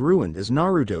entrance was ruined as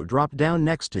Naruto dropped down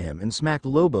next to him and smacked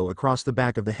Lobo across the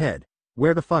back of the head.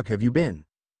 Where the fuck have you been?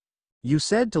 You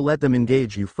said to let them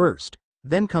engage you first,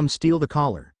 then come steal the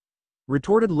collar,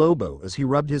 retorted Lobo as he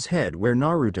rubbed his head where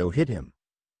Naruto hit him.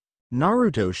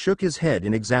 Naruto shook his head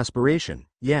in exasperation.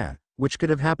 Yeah, which could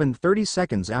have happened 30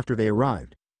 seconds after they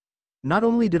arrived. Not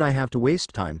only did I have to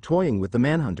waste time toying with the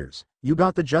Manhunters, you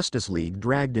got the Justice League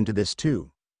dragged into this too.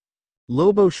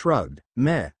 Lobo shrugged.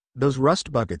 Meh, those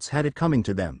rust buckets had it coming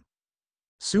to them.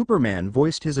 Superman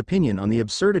voiced his opinion on the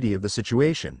absurdity of the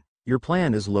situation. Your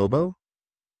plan is Lobo?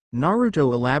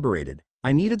 Naruto elaborated.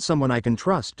 I needed someone I can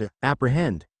trust to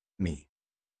apprehend me.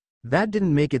 That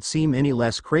didn't make it seem any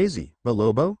less crazy, but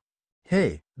Lobo?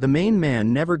 Hey, the main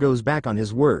man never goes back on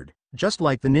his word, just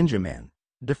like the ninja man,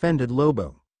 defended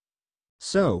Lobo.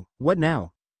 So, what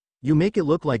now? You make it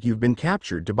look like you've been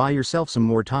captured to buy yourself some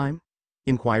more time?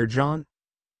 Inquired John.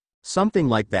 Something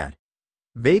like that,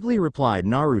 vaguely replied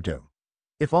Naruto.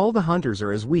 If all the hunters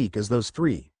are as weak as those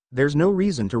three, there's no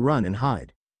reason to run and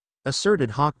hide,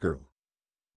 asserted Hawkgirl.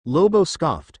 Lobo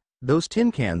scoffed. Those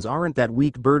tin cans aren't that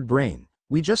weak bird brain,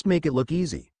 we just make it look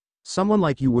easy. Someone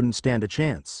like you wouldn't stand a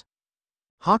chance.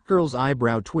 Hawkgirl's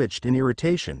eyebrow twitched in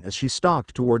irritation as she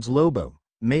stalked towards Lobo,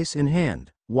 mace in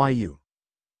hand. Why you?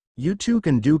 You two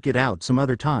can duke it out some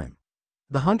other time.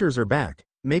 The hunters are back,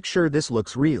 make sure this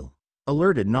looks real,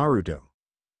 alerted Naruto.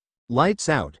 Lights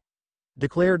out,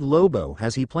 declared Lobo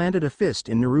as he planted a fist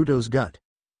in Naruto's gut.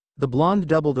 The blonde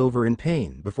doubled over in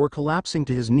pain before collapsing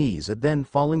to his knees and then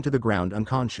falling to the ground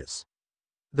unconscious.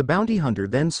 The bounty hunter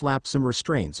then slapped some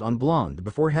restraints on Blonde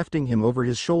before hefting him over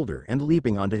his shoulder and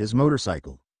leaping onto his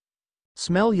motorcycle.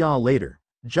 Smell ya later,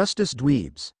 Justice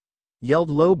Dweebs,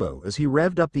 yelled Lobo as he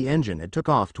revved up the engine and took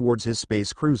off towards his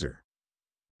space cruiser.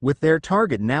 With their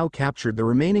target now captured, the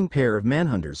remaining pair of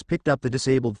manhunters picked up the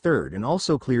disabled third and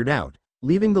also cleared out,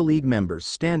 leaving the League members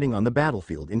standing on the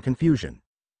battlefield in confusion.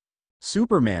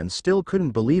 Superman still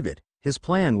couldn't believe it. His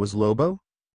plan was Lobo?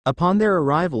 Upon their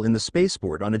arrival in the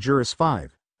spaceport on Arisia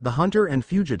 5, the hunter and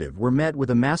fugitive were met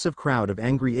with a massive crowd of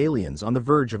angry aliens on the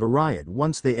verge of a riot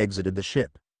once they exited the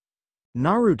ship.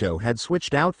 Naruto had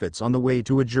switched outfits on the way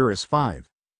to Arisia 5.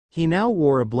 He now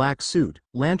wore a black suit,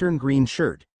 lantern green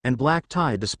shirt, and black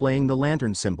tie displaying the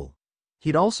lantern symbol.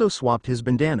 He'd also swapped his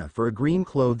bandana for a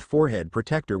green-clothed forehead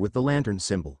protector with the lantern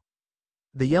symbol.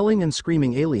 The yelling and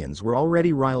screaming aliens were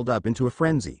already riled up into a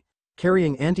frenzy,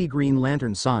 carrying anti-Green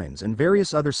Lantern signs and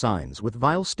various other signs with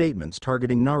vile statements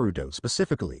targeting Naruto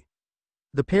specifically.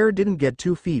 The pair didn't get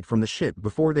 2 feet from the ship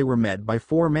before they were met by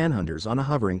 4 manhunters on a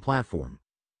hovering platform.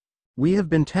 We have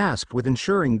been tasked with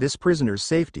ensuring this prisoner's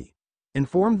safety,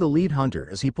 informed the lead hunter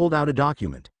as he pulled out a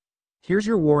document. Here's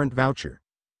your warrant voucher.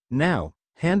 Now,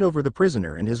 hand over the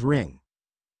prisoner and his ring.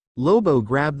 Lobo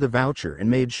grabbed the voucher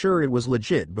and made sure it was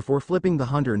legit before flipping the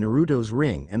hunter Naruto's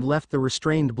ring and left the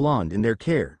restrained blonde in their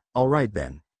care. Alright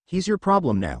then, he's your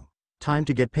problem now. Time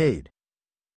to get paid.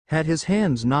 Had his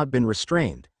hands not been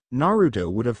restrained,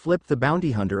 Naruto would have flipped the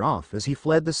bounty hunter off as he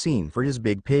fled the scene for his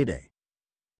big payday.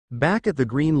 Back at the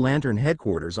Green Lantern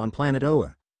headquarters on planet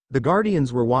Oa, the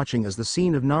Guardians were watching as the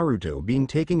scene of Naruto being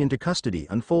taken into custody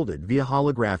unfolded via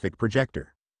holographic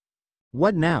projector.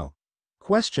 What now?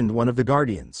 Questioned one of the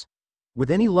Guardians.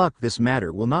 With any luck this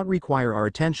matter will not require our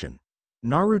attention.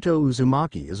 Naruto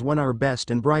Uzumaki is one of our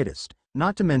best and brightest,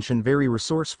 not to mention very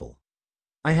resourceful.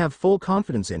 I have full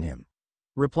confidence in him,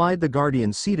 replied the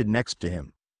Guardian seated next to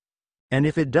him. And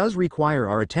if it does require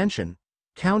our attention,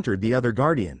 countered the other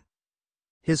Guardian.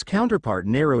 His counterpart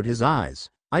narrowed his eyes.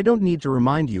 I don't need to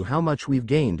remind you how much we've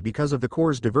gained because of the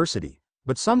Corps' diversity,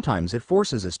 but sometimes it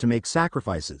forces us to make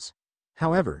sacrifices.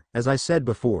 However, as I said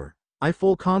before, I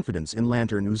full confidence in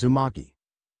Lantern Uzumaki.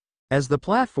 As the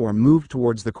platform moved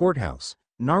towards the courthouse,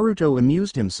 Naruto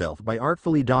amused himself by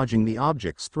artfully dodging the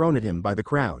objects thrown at him by the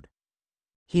crowd.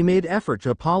 He made effort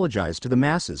to apologize to the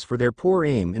masses for their poor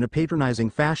aim in a patronizing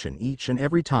fashion each and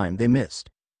every time they missed.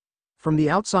 From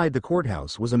the outside the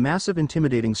courthouse was a massive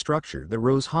intimidating structure that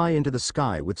rose high into the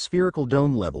sky with spherical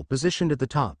dome level positioned at the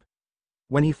top.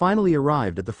 When he finally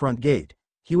arrived at the front gate,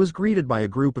 he was greeted by a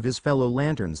group of his fellow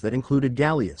lanterns that included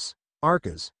Gallius,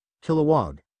 Arcas,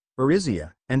 Kilowog,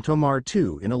 Arisia, and Tomar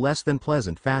too in a less than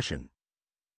pleasant fashion.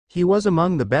 He was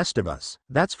among the best of us,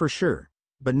 that's for sure,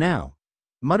 but now,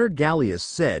 muttered Gallius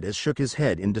said as shook his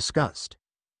head in disgust.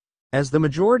 As the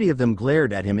majority of them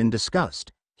glared at him in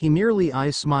disgust, he merely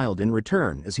smiled in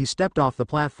return as he stepped off the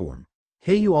platform.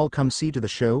 Hey, you all come see to the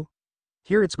show?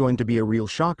 Here it's going to be a real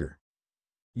shocker.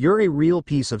 You're a real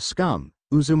piece of scum,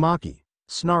 Uzumaki,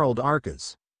 snarled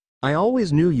Arcas. I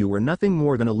always knew you were nothing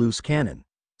more than a loose cannon.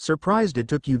 Surprised it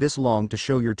took you this long to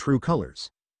show your true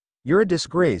colors. You're a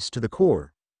disgrace to the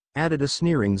Corps," added a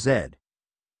sneering Zed.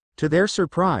 To their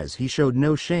surprise, he showed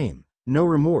no shame, no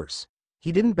remorse.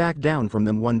 He didn't back down from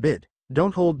them one bit.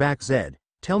 "Don't hold back, Zed.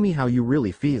 Tell me how you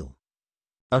really feel."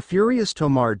 A furious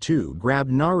Tomar too grabbed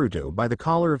Naruto by the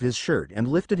collar of his shirt and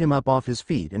lifted him up off his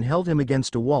feet and held him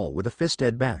against a wall with a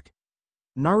fisted back.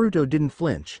 Naruto didn't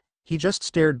flinch, he just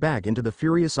stared back into the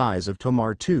furious eyes of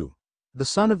Tomar too, the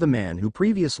son of the man who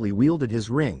previously wielded his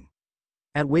ring.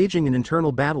 At waging an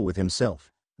internal battle with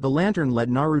himself, the lantern let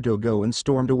Naruto go and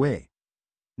stormed away.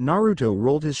 Naruto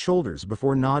rolled his shoulders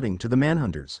before nodding to the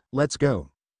manhunters, "Let's go."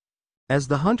 As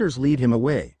the hunters lead him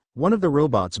away, one of the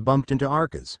robots bumped into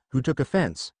Arcas, who took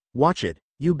offense. "Watch it,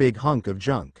 you big hunk of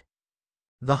junk."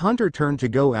 The hunter turned to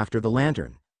go after the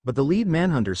lantern, but the lead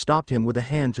manhunter stopped him with a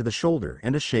hand to the shoulder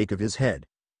and a shake of his head.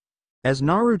 As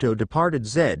Naruto departed,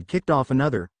 Zed kicked off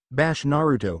another, "Bash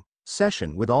Naruto,"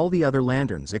 session with all the other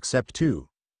lanterns except two.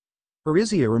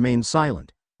 Arisia remained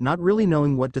silent, not really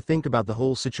knowing what to think about the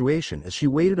whole situation as she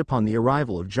waited upon the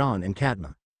arrival of John and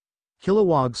Katma.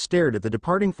 Kilowog stared at the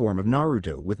departing form of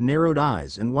Naruto with narrowed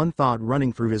eyes and one thought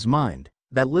running through his mind,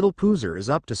 that little poozer is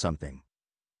up to something.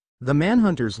 The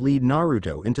manhunters lead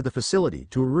Naruto into the facility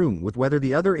to a room with whether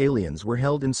the other aliens were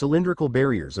held in cylindrical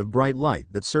barriers of bright light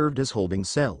that served as holding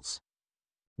cells.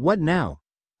 "What now?"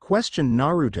 questioned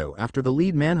Naruto after the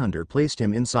lead manhunter placed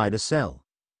him inside a cell.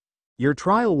 "Your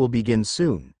trial will begin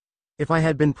soon. If I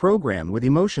had been programmed with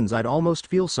emotions, I'd almost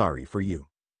feel sorry for you,"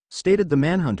 stated the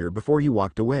manhunter before he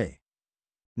walked away.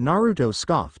 Naruto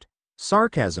scoffed.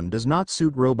 Sarcasm does not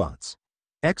suit robots.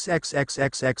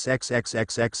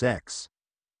 XXXXXXXXXX.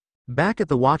 Back at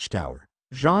the watchtower,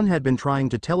 Jean had been trying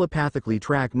to telepathically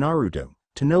track Naruto,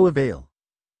 to no avail.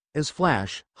 As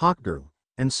Flash, Hawkgirl,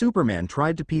 and Superman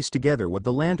tried to piece together what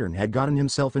the lantern had gotten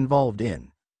himself involved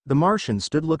in, the Martian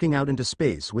stood looking out into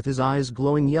space with his eyes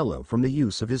glowing yellow from the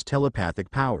use of his telepathic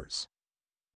powers.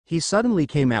 He suddenly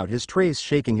came out, his trace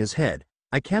shaking his head.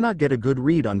 "I cannot get a good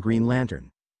read on Green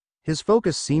Lantern. His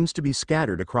focus seems to be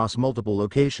scattered across multiple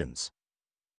locations."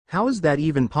 "How is that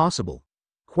even possible?"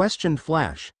 questioned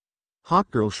Flash.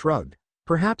 Hawkgirl shrugged.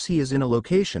 "Perhaps he is in a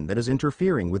location that is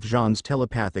interfering with Jean's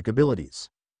telepathic abilities."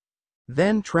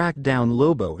 "Then track down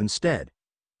Lobo instead,"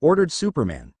 ordered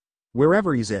Superman.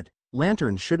 "Wherever he's at,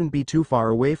 Lantern shouldn't be too far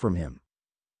away from him."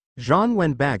 Jean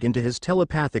went back into his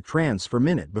telepathic trance for a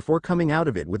minute before coming out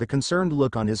of it with a concerned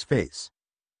look on his face.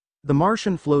 The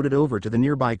Martian floated over to the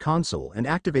nearby console and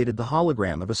activated the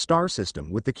hologram of a star system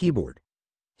with the keyboard.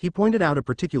 He pointed out a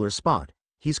particular spot.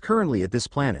 "He's currently at this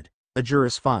planet,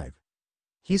 Ajuris 5.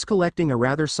 He's collecting a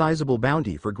rather sizable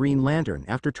bounty for Green Lantern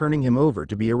after turning him over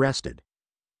to be arrested."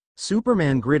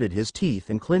 Superman gritted his teeth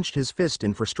and clenched his fist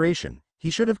in frustration.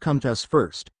 He should have come to us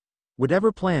first.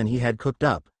 Whatever plan he had cooked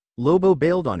up, Lobo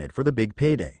bailed on it for the big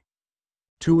payday.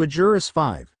 "To Ajuris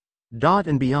 5.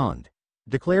 And beyond,"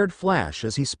 declared Flash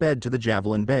as he sped to the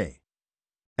Javelin Bay.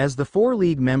 As the 4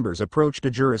 League members approached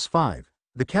Ajuris 5,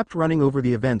 they kept running over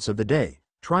the events of the day,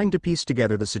 trying to piece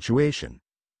together the situation.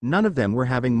 None of them were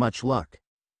having much luck.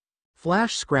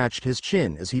 Flash scratched his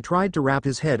chin as he tried to wrap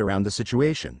his head around the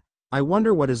situation. "I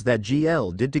wonder what is that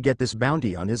GL did to get this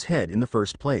bounty on his head in the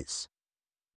first place."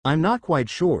 "I'm not quite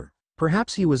sure.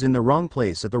 Perhaps he was in the wrong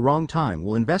place at the wrong time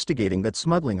while investigating that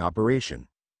smuggling operation,"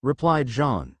 replied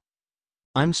Jean.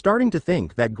 "I'm starting to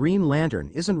think that Green Lantern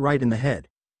isn't right in the head,"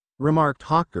 remarked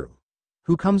Hawkgirl.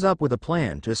 "Who comes up with a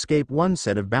plan to escape one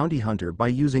set of bounty hunter by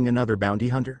using another bounty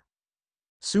hunter?"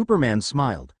 Superman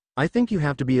smiled. "I think you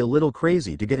have to be a little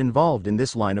crazy to get involved in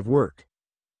this line of work."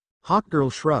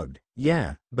 Hawkgirl shrugged.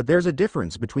 "Yeah, but there's a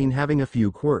difference between having a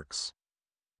few quirks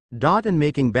and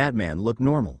making Batman look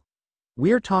normal.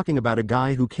 We're talking about a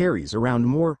guy who carries around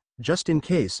more, just in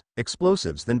case,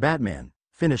 explosives than Batman,"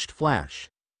 finished Flash.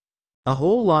 "A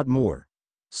whole lot more,"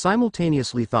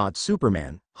 simultaneously thought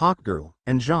Superman, Hawkgirl,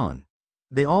 and Jean.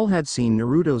 They all had seen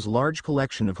Naruto's large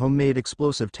collection of homemade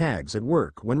explosive tags at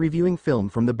work when reviewing film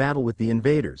from the battle with the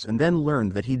invaders, and then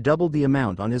learned that he doubled the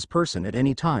amount on his person at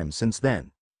any time since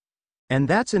then. "And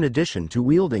that's in addition to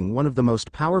wielding one of the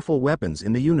most powerful weapons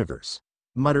in the universe,"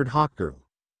 muttered Hawkgirl.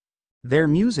 Their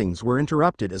musings were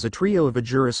interrupted as a trio of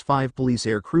Ajuris 5 police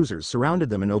air cruisers surrounded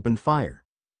them and opened fire.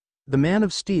 The Man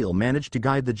of Steel managed to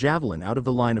guide the Javelin out of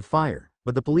the line of fire,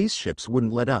 but the police ships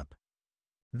wouldn't let up.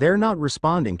 "They're not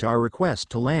responding to our request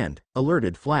to land,"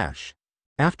 alerted Flash.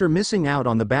 After missing out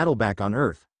on the battle back on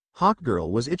Earth,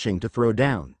 Hawkgirl was itching to throw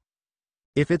down.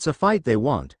 "If it's a fight they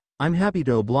want, I'm happy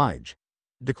to oblige,"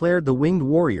 declared the winged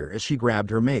warrior as she grabbed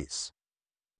her mace.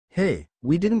 "Hey,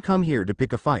 we didn't come here to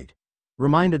pick a fight,"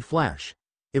 reminded Flash.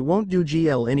 It won't do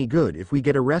GL any good if we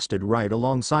get arrested right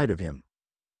alongside of him.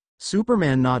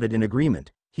 Superman nodded in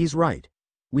agreement. He's right.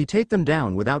 We take them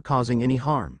down without causing any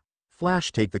harm.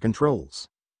 Flash, take the controls.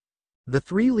 The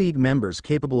 3 League members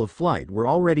capable of flight were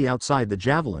already outside the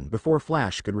Javelin before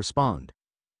Flash could respond.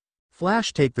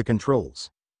 Flash, take the controls.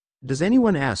 Does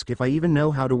anyone ask if I even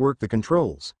know how to work the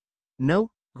controls? No,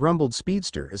 grumbled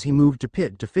Speedster as he moved to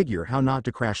pit to figure how not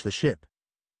to crash the ship.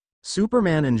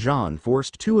 Superman and Jean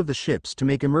forced 2 of the ships to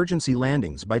make emergency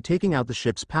landings by taking out the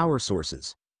ship's power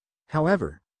sources.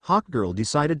 However, Hawkgirl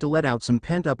decided to let out some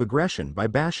pent-up aggression by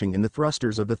bashing in the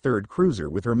thrusters of the 3rd cruiser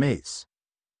with her mace.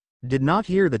 Did not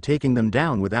hear the taking them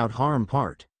down without harm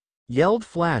part, yelled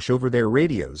Flash over their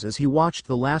radios as he watched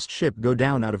the last ship go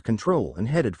down out of control and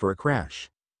headed for a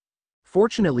crash.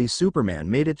 Fortunately,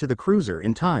 Superman made it to the cruiser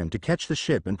in time to catch the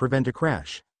ship and prevent a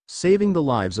crash, saving the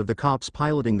lives of the cops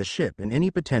piloting the ship and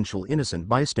any potential innocent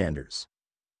bystanders.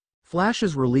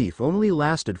 Flash's relief only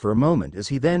lasted for a moment as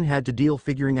he then had to deal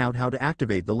figuring out how to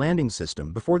activate the landing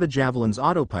system before the Javelin's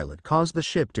autopilot caused the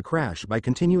ship to crash by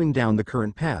continuing down the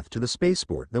current path to the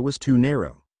spaceport that was too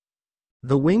narrow.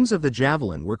 The wings of the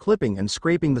Javelin were clipping and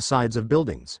scraping the sides of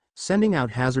buildings, sending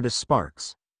out hazardous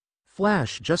sparks.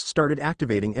 Flash just started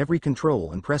activating every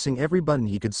control and pressing every button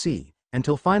he could see,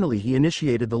 until finally he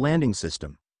initiated the landing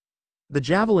system. The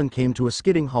Javelin came to a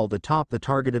skidding halt atop the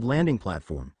targeted landing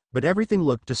platform, but everything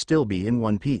looked to still be in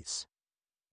one piece.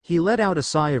 He let out a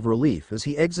sigh of relief as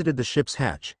he exited the ship's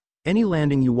hatch. Any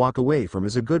landing you walk away from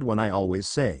is a good one, I always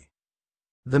say.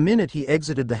 The minute he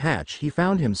exited the hatch, he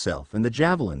found himself and the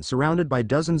Javelin surrounded by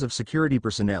dozens of security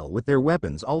personnel with their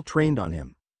weapons all trained on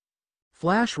him.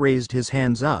 Flash raised his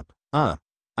hands up.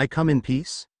 I come in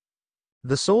peace?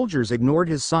 The soldiers ignored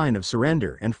his sign of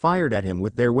surrender and fired at him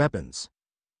with their weapons.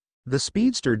 The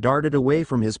speedster darted away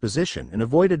from his position and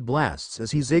avoided blasts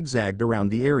as he zigzagged around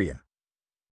the area.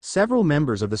 Several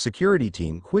members of the security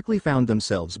team quickly found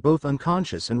themselves both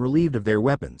unconscious and relieved of their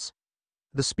weapons.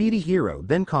 The speedy hero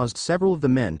then caused several of the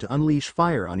men to unleash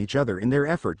fire on each other in their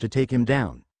effort to take him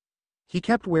down. He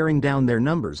kept wearing down their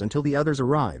numbers until the others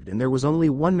arrived and there was only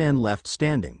one man left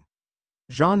standing.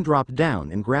 Jean dropped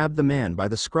down and grabbed the man by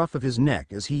the scruff of his neck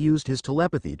as he used his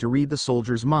telepathy to read the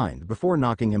soldier's mind before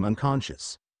knocking him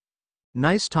unconscious.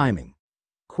 Nice timing,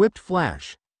 quipped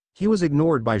Flash. He was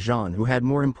ignored by Jean, who had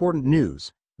more important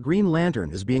news. Green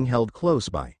Lantern is being held close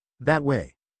by, that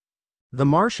way. The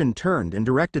Martian turned and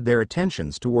directed their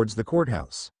attentions towards the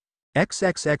courthouse.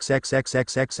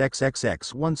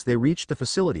 XXXXXXXXXX. Once they reached the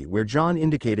facility where John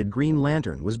indicated Green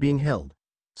Lantern was being held,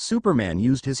 Superman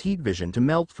used his heat vision to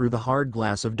melt through the hard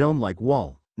glass of dome-like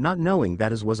wall, not knowing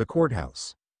that it was a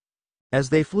courthouse. As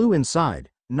they flew inside,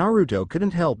 Naruto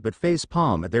couldn't help but face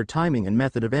palm at their timing and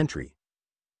method of entry.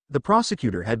 The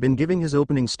prosecutor had been giving his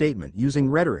opening statement using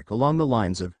rhetoric along the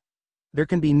lines of, "There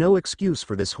can be no excuse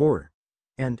for this horror,"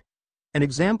 and "An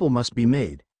example must be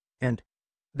made," and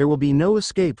 "There will be no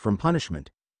escape from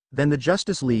punishment." Then the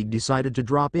Justice League decided to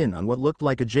drop in on what looked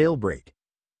like a jailbreak.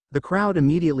 The crowd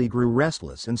immediately grew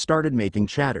restless and started making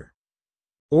chatter.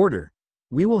 "Order!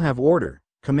 We will have order,"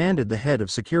 commanded the head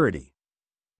of security.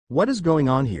 "What is going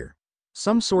on here?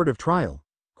 Some sort of trial?"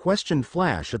 questioned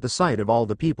Flash at the sight of all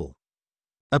the people.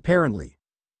 "Apparently,"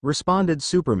 responded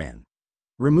Superman.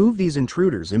 "Remove these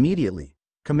intruders immediately,"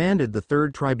 commanded the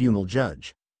third tribunal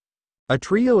judge. A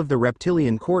trio of the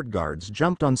reptilian court guards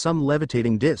jumped on some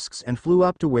levitating discs and flew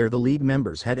up to where the League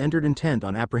members had entered, intent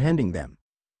on apprehending them.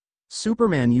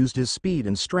 Superman used his speed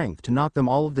and strength to knock them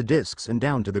all of the discs and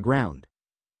down to the ground.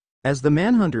 As the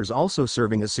Manhunters, also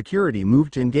serving as security,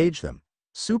 moved to engage them,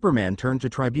 Superman turned to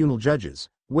tribunal judges.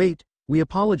 "Wait, we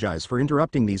apologize for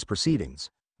interrupting these proceedings,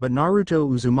 but Naruto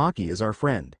Uzumaki is our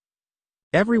friend."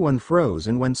 Everyone froze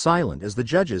and went silent as the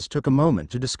judges took a moment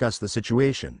to discuss the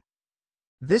situation.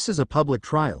 "This is a public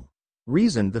trial,"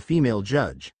 reasoned the female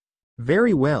judge.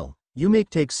 "Very well, you may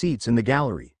take seats in the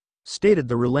gallery," stated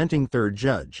the relenting third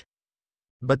judge.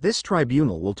 "But this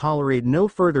tribunal will tolerate no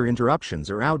further interruptions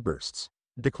or outbursts,"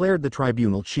 declared the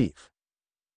tribunal chief.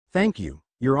 "Thank you,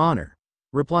 Your Honor,"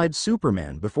 replied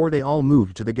Superman before they all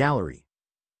moved to the gallery.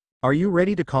 "Are you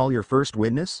ready to call your first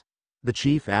witness?" the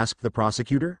chief asked the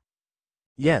prosecutor.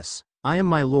 "Yes, I am,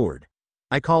 my lord.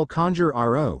 I call Conjure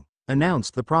R.O.,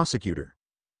 announced the prosecutor.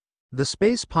 The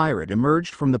space pirate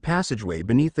emerged from the passageway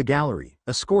beneath the gallery,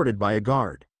 escorted by a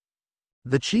guard.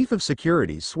 The chief of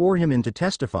security swore him in to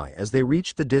testify as they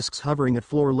reached the discs hovering at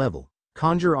floor level.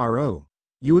 "Conjure R.O.,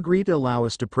 you agree to allow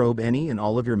us to probe any and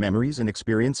all of your memories and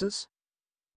experiences?"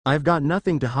 "I've got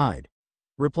nothing to hide,"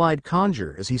 replied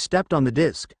Conjure as he stepped on the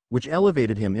disc, which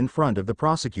elevated him in front of the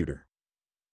prosecutor.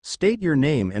 "State your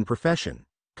name and profession,"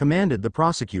 commanded the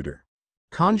prosecutor.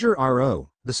 Conjure RO,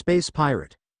 the space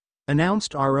pirate.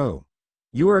 Announced RO.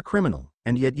 You are a criminal,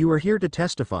 and yet you are here to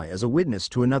testify as a witness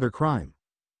to another crime.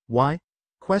 Why?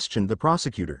 Questioned the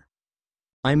prosecutor.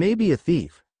 I may be a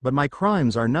thief, but my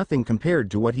crimes are nothing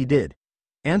compared to what he did.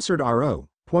 Answered RO,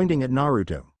 pointing at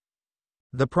Naruto.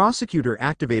 The prosecutor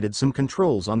activated some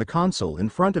controls on the console in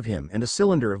front of him and a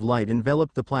cylinder of light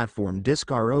enveloped the platform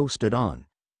disc RO stood on.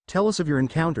 Tell us of your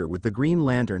encounter with the Green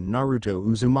Lantern Naruto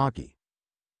Uzumaki.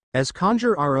 As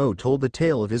Conjure RO told the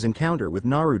tale of his encounter with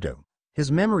Naruto,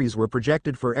 his memories were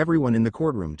projected for everyone in the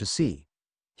courtroom to see.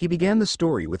 He began the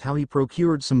story with how he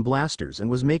procured some blasters and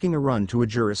was making a run to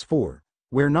Ajuris 4,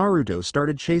 where Naruto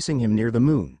started chasing him near the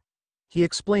moon. He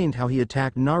explained how he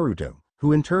attacked Naruto,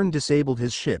 who in turn disabled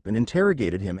his ship and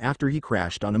interrogated him after he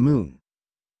crashed on a moon.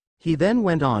 He then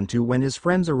went on to when his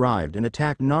friends arrived and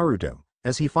attacked Naruto.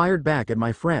 As he fired back at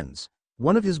my friends,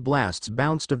 one of his blasts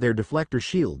bounced of their deflector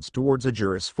shields towards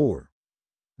Ajuris 4.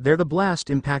 There the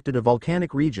blast impacted a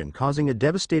volcanic region causing a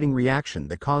devastating reaction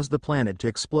that caused the planet to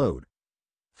explode.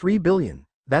 3 billion,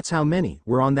 that's how many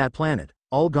were on that planet,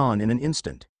 all gone in an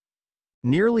instant.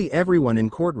 Nearly everyone in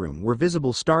courtroom were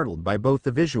visible startled by both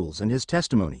the visuals and his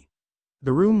testimony.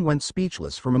 The room went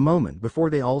speechless from a moment before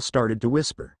they all started to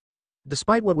whisper.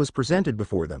 Despite what was presented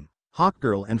before them,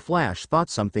 Hawkgirl and Flash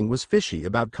thought something was fishy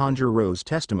about Conjure RO's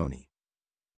testimony.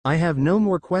 I have no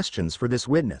more questions for this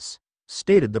witness,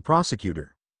 stated the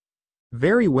prosecutor.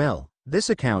 Very well, this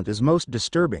account is most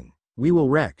disturbing, we will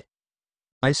wreck.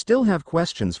 I still have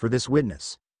questions for this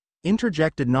witness,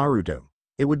 interjected Naruto.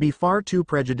 It would be far too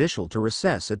prejudicial to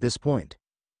recess at this point.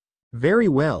 Very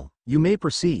well, you may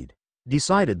proceed,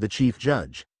 decided the chief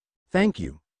judge. Thank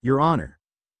you, Your Honor,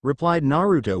 replied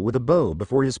Naruto with a bow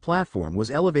before his platform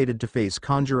was elevated to face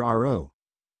Conjure RO.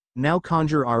 Now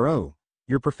Conjure RO,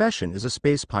 your profession is a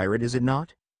space pirate, is it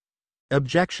not?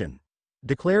 Objection,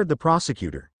 declared the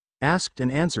prosecutor. Asked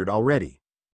and answered already.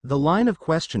 The line of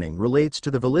questioning relates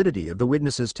to the validity of the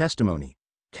witness's testimony,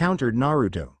 countered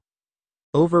Naruto.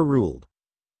 Overruled.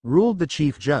 Ruled the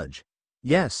chief judge.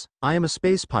 Yes, I am a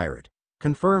space pirate,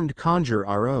 confirmed Conjure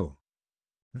RO.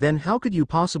 Then how could you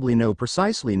possibly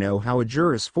precisely know how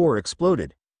Ajuris 4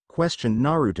 exploded? Questioned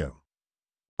Naruto.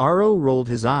 RO rolled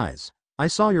his eyes. I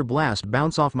saw your blast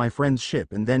bounce off my friend's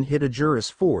ship and then hit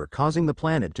Ajuris 4, causing the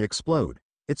planet to explode.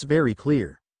 It's very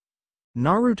clear.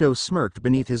 Naruto smirked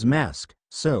beneath his mask.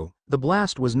 So, the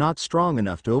blast was not strong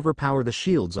enough to overpower the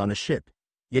shields on a ship,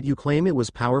 yet you claim it was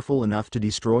powerful enough to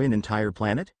destroy an entire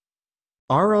planet?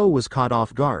 RO was caught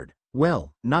off guard.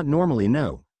 Well, not normally,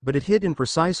 no, but it hit in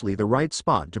precisely the right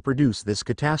spot to produce this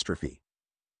catastrophe.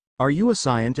 Are you a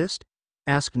scientist?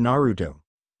 Asked Naruto.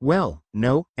 Well,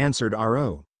 no, answered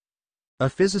RO. A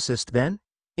physicist then?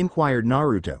 Inquired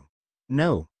Naruto.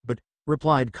 No, but,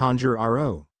 replied Conjure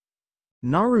RO.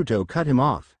 Naruto cut him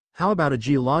off. How about a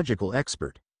geological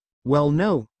expert? Well,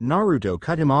 no, Naruto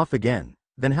cut him off again.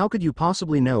 Then how could you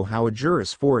possibly know how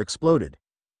Ajuris 4 exploded?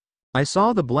 I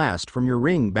saw the blast from your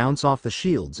ring bounce off the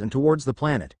shields and towards the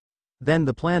planet. Then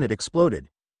the planet exploded,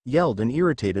 yelled an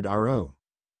irritated RO.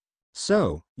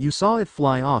 So, you saw it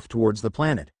fly off towards the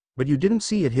planet, but you didn't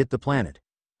see it hit the planet,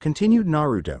 continued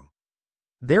Naruto.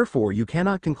 Therefore you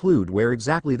cannot conclude where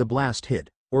exactly the blast hit,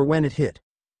 or when it hit.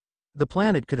 The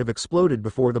planet could have exploded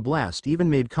before the blast even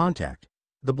made contact.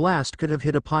 The blast could have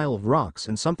hit a pile of rocks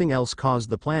and something else caused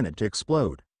the planet to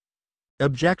explode.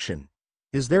 Objection.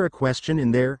 Is there a question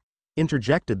in there?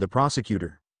 Interjected the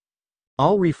prosecutor.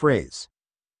 I'll rephrase.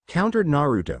 Countered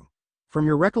Naruto. From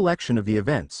your recollection of the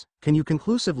events, can you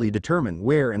conclusively determine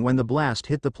where and when the blast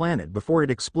hit the planet before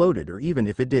it exploded, or even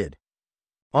if it did?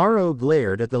 RO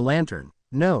glared at the lantern.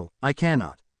 No, I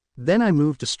cannot. Then I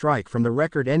move to strike from the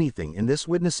record anything in this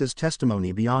witness's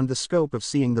testimony beyond the scope of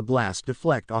seeing the blast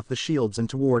deflect off the shields and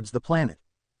towards the planet,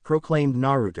 proclaimed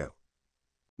Naruto.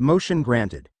 Motion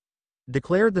granted,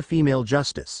 declared the female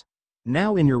justice.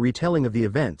 Now in your retelling of the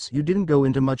events you didn't go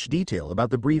into much detail about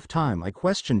the brief time I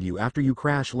questioned you after you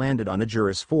crash landed on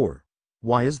Ajuris 4.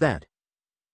 Why is that?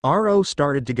 RO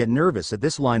started to get nervous at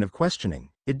this line of questioning.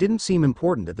 It didn't seem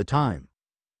important at the time.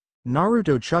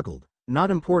 Naruto chuckled.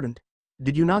 Not important?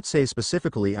 Did you not say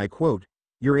specifically, I quote,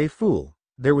 "You're a fool,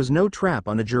 there was no trap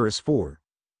on Ajuris 4.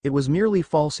 It was merely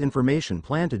false information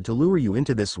planted to lure you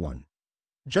into this one.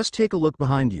 Just take a look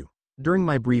behind you, during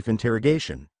my brief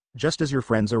interrogation, just as your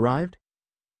friends arrived?"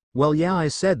 Well, yeah, I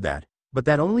said that, but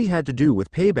that only had to do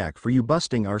with payback for you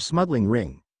busting our smuggling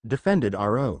ring, defended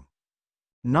RO.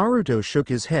 Naruto shook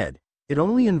his head. It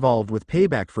only involved with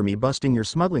payback for me busting your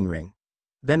smuggling ring.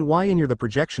 Then why in the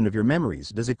projection of your memories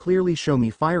does it clearly show me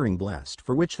firing blast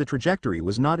for which the trajectory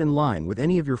was not in line with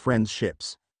any of your friends'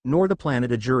 ships? nor the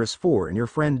planet Ajuris 4 and your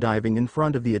friend diving in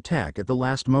front of the attack at the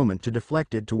last moment to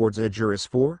deflect it towards Ajuris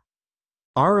 4?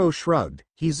 Aro shrugged,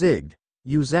 he zigged.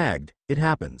 You zagged, it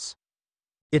happens.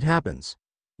 It happens.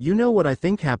 You know what I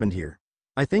think happened here?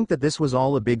 I think that this was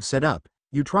all a big setup.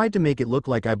 You tried to make it look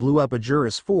like I blew up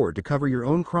Ajuris 4 to cover your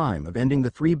own crime of ending the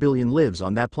 3 billion lives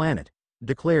on that planet,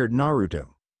 declared Naruto.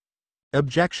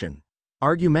 Objection.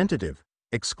 Argumentative,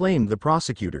 exclaimed the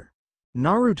prosecutor.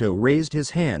 Naruto raised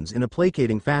his hands in a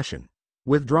placating fashion.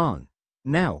 Withdrawn.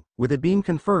 Now, with it being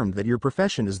confirmed that your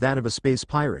profession is that of a space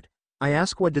pirate, I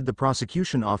ask, what did the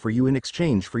prosecution offer you in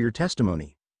exchange for your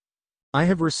testimony? I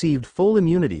have received full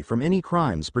immunity from any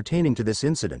crimes pertaining to this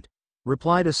incident,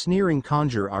 replied a sneering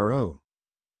Conjure Ro.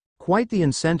 Quite the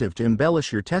incentive to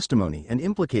embellish your testimony and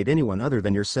implicate anyone other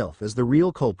than yourself as the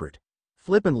real culprit,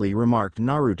 flippantly remarked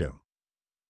Naruto.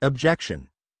 Objection.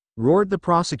 Roared the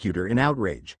prosecutor in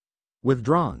outrage.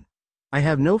 Withdrawn. I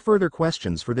have no further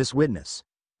questions for this witness,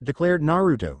 declared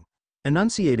Naruto,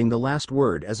 enunciating the last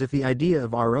word as if the idea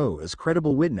of Ro as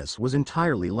credible witness was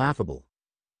entirely laughable.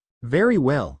 Very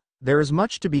well, there is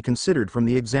much to be considered from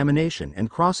the examination and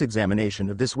cross-examination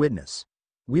of this witness.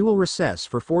 We will recess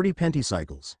for 40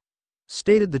 pentacycles,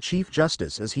 stated the Chief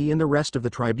Justice as he and the rest of the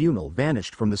tribunal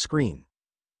vanished from the screen.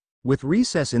 With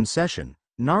recess in session,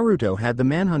 Naruto had the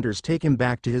manhunters take him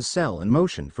back to his cell and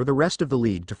motioned for the rest of the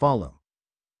league to follow.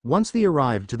 Once they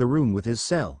arrived to the room with his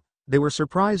cell, they were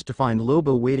surprised to find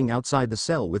Lobo waiting outside the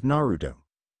cell with Naruto.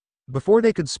 Before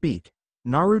they could speak,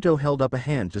 Naruto held up a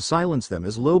hand to silence them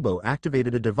as Lobo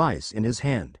activated a device in his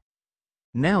hand.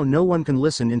 Now no one can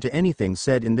listen into anything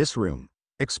said in this room,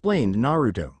 explained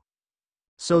Naruto.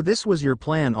 So this was your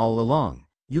plan all along.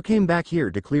 You came back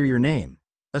here to clear your name,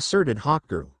 asserted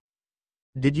Hawkgirl.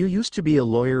 Did you used to be a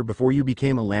lawyer before you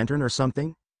became a lantern or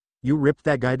something? You ripped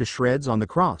that guy to shreds on the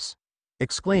cross,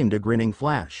 exclaimed a grinning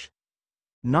Flash.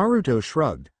 Naruto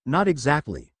shrugged, not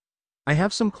exactly. I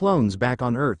have some clones back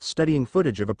on Earth studying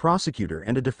footage of a prosecutor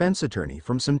and a defense attorney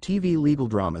from some TV legal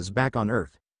dramas back on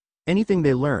Earth. Anything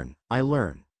they learn, I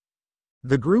learn.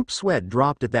 The group sweat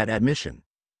dropped at that admission.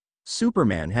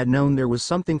 Superman had known there was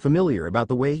something familiar about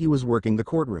the way he was working the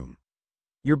courtroom.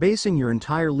 You're basing your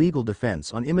entire legal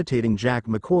defense on imitating Jack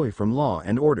McCoy from Law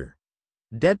and Order,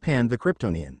 deadpanned the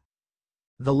Kryptonian.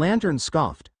 The Lantern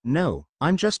scoffed, no,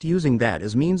 I'm just using that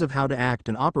as means of how to act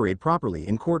and operate properly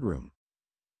in courtroom.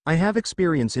 I have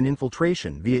experience in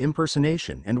infiltration via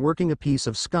impersonation, and working a piece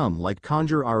of scum like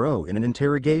Conjure Ro in an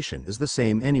interrogation is the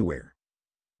same anywhere.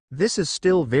 This is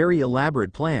still very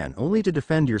elaborate plan only to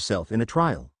defend yourself in a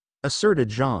trial, asserted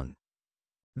Jean.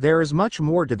 There is much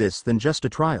more to this than just a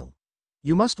trial.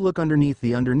 You must look underneath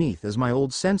the underneath, as my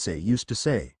old sensei used to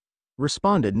say,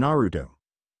 responded Naruto.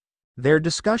 Their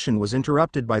discussion was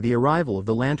interrupted by the arrival of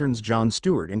the Lanterns John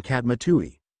Stewart and Katma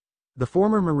Tui. The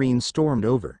former Marine stormed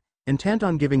over, intent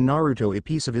on giving Naruto a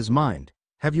piece of his mind.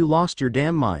 Have you lost your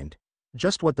damn mind?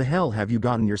 Just what the hell have you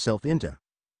gotten yourself into?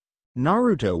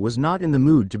 Naruto was not in the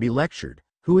mood to be lectured.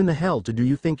 Who in the hell do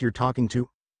you think you're talking to?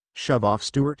 Shove off,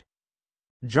 Stewart.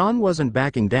 John wasn't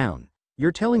backing down.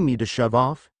 You're telling me to shove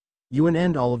off? You and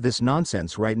end all of this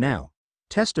nonsense right now.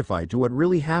 Testify to what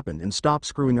really happened and stop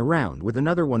screwing around with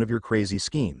another one of your crazy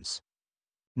schemes.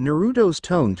 Naruto's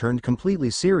tone turned completely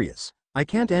serious. I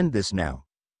can't end this now.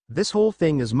 This whole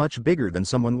thing is much bigger than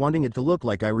someone wanting it to look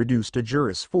like I reduced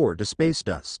Ajuris 4 to space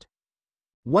dust.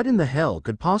 What in the hell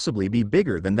could possibly be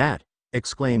bigger than that?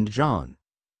 Exclaimed John.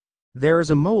 There is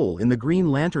a mole in the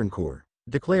Green Lantern Corps,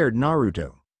 declared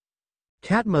Naruto.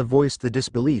 Katma voiced the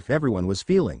disbelief everyone was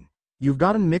feeling. You've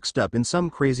gotten mixed up in some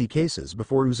crazy cases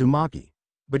before Uzumaki,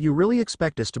 but you really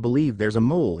expect us to believe there's a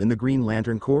mole in the Green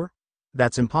Lantern Corps?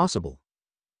 That's impossible.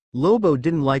 Lobo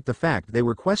didn't like the fact they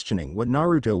were questioning what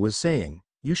Naruto was saying.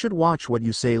 You should watch what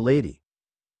you say, lady.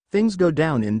 Things go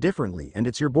down indifferently, and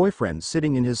it's your boyfriend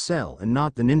sitting in his cell and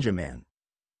not the ninja man.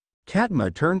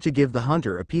 Katma turned to give the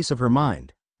hunter a piece of her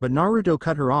mind, but Naruto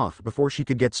cut her off before she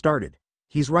could get started.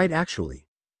 He's right actually.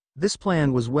 This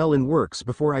plan was well in works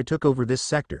before I took over this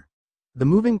sector. The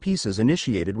moving pieces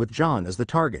initiated with John as the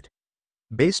target.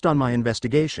 Based on my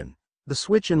investigation, the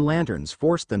switch in lanterns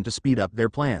forced them to speed up their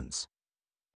plans.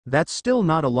 That's still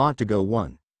not a lot to go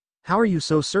on. How are you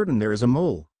so certain there is a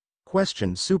mole?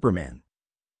 Questioned Superman.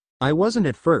 I wasn't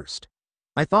at first.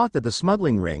 I thought that the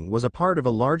smuggling ring was a part of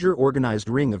a larger organized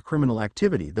ring of criminal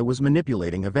activity that was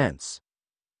manipulating events.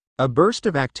 A burst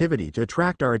of activity to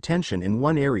attract our attention in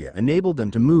one area enabled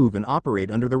them to move and operate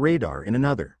under the radar in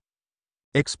another.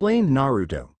 Explained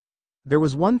Naruto. There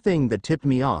was one thing that tipped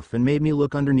me off and made me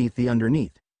look underneath the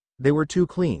underneath. They were too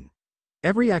clean.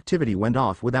 Every activity went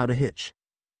off without a hitch.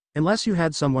 Unless you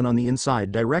had someone on the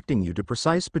inside directing you to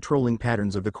precise patrolling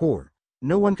patterns of the core,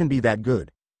 no one can be that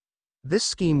good. This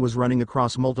scheme was running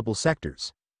across multiple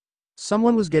sectors.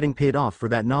 Someone was getting paid off for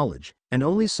that knowledge, and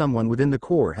only someone within the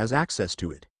core has access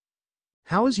to it.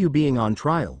 How is you being on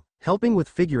trial, helping with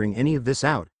figuring any of this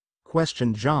out?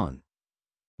 Questioned John.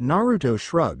 Naruto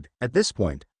shrugged. At this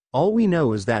point, all we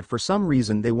know is that for some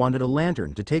reason they wanted a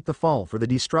lantern to take the fall for the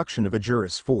destruction of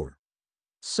Ajuris 4.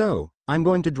 So, I'm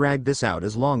going to drag this out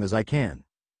as long as I can.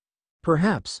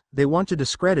 Perhaps, they want to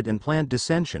discredit and plant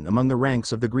dissension among the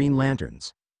ranks of the Green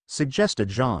Lanterns, suggested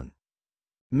John.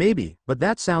 Maybe, but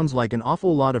that sounds like an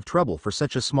awful lot of trouble for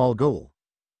such a small goal,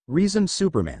 reasoned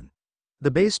Superman.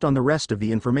 Based on the rest of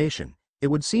the information, it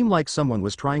would seem like someone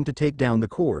was trying to take down the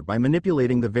core by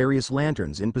manipulating the various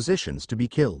lanterns in positions to be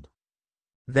killed.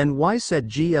 Then why set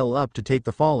GL up to take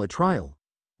the fall at trial?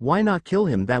 Why not kill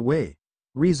him that way?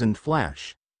 Reasoned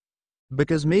Flash.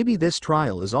 Because maybe this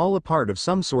trial is all a part of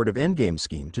some sort of endgame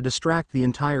scheme to distract the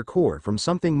entire core from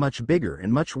something much bigger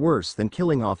and much worse than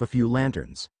killing off a few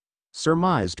lanterns,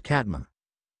 surmised Katma.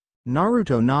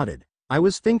 Naruto nodded. I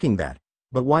was thinking that,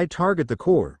 but why target the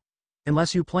core?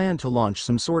 Unless you plan to launch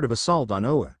some sort of assault on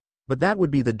Oa, but that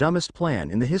would be the dumbest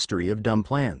plan in the history of dumb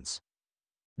plans.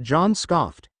 John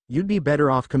scoffed. You'd be better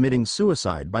off committing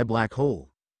suicide by black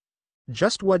hole.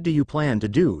 Just what do you plan to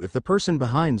do if the person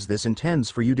behind this intends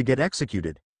for you to get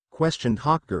executed? Questioned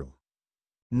Hawkgirl.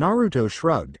 Naruto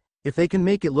shrugged. If they can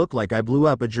make it look like I blew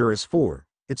up Ajuris 4,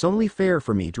 it's only fair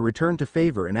for me to return to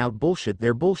favor and out-bullshit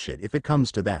their bullshit if it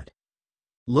comes to that.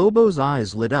 Lobo's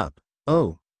eyes lit up.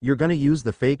 Oh, you're gonna use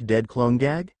the fake dead clone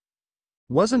gag?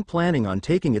 Wasn't planning on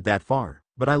taking it that far,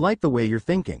 but I like the way you're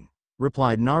thinking,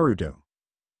 replied Naruto.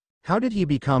 How did he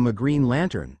become a Green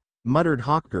Lantern? Muttered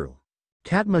Hawkgirl.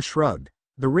 Katma shrugged.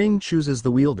 The ring chooses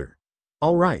the wielder.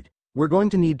 All right, we're going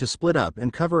to need to split up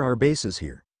and cover our bases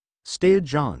here, stated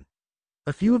John.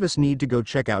 A few of us need to go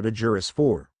check out Ajuris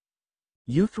 4.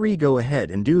 You three go ahead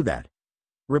and do that,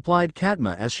 replied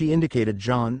Katma as she indicated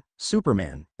John,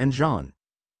 Superman, and John.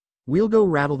 We'll go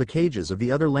rattle the cages of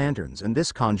the other lanterns and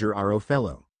this conjure our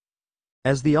fellow.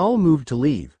 As they all moved to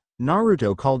leave,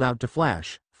 Naruto called out to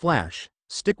Flash, Flash,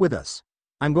 stick with us.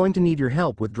 I'm going to need your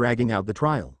help with dragging out the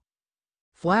trial.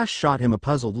 Flash shot him a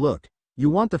puzzled look. You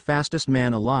want the fastest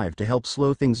man alive to help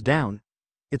slow things down?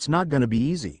 It's not gonna be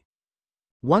easy.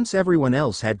 Once everyone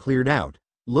else had cleared out,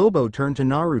 Lobo turned to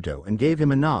Naruto and gave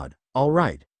him a nod. All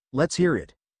right, let's hear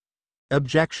it.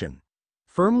 Objection,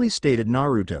 firmly stated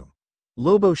Naruto.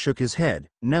 Lobo shook his head.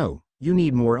 No, you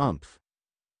need more oomph.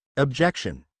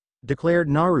 Objection, declared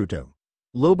Naruto.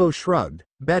 Lobo shrugged.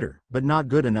 Better, but not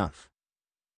good enough.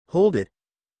 Hold it.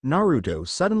 Naruto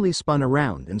suddenly spun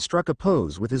around and struck a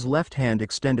pose with his left hand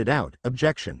extended out.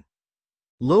 Objection.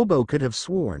 Lobo could have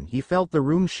sworn he felt the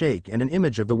room shake and an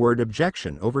image of the word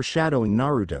objection overshadowing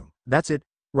Naruto. That's it,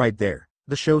 right there,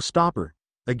 the showstopper.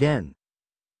 Again.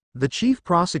 The chief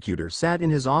prosecutor sat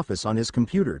in his office on his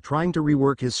computer trying to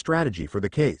rework his strategy for the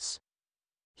case.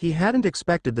 He hadn't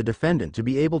expected the defendant to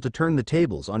be able to turn the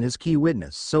tables on his key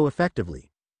witness so effectively.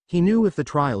 He knew if the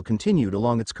trial continued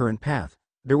along its current path,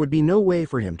 there would be no way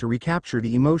for him to recapture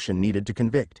the emotion needed to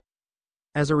convict.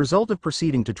 As a result of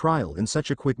proceeding to trial in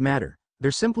such a quick matter,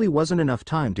 there simply wasn't enough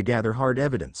time to gather hard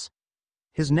evidence.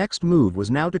 His next move was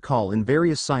now to call in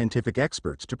various scientific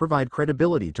experts to provide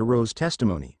credibility to Rose's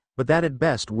testimony, but that at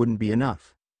best wouldn't be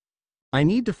enough. I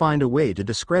need to find a way to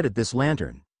discredit this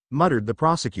lantern, muttered the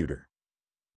prosecutor.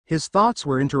 His thoughts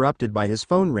were interrupted by his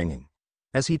phone ringing.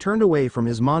 As he turned away from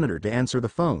his monitor to answer the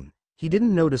phone, he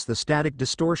didn't notice the static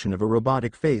distortion of a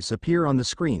robotic face appear on the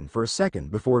screen for a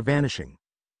second before vanishing.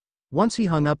 Once he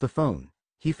hung up the phone,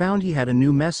 he found he had a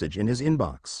new message in his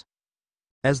inbox.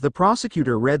 As the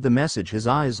prosecutor read the message, his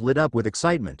eyes lit up with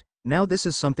excitement. Now this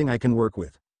is something I can work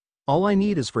with. All I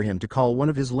need is for him to call one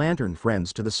of his lantern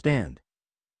friends to the stand.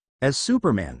 As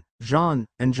Superman, John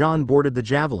boarded the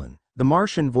Javelin, the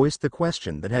Martian voiced the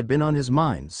question that had been on his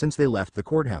mind since they left the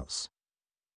courthouse.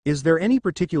 Is there any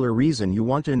particular reason you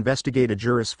want to investigate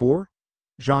Ajuris 4?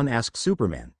 John asked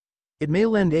Superman. It may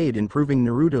lend aid in proving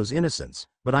Naruto's innocence,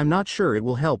 but I'm not sure it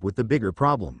will help with the bigger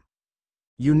problem.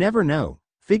 You never know.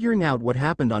 Figuring out what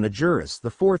happened on Ajuris the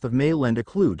 4th of may lend a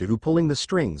clue to who pulling the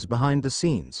strings behind the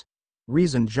scenes,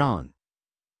 reasoned John.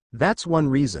 That's one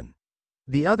reason.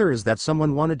 The other is that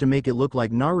someone wanted to make it look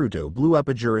like Naruto blew up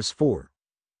Ajuris 4.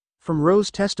 From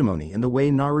Rose's testimony and the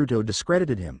way Naruto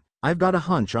discredited him, I've got a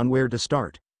hunch on where to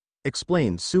start,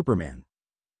 explained Superman.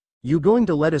 You going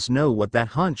to let us know what that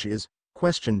hunch is?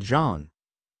 Questioned John.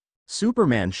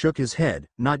 Superman shook his head.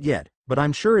 Not yet, but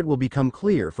I'm sure it will become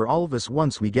clear for all of us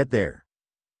once we get there.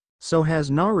 So has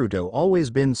Naruto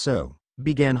always been so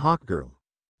began Hawkgirl.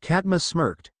 Katma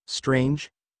smirked.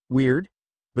 Strange? Weird?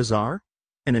 Bizarre?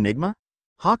 An enigma?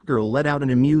 Hawkgirl let out an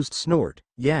amused snort.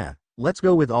 Yeah, let's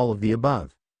go with all of the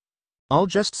above. I'll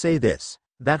just say this,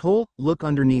 that whole, look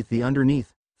underneath the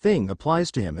underneath, thing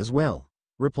applies to him as well,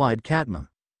 replied Katma.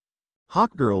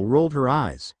 Hawkgirl rolled her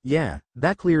eyes. Yeah,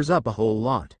 that clears up a whole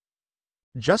lot.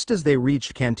 Just as they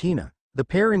reached Cantina, the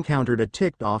pair encountered a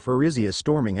ticked-off Arisia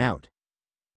storming out.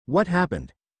 What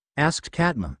happened? Asked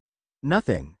Katma.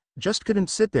 Nothing, just couldn't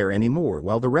sit there anymore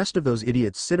while the rest of those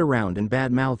idiots sit around and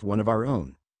badmouth one of our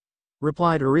own,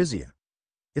 replied Arisia.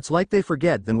 It's like they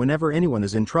forget that whenever anyone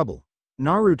is in trouble,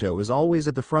 Naruto is always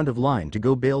at the front of line to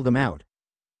go bail them out.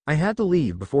 I had to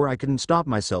leave before I couldn't stop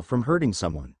myself from hurting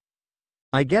someone.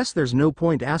 I guess there's no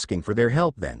point asking for their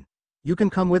help then. You can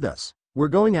come with us. We're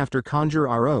going after Conjure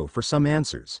RO for some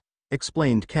answers,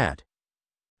 explained Kat.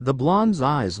 The blonde's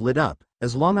eyes lit up.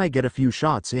 As long as I get a few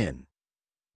shots in.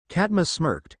 Katma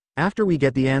smirked. After we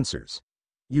get the answers.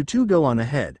 You two go on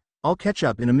ahead, I'll catch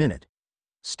up in a minute,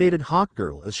 stated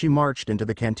Hawkgirl as she marched into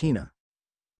the cantina.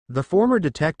 The former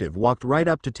detective walked right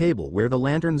up to table where the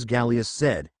lanterns Gallius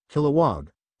Zed, Kilowog,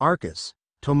 Arcus,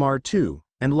 Tomar II,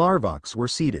 and Larvox were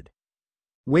seated.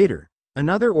 Waiter,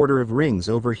 another order of rings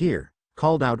over here,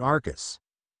 called out Arcus.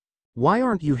 Why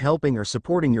aren't you helping or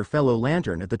supporting your fellow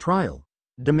lantern at the trial?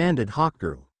 Demanded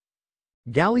Hawkgirl.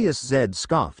 Gallius Zed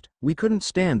scoffed. We couldn't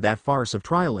stand that farce of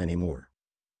trial anymore.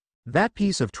 That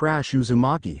piece of trash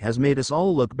Uzumaki has made us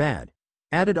all look bad,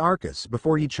 added Arcus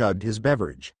before he chugged his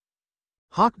beverage.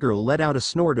 Hawkgirl let out a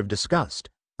snort of disgust.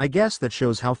 I guess that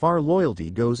shows how far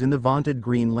loyalty goes in the vaunted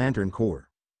Green Lantern Corps.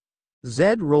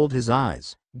 Zed rolled his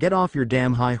eyes. Get off your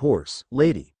damn high horse,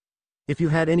 lady. If you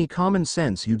had any common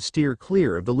sense you'd steer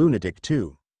clear of the lunatic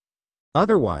too.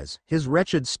 Otherwise, his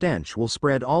wretched stench will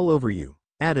spread all over you,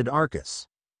 added Arcus.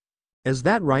 Is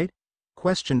that right?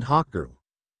 Questioned Hawkgirl.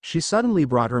 She suddenly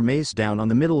brought her mace down on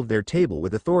the middle of their table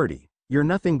with authority. You're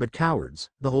nothing but cowards,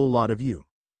 the whole lot of you.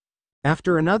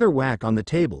 After another whack on the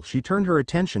table she turned her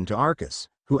attention to Arcus,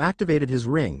 who activated his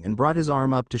ring and brought his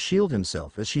arm up to shield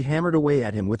himself as she hammered away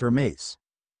at him with her mace.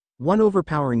 One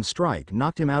overpowering strike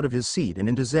knocked him out of his seat and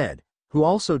into Zed, who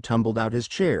also tumbled out his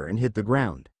chair and hit the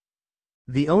ground.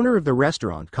 The owner of the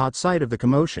restaurant caught sight of the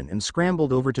commotion and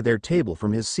scrambled over to their table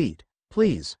from his seat.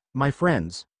 Please, my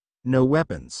friends, no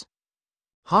weapons.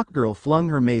 Hawkgirl flung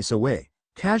her mace away,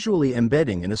 casually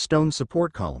embedding in a stone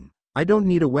support column. I don't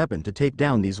need a weapon to take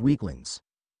down these weaklings.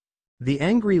 The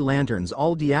angry lanterns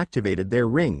all deactivated their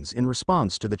rings in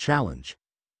response to the challenge.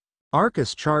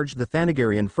 Arcus charged the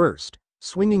Thanagarian first,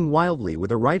 swinging wildly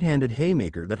with a right-handed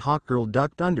haymaker that Hawkgirl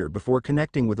ducked under before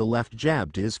connecting with a left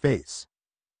jab to his face.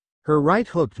 Her right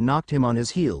hook knocked him on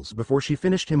his heels before she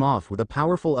finished him off with a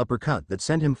powerful uppercut that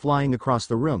sent him flying across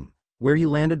the room, where he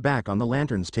landed back on the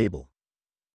lantern's table.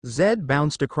 Zed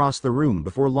bounced across the room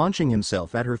before launching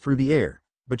himself at her through the air,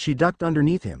 but she ducked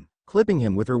underneath him, clipping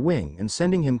him with her wing and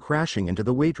sending him crashing into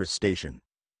the waitress station.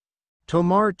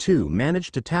 Tomar too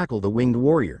managed to tackle the winged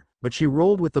warrior, but she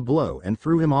rolled with the blow and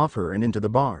threw him off her and into the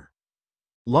bar.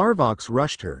 Larvox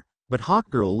rushed her, but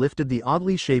Hawkgirl lifted the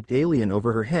oddly shaped alien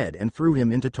over her head and threw him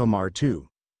into Tomar too.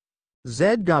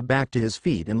 Zed got back to his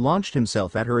feet and launched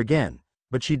himself at her again,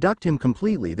 but she ducked him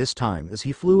completely this time as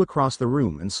he flew across the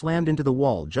room and slammed into the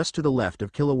wall just to the left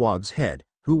of Kilowog's head,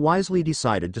 who wisely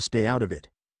decided to stay out of it.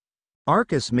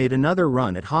 Arcus made another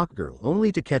run at Hawkgirl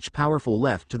only to catch powerful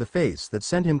left to the face that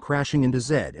sent him crashing into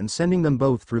Zed and sending them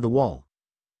both through the wall.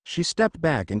 She stepped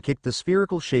back and kicked the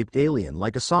spherical-shaped alien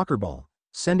like a soccer ball,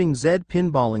 sending Zed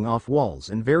pinballing off walls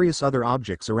and various other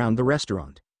objects around the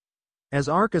restaurant. As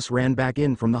Arcus ran back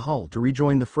in from the hall to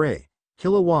rejoin the fray,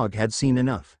 Kilowog had seen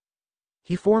enough.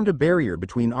 He formed a barrier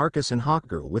between Arcus and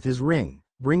Hawkgirl with his ring,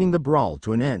 bringing the brawl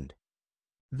to an end.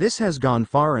 This has gone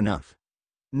far enough.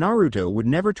 Naruto would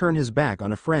never turn his back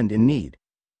on a friend in need.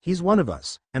 He's one of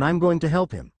us, and I'm going to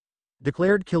help him,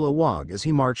 declared Kilowog as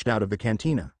he marched out of the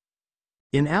cantina.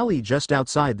 In alley just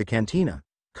outside the cantina,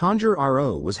 Conjure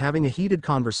RO was having a heated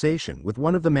conversation with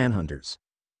one of the manhunters.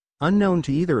 Unknown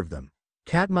to either of them,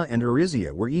 Katma and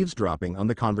Arisia were eavesdropping on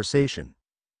the conversation.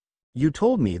 You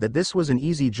told me that this was an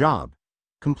easy job,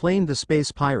 complained the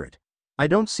space pirate. I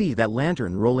don't see that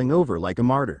lantern rolling over like a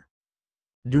martyr.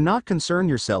 Do not concern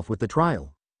yourself with the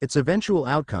trial, its eventual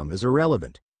outcome is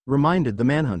irrelevant, reminded the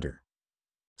manhunter.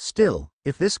 Still,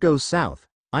 if this goes south,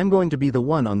 I'm going to be the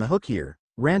one on the hook here,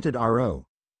 ranted RO.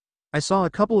 I saw a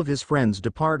couple of his friends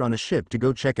depart on a ship to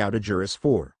go check out a Juris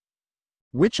 4.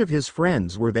 Which of his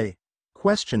friends were they?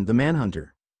 Questioned the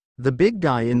manhunter. The big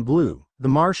guy in blue, the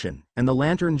Martian, and the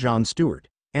lantern John Stewart,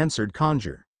 answered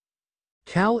Conjure.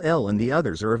 Kal-El and the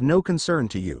others are of no concern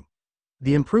to you.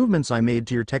 The improvements I made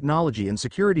to your technology and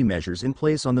security measures in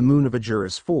place on the moon of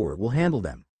Ajuris 4 will handle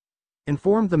them,"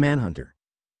 informed the manhunter.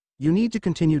 "You need to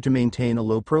continue to maintain a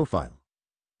low profile.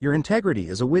 Your integrity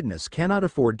as a witness cannot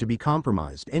afford to be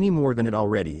compromised any more than it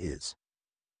already is.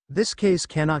 This case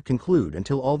cannot conclude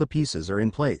until all the pieces are in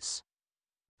place."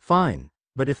 "Fine,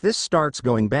 but if this starts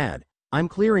going bad, I'm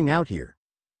clearing out here,"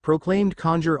 proclaimed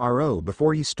Conjure RO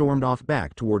before he stormed off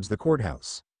back towards the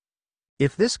courthouse.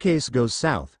 "If this case goes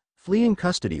south, fleeing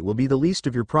custody will be the least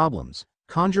of your problems,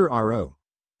 Conjure RO,"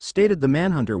 stated the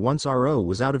manhunter once RO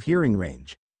was out of hearing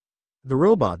range. The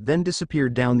robot then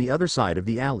disappeared down the other side of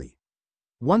the alley.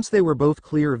 Once they were both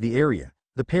clear of the area,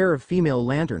 the pair of female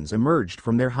lanterns emerged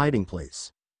from their hiding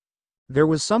place. "There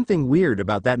was something weird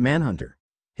about that manhunter.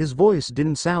 His voice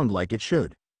didn't sound like it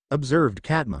should," observed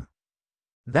Katma.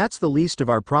 "That's the least of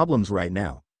our problems right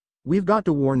now. We've got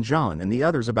to warn John and the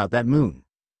others about that moon,"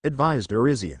 advised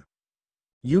Arisia.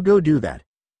 "You go do that.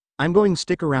 I'm going to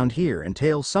stick around here and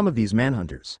tail some of these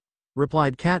manhunters,"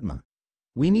 replied Katma.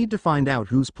 "We need to find out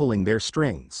who's pulling their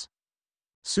strings."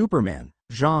 Superman,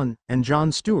 Jean, and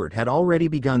John Stewart had already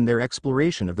begun their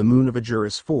exploration of the moon of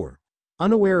Ajuris 4,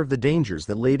 unaware of the dangers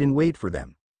that laid in wait for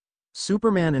them.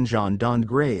 Superman and Jean donned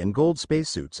gray and gold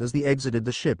spacesuits as they exited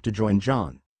the ship to join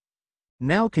John.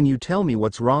 "Now can you tell me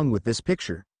what's wrong with this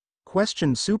picture?"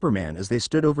 questioned Superman as they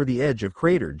stood over the edge of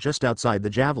crater just outside the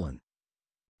Javelin.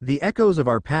 "The echoes of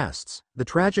our pasts, the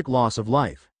tragic loss of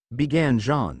life," began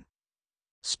Jean.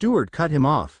 Stewart cut him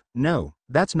off. "No,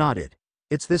 that's not it.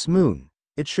 It's this moon.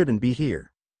 It shouldn't be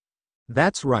here."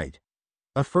 "That's right,"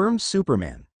 affirmed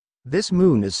Superman. "This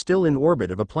moon is still in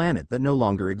orbit of a planet that no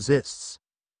longer exists."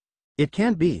 "It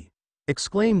can't be,"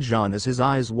 exclaimed Jean as his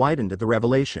eyes widened at the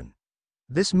revelation.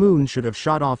 "This moon should have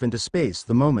shot off into space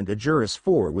the moment Ajuris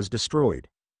 4 was destroyed."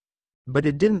 "But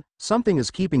it didn't. Something is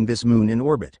keeping this moon in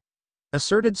orbit,"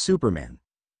 asserted Superman.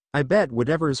 "I bet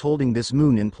whatever is holding this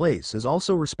moon in place is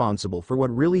also responsible for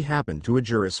what really happened to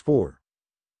Ajuris 4.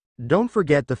 Don't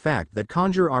forget the fact that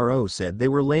Conjure RO said they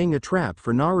were laying a trap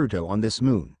for Naruto on this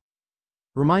moon,"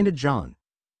 reminded John.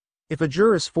 "If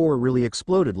Ajuris 4 really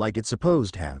exploded like it's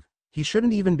supposed to have, he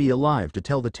shouldn't even be alive to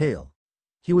tell the tale.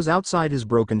 He was outside his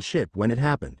broken ship when it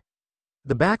happened.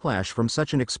 The backlash from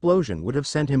such an explosion would have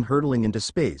sent him hurtling into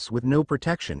space with no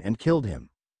protection and killed him.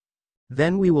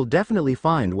 Then we will definitely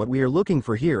find what we are looking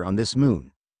for here on this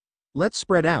moon. Let's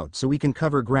spread out so we can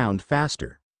cover ground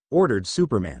faster," ordered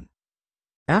Superman.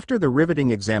 After the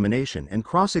riveting examination and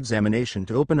cross-examination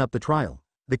to open up the trial,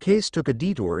 the case took a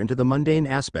detour into the mundane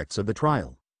aspects of the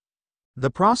trial.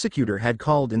 The prosecutor had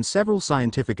called in several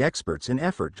scientific experts in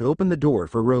effort to open the door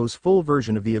for Roe's full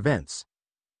version of the events.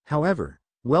 However,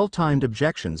 well-timed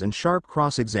objections and sharp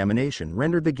cross-examination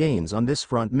rendered the gains on this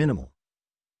front minimal.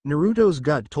 Naruto's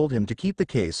gut told him to keep the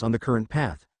case on the current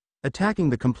path, attacking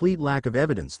the complete lack of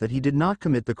evidence that he did not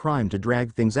commit the crime to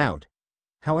drag things out.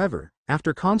 However,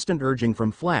 after constant urging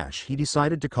from Flash, he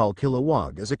decided to call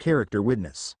Kilowog as a character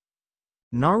witness.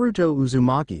 Naruto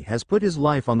Uzumaki has put his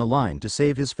life on the line to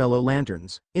save his fellow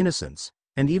lanterns, innocents,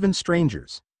 and even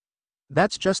strangers.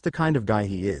 That's just the kind of guy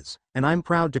he is, and I'm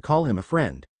proud to call him a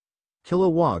friend,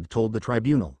 Kilowog told the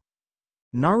tribunal.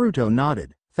 Naruto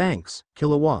nodded. "Thanks,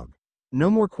 Kilowog. No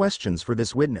more questions for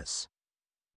this witness."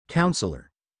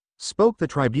 "Counselor," spoke the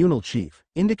tribunal chief,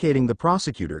 indicating the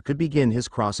prosecutor could begin his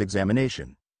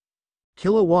cross-examination.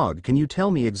 "Kilowog, can you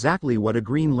tell me exactly what a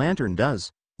Green Lantern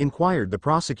does?" inquired the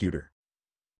prosecutor.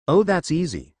 "Oh, that's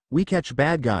easy. We catch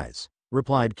bad guys,"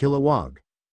 replied Kilowog.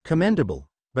 "Commendable,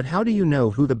 but how do you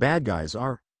know who the bad guys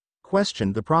are?"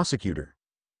 questioned the prosecutor.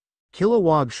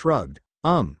 Kilowog shrugged.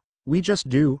 We just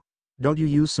do. Don't you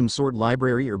use some sort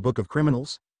library or book of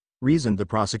criminals?" reasoned the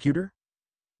prosecutor.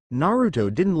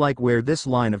 Naruto didn't like where this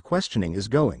line of questioning is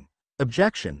going.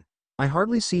 Objection. "I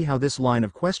hardly see how this line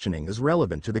of questioning is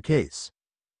relevant to the case.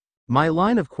 My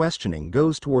line of questioning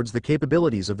goes towards the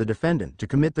capabilities of the defendant to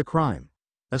commit the crime,"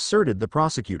 asserted the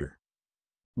prosecutor.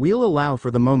 "We'll allow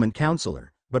for the moment,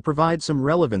 counselor, but provide some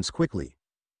relevance quickly,"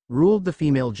 ruled the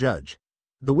female judge.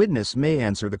 "The witness may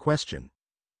answer the question."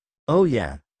 "Oh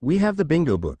yeah, we have the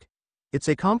bingo book. It's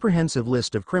a comprehensive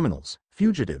list of criminals,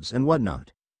 fugitives and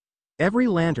whatnot. Every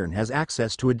lantern has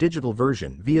access to a digital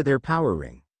version via their power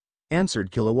ring," answered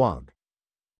Kilowog.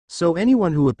 "So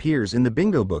anyone who appears in the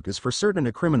bingo book is for certain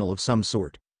a criminal of some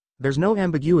sort. There's no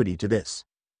ambiguity to this,"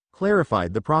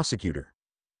 clarified the prosecutor.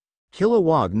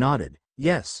 Kilowog nodded.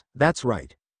 "Yes, that's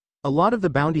right. A lot of the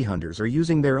bounty hunters are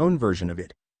using their own version of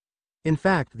it. In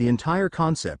fact, the entire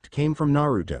concept came from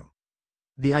Naruto.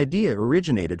 The idea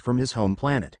originated from his home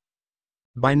planet."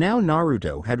 By now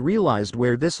Naruto had realized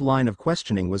where this line of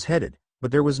questioning was headed,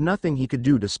 but there was nothing he could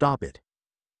do to stop it.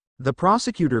 The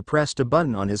prosecutor pressed a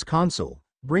button on his console,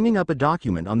 bringing up a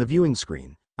document on the viewing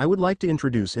screen. I would like to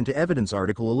introduce into evidence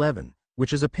Article 11,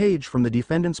 which is a page from the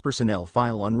defendant's personnel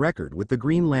file on record with the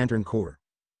Green Lantern Corps.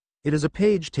 It is a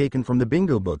page taken from the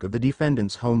bingo book of the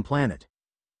defendant's home planet.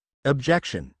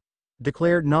 Objection,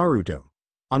 declared Naruto.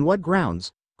 On what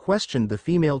grounds? Questioned the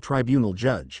female tribunal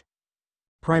judge.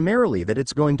 Primarily that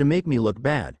it's going to make me look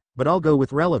bad, but I'll go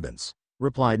with relevance,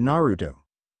 replied Naruto.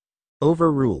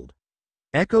 Overruled,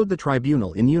 echoed the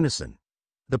tribunal in unison.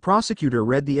 The prosecutor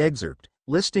read the excerpt,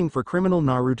 listing for criminal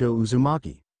Naruto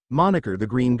Uzumaki, moniker the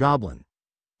Green Goblin.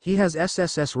 He has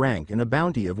SSS rank and a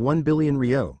bounty of 1 billion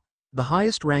Ryo, the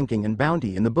highest ranking and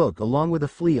bounty in the book along with a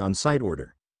flee on sight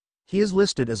order. He is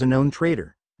listed as a known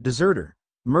traitor, deserter,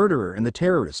 murderer and the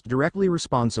terrorist directly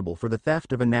responsible for the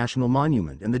theft of a national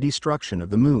monument and the destruction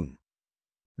of the moon.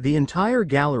 The entire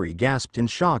gallery gasped in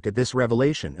shock at this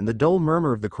revelation, and the dull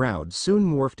murmur of the crowd soon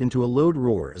morphed into a loud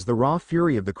roar as the raw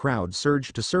fury of the crowd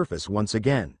surged to surface once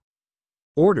again.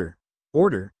 Order,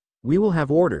 order, we will have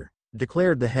order,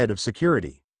 declared the head of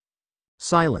security.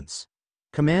 Silence,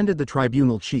 commanded the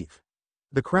tribunal chief.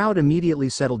 The crowd immediately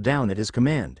settled down at his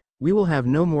command. We will have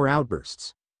no more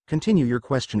outbursts. Continue your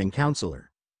questioning, counselor.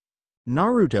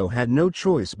 Naruto had no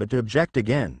choice but to object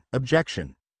again.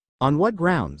 Objection. On what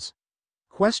grounds?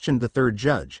 Questioned the third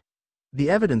judge. The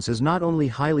evidence is not only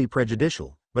highly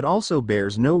prejudicial, but also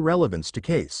bears no relevance to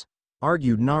case,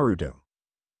 argued Naruto.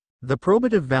 The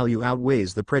probative value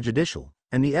outweighs the prejudicial,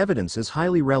 and the evidence is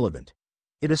highly relevant.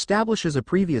 It establishes a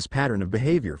previous pattern of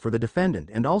behavior for the defendant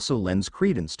and also lends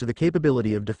credence to the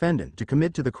capability of defendant to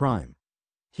commit to the crime.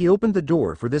 He opened the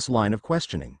door for this line of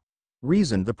questioning,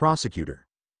 reasoned the prosecutor.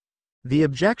 The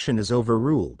objection is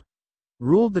overruled,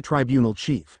 ruled the tribunal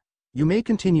chief. You may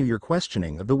continue your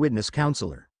questioning of the witness,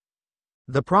 counselor.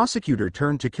 The prosecutor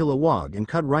turned to Kilowog and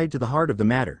cut right to the heart of the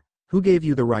matter. Who gave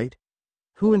you the right?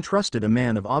 Who entrusted a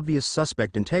man of obvious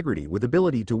suspect integrity with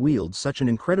ability to wield such an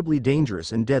incredibly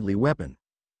dangerous and deadly weapon?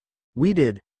 We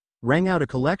did, rang out a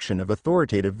collection of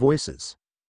authoritative voices.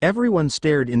 Everyone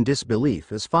stared in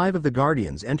disbelief as 5 of the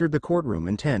guardians entered the courtroom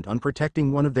intent on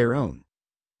protecting one of their own.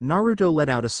 Naruto let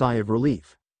out a sigh of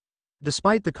relief.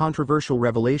 Despite the controversial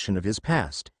revelation of his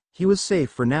past, he was safe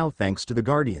for now thanks to the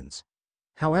guardians.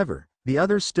 However, the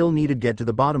others still needed to get to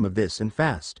the bottom of this and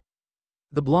fast.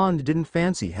 The blonde didn't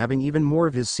fancy having even more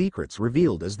of his secrets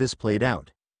revealed as this played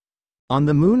out. On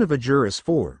the moon of Ajuris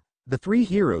 4, the 3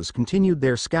 heroes continued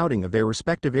their scouting of their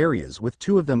respective areas, with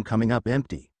 2 of them coming up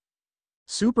empty.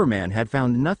 Superman had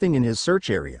found nothing in his search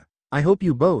area. I hope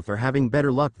you both are having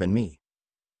better luck than me.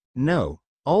 No,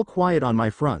 all quiet on my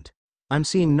front. I'm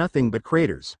seeing nothing but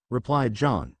craters, replied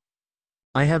John.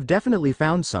 I have definitely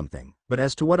found something, but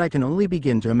as to what I can only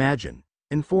begin to imagine,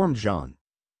 informed John.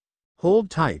 Hold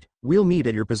tight, we'll meet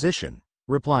at your position,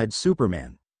 replied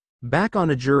Superman. Back on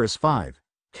Ajuris 5,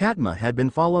 Katma had been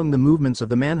following the movements of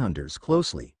the Manhunters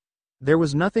closely. There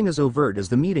was nothing as overt as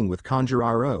the meeting with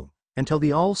Conjuro, until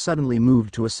they all suddenly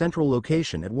moved to a central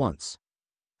location at once.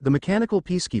 The mechanical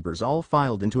peacekeepers all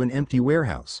filed into an empty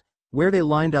warehouse, where they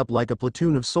lined up like a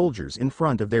platoon of soldiers in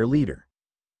front of their leader.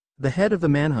 The head of the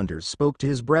Manhunters spoke to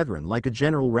his brethren like a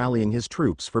general rallying his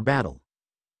troops for battle.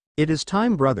 It is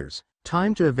time, brothers,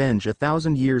 time to avenge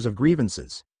 1,000 years of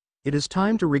grievances. It is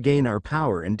time to regain our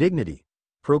power and dignity,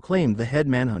 proclaimed the head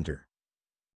Manhunter.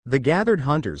 The gathered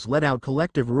hunters let out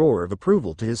collective roar of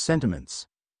approval to his sentiments.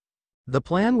 The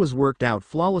plan was worked out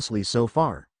flawlessly so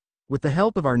far. With the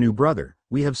help of our new brother,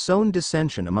 we have sown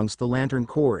dissension amongst the Lantern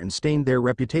Corps and stained their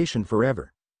reputation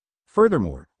forever.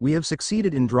 Furthermore, we have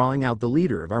succeeded in drawing out the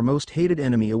leader of our most hated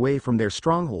enemy away from their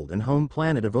stronghold and home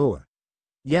planet of Oa.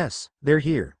 Yes, they're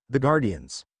here, the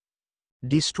Guardians.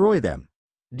 Destroy them.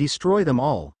 Destroy them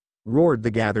all, roared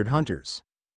the gathered hunters.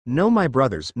 No, my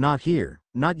brothers, not here,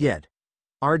 not yet.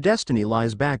 Our destiny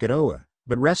lies back at Oa,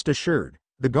 but rest assured,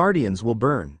 the Guardians will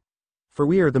burn. For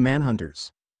we are the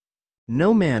Manhunters.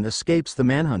 No man escapes the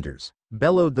Manhunters,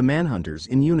 bellowed the Manhunters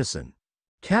in unison.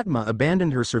 Katma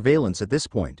abandoned her surveillance at this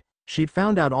point. She'd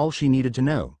found out all she needed to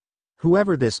know.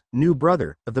 Whoever this new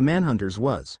brother of the Manhunters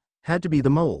was, had to be the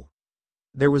mole.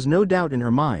 There was no doubt in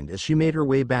her mind as she made her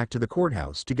way back to the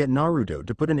courthouse to get Naruto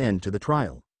to put an end to the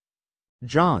trial.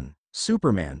 John,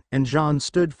 Superman, and John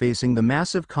stood facing the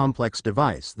massive complex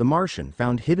device the Martian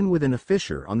found hidden within a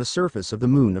fissure on the surface of the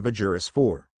moon of Ajuris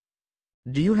 4.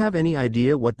 Do you have any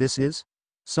idea what this is?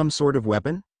 Some sort of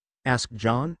weapon? Asked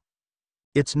John.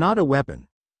 It's not a weapon,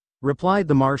 replied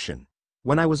the Martian.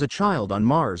 When I was a child on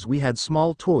Mars, we had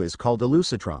small toys called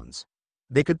elucitrons.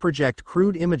 They could project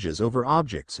crude images over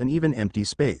objects and even empty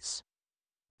space.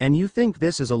 And you think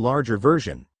this is a larger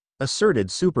version?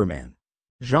 Asserted Superman.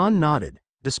 John nodded.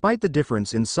 Despite the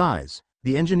difference in size,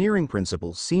 the engineering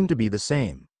principles seem to be the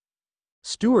same.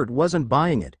 Stuart wasn't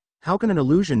buying it. How can an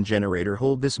illusion generator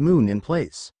hold this moon in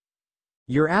place?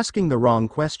 You're asking the wrong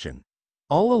question.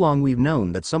 All along we've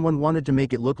known that someone wanted to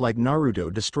make it look like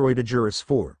Naruto destroyed Ajuris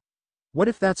 4. What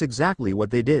if that's exactly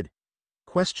what they did?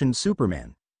 Questioned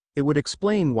Superman. It would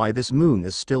explain why this moon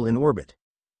is still in orbit.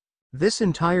 This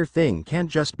entire thing can't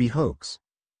just be hoax.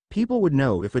 People would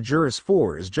know if Ajuris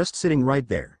 4 is just sitting right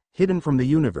there, hidden from the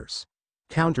universe.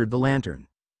 Countered the Lantern.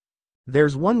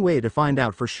 There's one way to find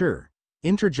out for sure,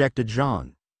 interjected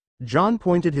John. John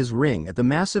pointed his ring at the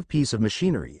massive piece of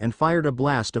machinery and fired a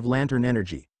blast of lantern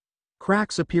energy.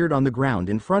 Cracks appeared on the ground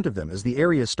in front of them as the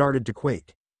area started to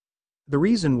quake. The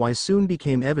reason why soon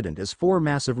became evident as 4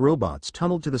 massive robots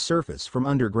tunneled to the surface from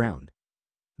underground.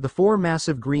 The 4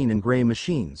 massive green and gray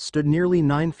machines stood nearly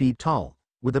 9 feet tall,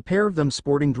 with a pair of them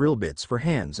sporting drill bits for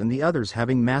hands and the others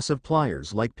having massive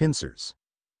pliers like pincers.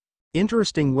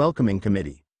 Interesting welcoming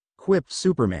committee, quipped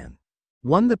Superman.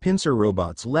 One of the pincer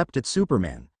robots leapt at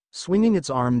Superman, swinging its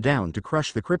arm down to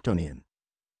crush the Kryptonian.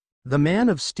 The Man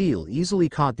of Steel easily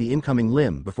caught the incoming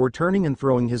limb before turning and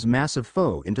throwing his massive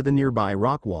foe into the nearby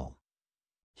rock wall.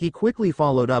 He quickly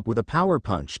followed up with a power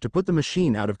punch to put the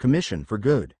machine out of commission for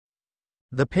good.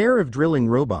 The pair of drilling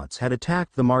robots had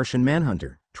attacked the Martian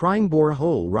Manhunter, trying to bore a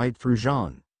hole right through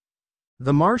Jean.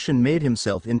 The Martian made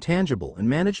himself intangible and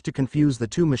managed to confuse the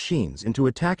 2 machines into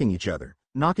attacking each other,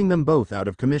 knocking them both out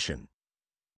of commission.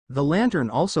 The Lantern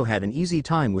also had an easy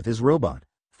time with his robot,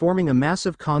 forming a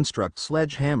massive construct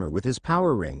sledgehammer with his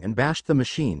power ring and bashed the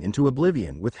machine into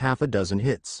oblivion with half a dozen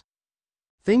hits.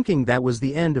 Thinking that was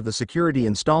the end of the security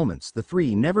installments, the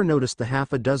 3 never noticed the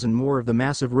half a dozen more of the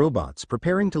massive robots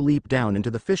preparing to leap down into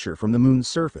the fissure from the moon's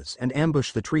surface and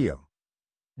ambush the trio.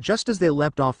 Just as they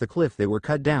leapt off the cliff, they were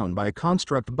cut down by a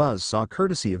construct buzzsaw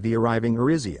courtesy of the arriving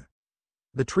Arisia.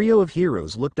 The trio of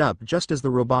heroes looked up just as the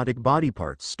robotic body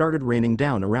parts started raining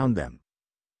down around them.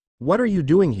 "What are you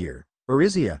doing here,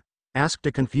 Arisia?" asked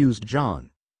a confused John.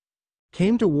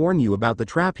 "Came to warn you about the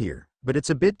trap here, but it's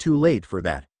a bit too late for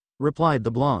that," replied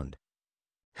the blonde.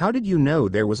 "How did you know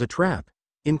there was a trap?"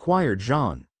 inquired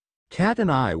Jean. "Kat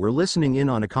and I were listening in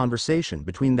on a conversation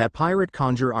between that pirate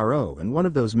conjure RO and one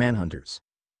of those manhunters.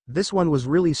 This one was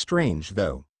really strange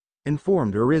though,"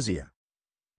 informed Arisia.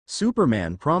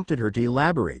 Superman prompted her to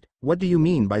elaborate. "What do you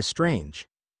mean by strange?"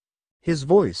 His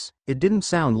voice, it didn't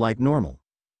sound like normal.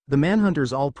 "The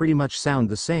manhunters all pretty much sound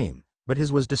the same, but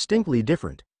his was distinctly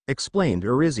different," explained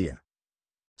Arisia.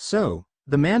 "So,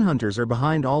 the manhunters are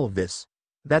behind all of this?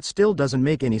 That still doesn't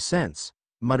make any sense,"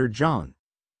 muttered John.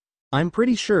 "I'm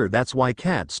pretty sure that's why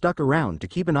Kat stuck around to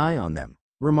keep an eye on them,"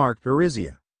 remarked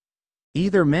Arisia.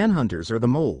 "Either manhunters are the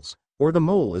moles, or the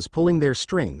mole is pulling their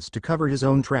strings to cover his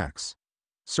own tracks,"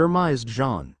 surmised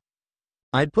Jean.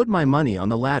 "I'd put my money on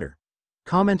the latter,"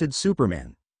 commented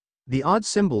Superman. The odd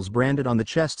symbols branded on the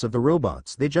chests of the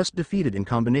robots they just defeated in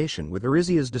combination with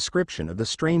Arisia's description of the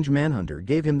strange manhunter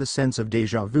gave him the sense of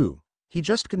déjà vu. He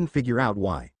just couldn't figure out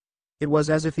why. It was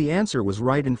as if the answer was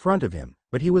right in front of him,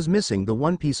 but he was missing the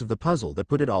one piece of the puzzle that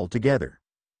put it all together.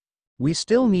 "We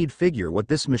still need figure what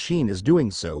this machine is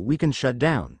doing so we can shut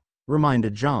down,"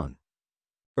 reminded John.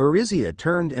 Arisia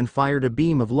turned and fired a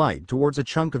beam of light towards a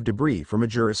chunk of debris from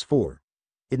Ajuris 4.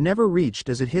 It never reached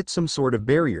as it hit some sort of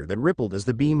barrier that rippled as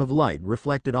the beam of light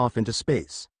reflected off into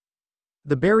space.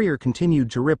 The barrier continued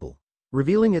to ripple,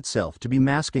 revealing itself to be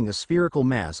masking a spherical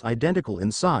mass identical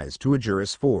in size to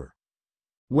Ajuris 4.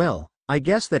 "Well, I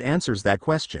guess that answers that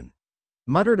question,"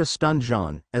 muttered a stunned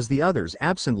Jean, as the others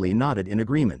absently nodded in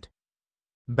agreement.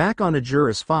 Back on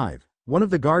Ajuris 5, one of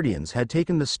the Guardians had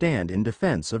taken the stand in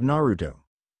defense of Naruto.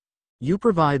 "You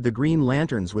provide the Green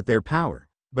Lanterns with their power,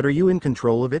 but are you in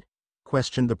control of it?"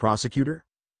 questioned the prosecutor.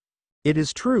 "It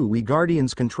is true we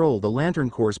Guardians control the Lantern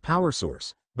Corps' power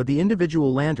source, but the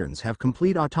individual lanterns have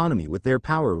complete autonomy with their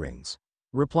power rings,"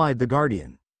 replied the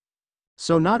Guardian.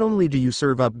 "So not only do you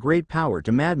serve up great power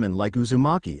to madmen like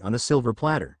Uzumaki on a silver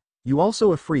platter, you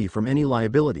also are free from any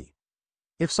liability.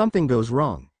 If something goes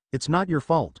wrong, it's not your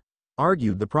fault,"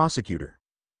 argued the prosecutor.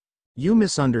 "You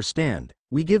misunderstand,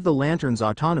 we give the lanterns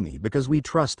autonomy because we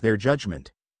trust their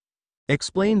judgment,"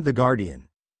 explained the Guardian.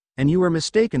 "And you are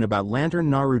mistaken about Lantern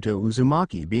Naruto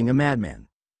Uzumaki being a madman.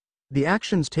 The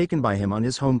actions taken by him on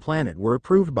his home planet were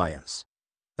approved by us.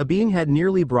 A being had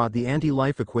nearly brought the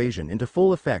anti-life equation into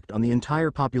full effect on the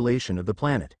entire population of the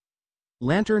planet.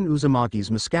 Lantern Uzumaki's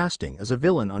miscasting as a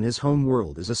villain on his home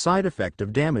world is a side effect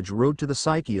of damage wrought to the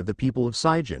psyche of the people of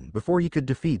Saijin before he could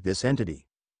defeat this entity.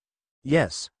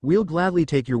 Yes, we'll gladly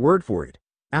take your word for it.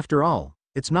 After all,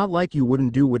 it's not like you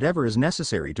wouldn't do whatever is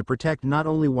necessary to protect not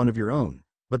only one of your own,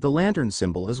 but the lantern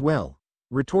symbol as well,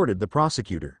 retorted the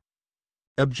prosecutor.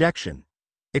 Objection!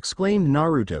 Exclaimed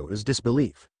Naruto as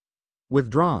disbelief.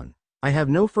 Withdrawn. I have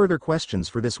no further questions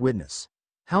for this witness.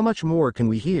 How much more can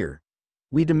we hear?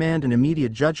 We demand an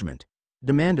immediate judgment,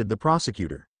 demanded the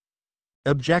prosecutor.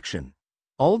 Objection!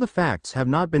 All the facts have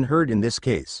not been heard in this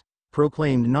case,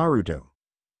 proclaimed Naruto.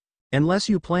 Unless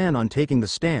you plan on taking the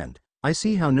stand, I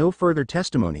see how no further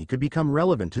testimony could become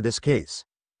relevant to this case,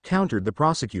 countered the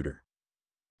prosecutor.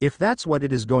 If that's what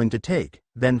it is going to take,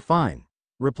 then fine,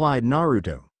 replied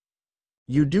Naruto.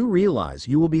 You do realize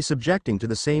you will be subjecting to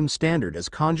the same standard as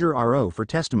Conjure RO for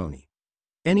testimony.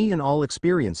 Any and all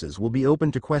experiences will be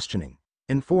open to questioning,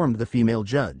 informed the female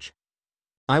judge.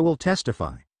 I will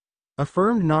testify,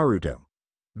 affirmed Naruto.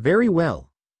 Very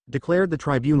well, declared the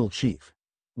tribunal chief.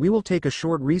 We will take a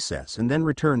short recess and then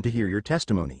return to hear your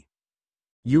testimony.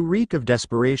 You reek of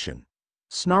desperation,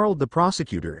 snarled the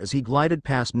prosecutor as he glided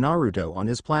past Naruto on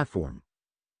his platform.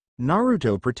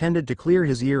 Naruto pretended to clear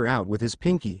his ear out with his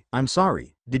pinky. I'm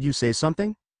sorry, did you say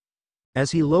something?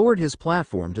 As he lowered his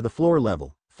platform to the floor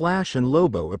level, Flash and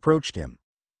Lobo approached him.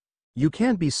 You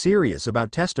can't be serious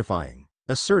about testifying,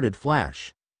 asserted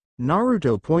Flash.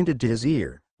 Naruto pointed to his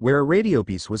ear, where a radio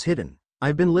piece was hidden.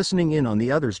 I've been listening in on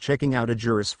the others checking out a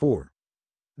Juris 4.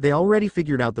 They already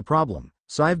figured out the problem,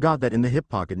 so I've got that in the hip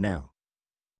pocket now.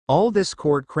 All this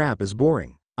court crap is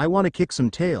boring. I want to kick some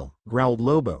tail, growled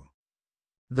Lobo.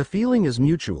 The feeling is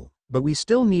mutual, but we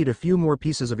still need a few more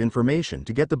pieces of information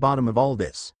to get the bottom of all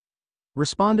this,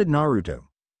 responded Naruto.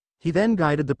 He then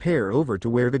guided the pair over to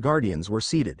where the guardians were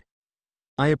seated.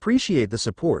 I appreciate the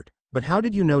support, but how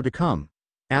did you know to come?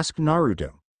 Asked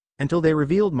Naruto. Until they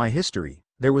revealed my history,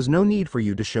 there was no need for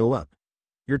you to show up.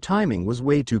 Your timing was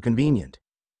way too convenient.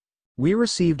 We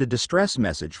received a distress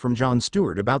message from Jon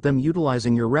Stewart about them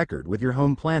utilizing your record with your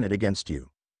home planet against you,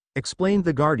 explained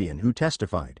the guardian who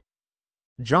testified.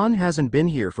 Jon hasn't been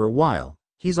here for a while,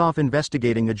 he's off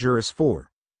investigating a Juris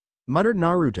 4. Muttered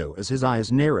Naruto as his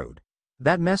eyes narrowed.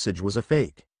 That message was a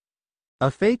fake. A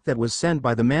fake that was sent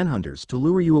by the Manhunters to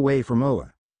lure you away from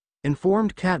Oa,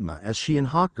 informed Katma as she and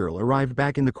Hawkgirl arrived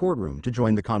back in the courtroom to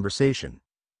join the conversation.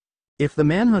 If the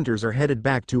Manhunters are headed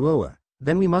back to Oa,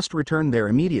 then we must return there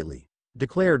immediately,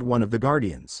 declared one of the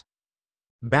guardians.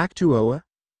 Back to Oa?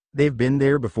 They've been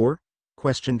there before?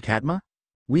 Questioned Katma.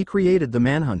 We created the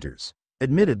Manhunters,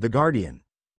 admitted the guardian.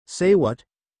 Say what?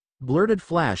 Blurted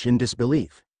Flash in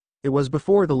disbelief. It was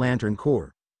before the Lantern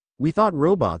Corps. We thought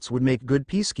robots would make good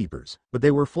peacekeepers, but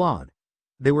they were flawed.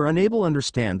 They were unable to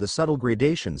understand the subtle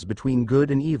gradations between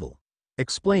good and evil,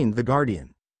 explained the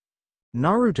guardian.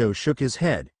 Naruto shook his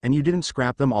head. And you didn't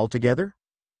scrap them altogether?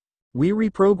 We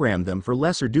reprogrammed them for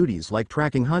lesser duties like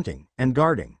tracking, hunting, and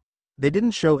guarding. They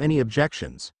didn't show any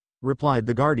objections, replied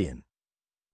the guardian.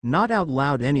 Not out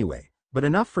loud anyway, but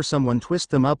enough for someone to twist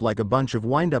them up like a bunch of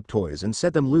wind-up toys and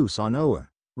set them loose on Oa,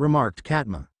 remarked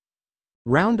Katma.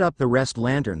 Round up the rest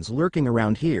lanterns lurking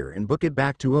around here and book it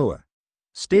back to Oa,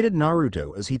 stated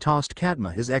Naruto as he tossed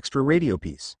Katma his extra radio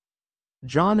piece.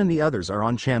 Jon and the others are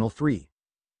on Channel 3.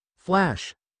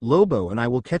 Flash, Lobo and I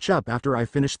will catch up after I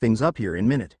finish things up here in a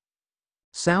minute.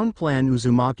 Sound plan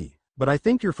Uzumaki, but I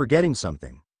think you're forgetting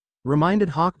something, reminded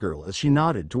Hawkgirl as she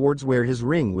nodded towards where his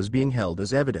ring was being held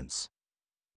as evidence.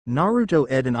 Naruto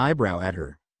edged an eyebrow at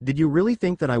her. Did you really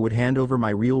think that I would hand over my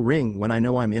real ring when I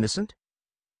know I'm innocent?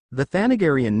 The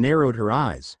Thanagarian narrowed her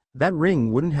eyes. That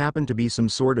ring wouldn't happen to be some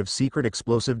sort of secret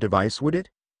explosive device, would it?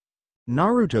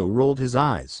 Naruto rolled his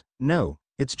eyes. No,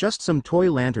 it's just some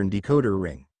toy lantern decoder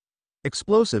ring.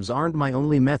 Explosives aren't my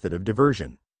only method of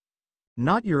diversion.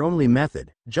 Not your only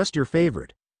method, just your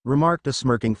favorite, remarked a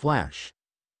smirking Flash.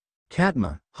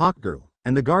 Katma, Hawkgirl,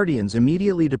 and the guardians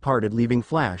immediately departed, leaving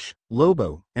Flash,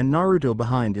 Lobo, and Naruto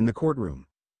behind in the courtroom.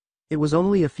 It was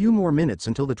only a few more minutes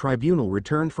until the tribunal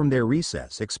returned from their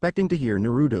recess, expecting to hear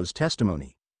Naruto's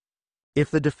testimony. If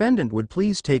the defendant would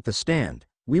please take the stand,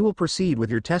 we will proceed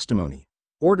with your testimony,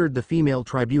 ordered the female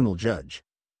tribunal judge.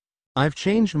 I've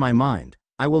changed my mind.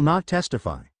 I will not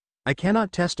testify. I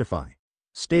cannot testify,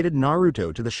 stated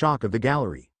Naruto to the shock of the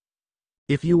gallery.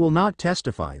 If you will not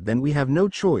testify, then we have no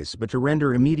choice but to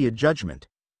render immediate judgment,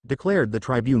 declared the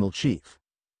tribunal chief.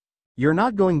 You're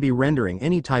not going to be rendering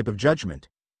any type of judgment.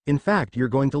 In fact, you're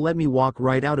going to let me walk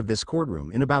right out of this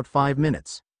courtroom in about 5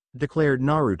 minutes, declared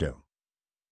Naruto.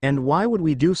 And why would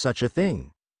we do such a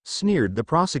thing? Sneered the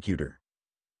prosecutor.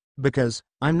 Because,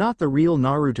 I'm not the real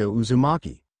Naruto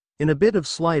Uzumaki. In a bit of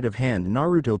sleight of hand,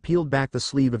 Naruto peeled back the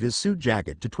sleeve of his suit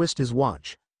jacket to twist his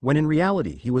watch, when in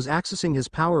reality he was accessing his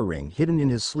power ring hidden in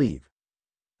his sleeve.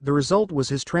 The result was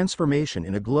his transformation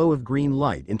in a glow of green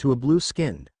light into a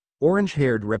blue-skinned,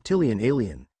 orange-haired reptilian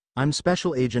alien, I'm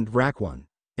Special Agent Vrak1,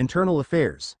 Internal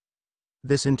Affairs.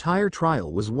 This entire trial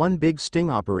was one big sting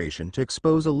operation to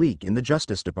expose a leak in the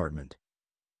Justice Department.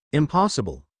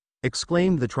 Impossible!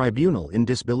 Exclaimed the tribunal in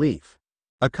disbelief.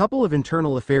 A couple of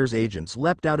Internal Affairs agents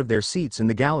leapt out of their seats in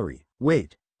the gallery.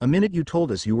 Wait, a minute, you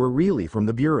told us you were really from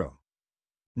the Bureau.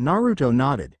 Naruto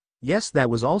nodded. Yes, that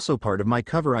was also part of my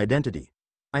cover identity.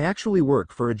 I actually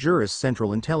work for Ajuris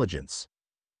Central Intelligence.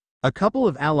 A couple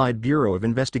of allied Bureau of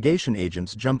Investigation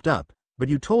agents jumped up. But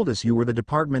you told us you were the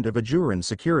Department of Ajuran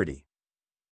Security.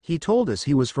 He told us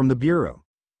he was from the Bureau,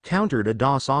 countered a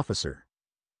DOS officer.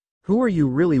 Who are you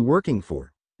really working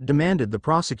for? Demanded the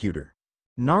prosecutor.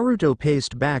 Naruto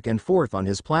paced back and forth on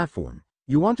his platform.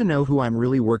 You want to know who I'm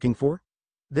really working for?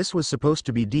 This was supposed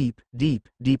to be deep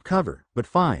cover, but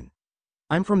fine.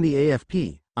 I'm from the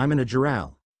AFP, I'm an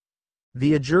Ajural.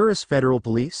 The Ajuris Federal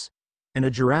Police? An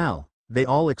Ajural, they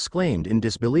all exclaimed in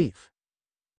disbelief.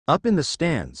 Up in the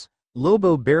stands,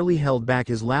 Lobo barely held back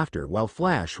his laughter while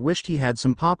Flash wished he had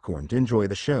some popcorn to enjoy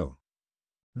the show.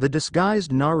 The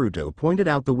disguised Naruto pointed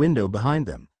out the window behind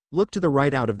them. Look to the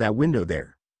right out of that window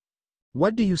there.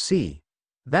 What do you see?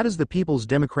 That is the People's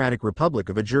Democratic Republic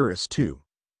of Ajuris too.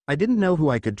 I didn't know who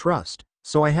I could trust,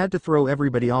 so I had to throw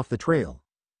everybody off the trail.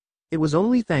 It was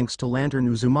only thanks to Lantern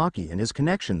Uzumaki and his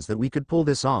connections that we could pull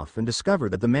this off and discover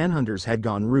that the Manhunters had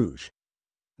gone rouge.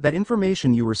 That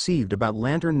information you received about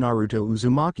Lantern Naruto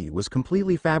Uzumaki was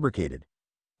completely fabricated.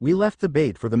 We left the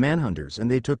bait for the Manhunters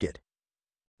and they took it.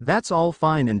 That's all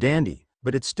fine and dandy,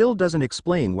 but it still doesn't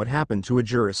explain what happened to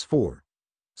Ajuris 4.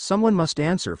 Someone must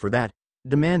answer for that,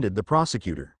 demanded the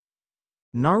prosecutor.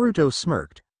 Naruto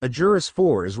smirked. Ajuris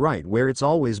 4 is right where it's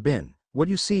always been. What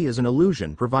you see is an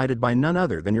illusion provided by none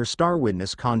other than your star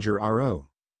witness Conjure RO.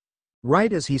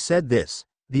 Right as he said this,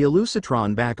 the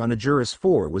Elusitron back on Ajuris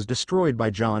 4 was destroyed by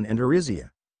John and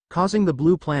Arisia, causing the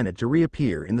blue planet to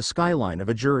reappear in the skyline of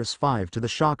Ajuris 5 to the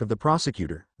shock of the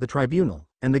prosecutor, the tribunal,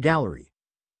 and the gallery.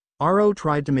 RO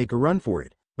tried to make a run for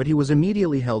it, but he was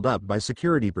immediately held up by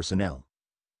security personnel.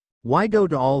 Why go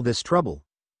to all this trouble?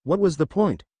 What was the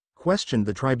point? Questioned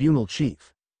the tribunal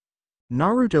chief.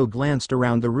 Naruto glanced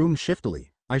around the room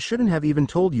shiftily. I shouldn't have even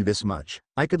told you this much.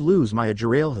 I could lose my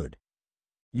Ajurailhood.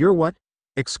 You're what?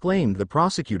 Exclaimed the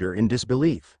prosecutor in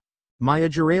disbelief. My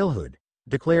Ajurailhood,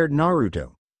 declared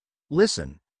Naruto.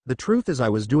 Listen, the truth is I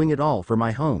was doing it all for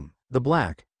my home, the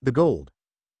black, the gold.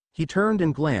 He turned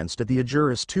and glanced at the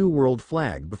Ajuris 2 world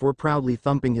flag before proudly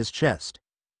thumping his chest.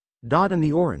 Dot and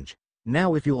the orange.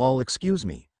 Now if you'll all excuse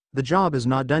me, the job is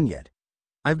not done yet.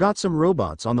 I've got some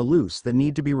robots on the loose that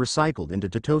need to be recycled into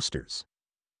toasters.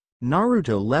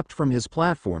 Naruto leapt from his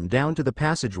platform down to the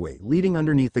passageway leading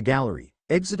underneath the gallery,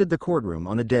 exited the courtroom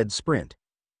on a dead sprint.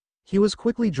 He was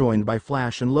quickly joined by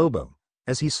Flash and Lobo,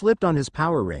 as he slipped on his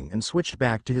power ring and switched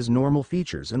back to his normal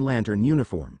features and lantern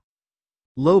uniform.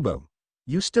 Lobo,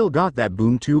 you still got that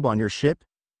boom tube on your ship?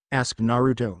 Asked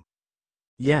Naruto.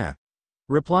 Yeah,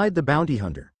 replied the bounty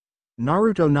hunter.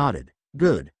 Naruto nodded.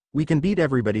 Good, we can beat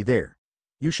everybody there.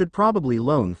 You should probably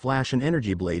loan Flash an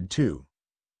energy blade too.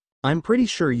 I'm pretty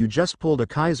sure you just pulled a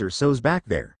Kaiser Soze back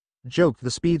there, joked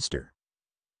the speedster.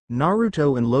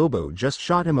 Naruto and Lobo just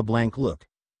shot him a blank look.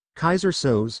 Kaiser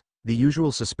Soze, the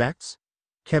usual suspects?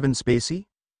 Kevin Spacey?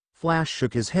 Flash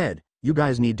shook his head. You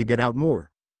guys need to get out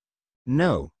more.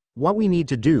 No, what we need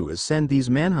to do is send these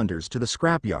manhunters to the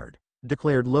scrapyard,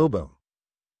 declared Lobo.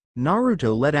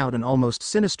 Naruto let out an almost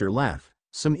sinister laugh.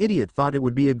 Some idiot thought it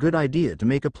would be a good idea to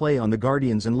make a play on the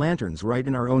Guardians and Lanterns right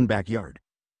in our own backyard.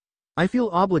 I feel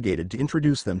obligated to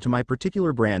introduce them to my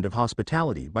particular brand of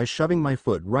hospitality by shoving my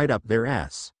foot right up their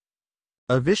ass.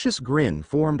 A vicious grin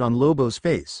formed on Lobo's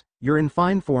face. You're in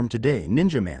fine form today,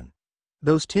 Ninja Man.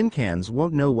 Those tin cans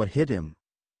won't know what hit him.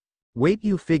 Wait,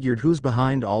 you figured who's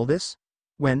behind all this?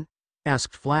 When?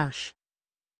 Asked Flash.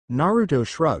 Naruto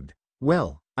shrugged.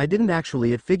 Well, I didn't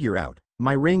actually figure out,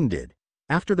 my ring did.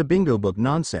 After the bingo book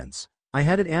nonsense, I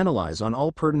had it analyze on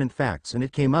all pertinent facts and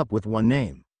it came up with one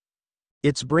name.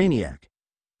 It's Brainiac.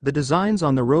 The designs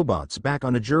on the robots back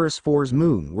on Ajuris 4's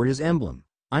moon were his emblem,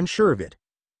 I'm sure of it.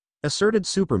 Asserted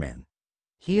Superman.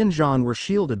 He and John were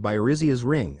shielded by Arisia's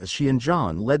ring as she and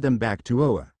John led them back to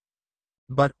Oa.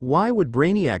 But why would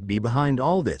Brainiac be behind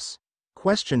all this?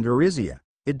 Questioned Arisia.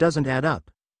 It doesn't add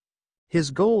up.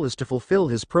 His goal is to fulfill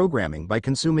his programming by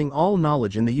consuming all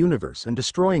knowledge in the universe and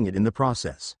destroying it in the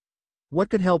process. What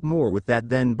could help more with that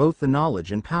than both the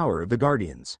knowledge and power of the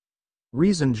Guardians?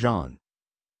 Reasoned John.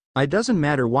 It doesn't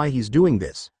matter why he's doing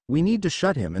this, we need to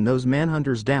shut him and those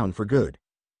manhunters down for good,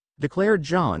 declared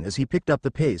John as he picked up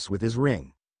the pace with his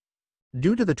ring.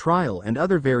 Due to the trial and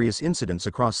other various incidents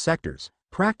across sectors,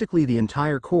 practically the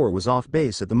entire Corps was off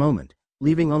base at the moment,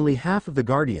 leaving only half of the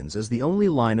Guardians as the only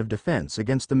line of defense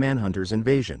against the Manhunter's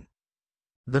invasion.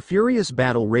 The furious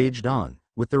battle raged on,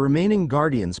 with the remaining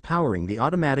Guardians powering the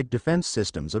automatic defense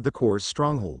systems of the Corps'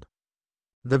 stronghold.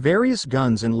 The various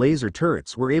guns and laser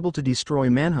turrets were able to destroy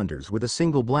Manhunters with a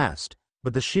single blast,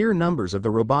 but the sheer numbers of the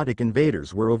robotic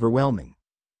invaders were overwhelming.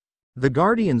 The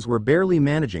Guardians were barely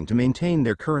managing to maintain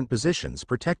their current positions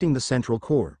protecting the central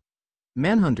core.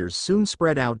 Manhunters soon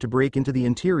spread out to break into the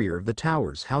interior of the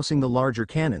towers housing the larger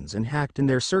cannons and hacked in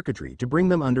their circuitry to bring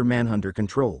them under Manhunter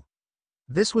control.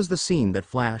 This was the scene that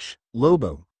Flash,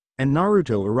 Lobo, and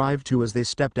Naruto arrived to as they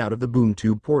stepped out of the boom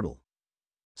tube portal.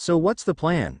 "So what's the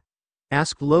plan?"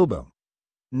 asked Lobo.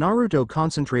 Naruto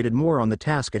concentrated more on the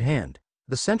task at hand.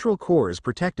 The central core is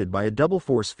protected by a double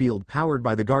force field powered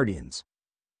by the Guardians.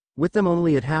 With them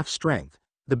only at half strength,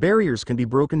 the barriers can be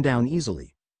broken down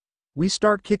easily. We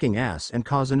start kicking ass and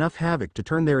cause enough havoc to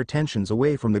turn their attentions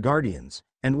away from the Guardians,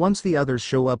 and once the others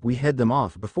show up we head them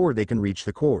off before they can reach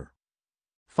the core.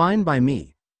 "Fine by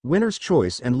me. Winner's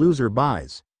choice and loser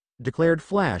buys," declared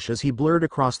Flash as he blurred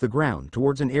across the ground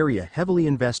towards an area heavily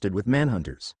invested with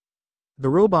Manhunters. The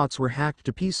robots were hacked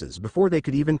to pieces before they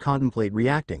could even contemplate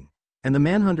reacting, and the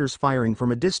Manhunters firing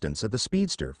from a distance at the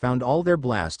speedster found all their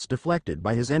blasts deflected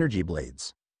by his energy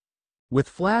blades. With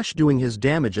Flash doing his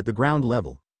damage at the ground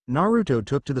level, Naruto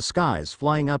took to the skies,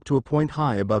 flying up to a point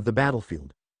high above the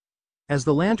battlefield. As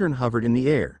the lantern hovered in the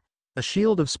air, a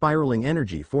shield of spiraling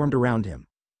energy formed around him.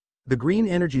 The green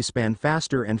energy span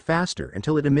faster and faster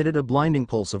until it emitted a blinding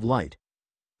pulse of light.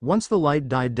 Once the light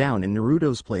died down, in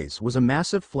Naruto's place was a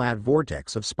massive flat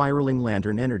vortex of spiraling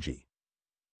lantern energy.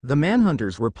 The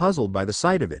Manhunters were puzzled by the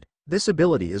sight of it. "This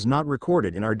ability is not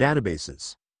recorded in our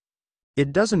databases."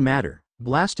 "It doesn't matter,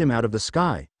 blast him out of the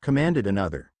sky," commanded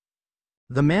another.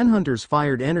 The Manhunters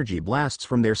fired energy blasts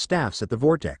from their staffs at the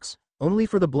vortex, only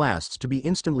for the blasts to be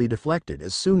instantly deflected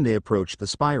as soon they approached the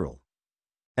spiral.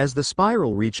 As the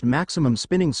spiral reached maximum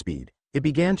spinning speed, it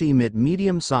began to emit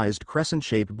medium-sized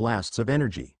crescent-shaped blasts of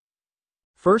energy.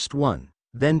 First 1,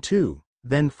 then 2,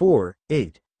 then 4,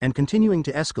 8, and continuing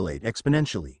to escalate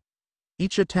exponentially.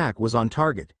 Each attack was on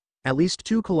target, at least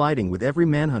 2 colliding with every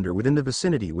Manhunter within the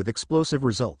vicinity with explosive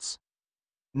results.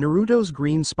 Naruto's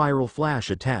green spiral flash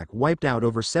attack wiped out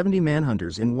over 70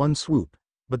 Manhunters in one swoop,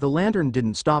 but the lantern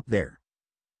didn't stop there.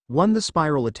 Once the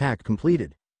spiral attack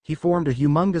completed, he formed a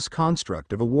humongous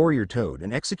construct of a warrior toad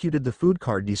and executed the food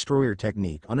card destroyer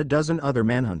technique on a dozen other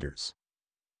Manhunters.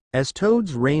 As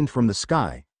toads rained from the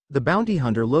sky, the bounty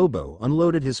hunter Lobo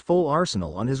unloaded his full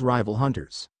arsenal on his rival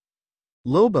hunters.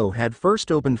 Lobo had first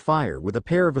opened fire with a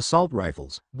pair of assault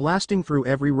rifles, blasting through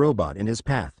every robot in his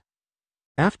path.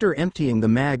 After emptying the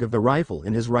mag of the rifle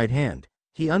in his right hand,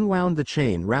 he unwound the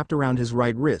chain wrapped around his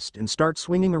right wrist and started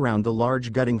swinging around the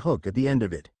large gutting hook at the end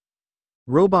of it.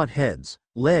 Robot heads,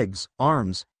 legs,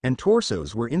 arms, and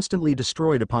torsos were instantly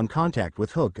destroyed upon contact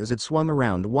with hook as it swung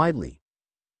around widely.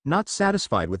 Not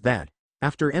satisfied with that,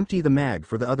 after emptying the mag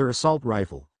for the other assault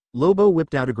rifle, Lobo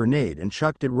whipped out a grenade and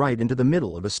chucked it right into the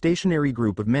middle of a stationary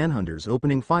group of Manhunters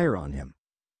opening fire on him.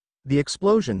 The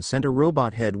explosion sent a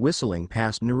robot head whistling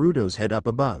past Naruto's head up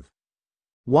above.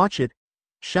 "Watch it!"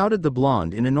 shouted the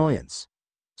blonde in annoyance.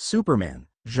 Superman,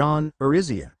 Jean,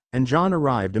 Arisia, and John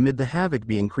arrived amid the havoc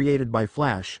being created by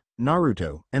Flash,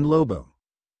 Naruto, and Lobo.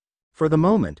 For the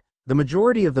moment, the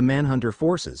majority of the Manhunter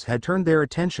forces had turned their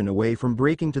attention away from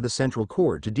breaking to the central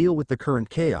core to deal with the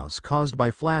current chaos caused by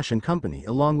Flash and company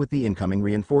along with the incoming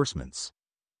reinforcements.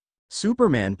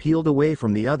 Superman peeled away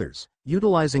from the others,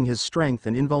 utilizing his strength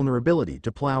and invulnerability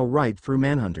to plow right through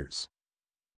Manhunters.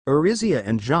 Arisia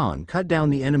and John cut down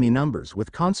the enemy numbers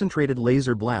with concentrated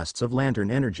laser blasts of lantern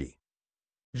energy.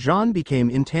 Jean became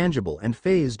intangible and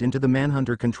phased into the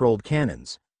Manhunter-controlled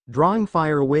cannons, drawing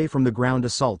fire away from the ground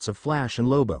assaults of Flash and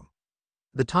Lobo.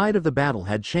 The tide of the battle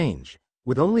had changed,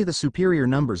 with only the superior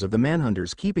numbers of the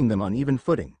Manhunters keeping them on even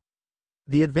footing.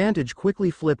 The advantage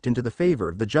quickly flipped into the favor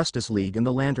of the Justice League and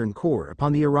the Lantern Corps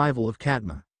upon the arrival of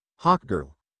Katma,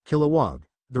 Hawkgirl, Kilowog,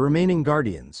 the remaining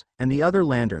Guardians, and the other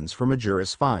Lanterns from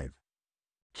Majoris 5.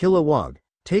 "Kilowog,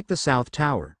 take the South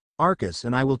Tower, Arcus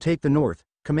and I will take the North,"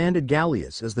 commanded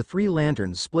Gallius as the 3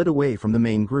 Lanterns split away from the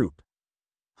main group.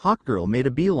 Hawkgirl made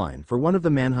a beeline for one of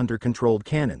the Manhunter-controlled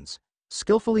cannons,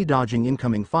 skillfully dodging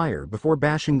incoming fire before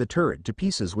bashing the turret to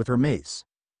pieces with her mace.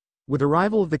 With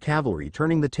arrival of the cavalry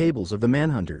turning the tables of the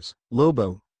Manhunters,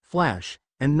 Lobo, Flash,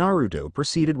 and Naruto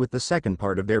proceeded with the second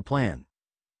part of their plan.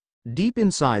 Deep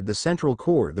inside the central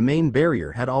core, the main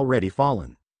barrier had already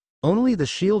fallen. Only the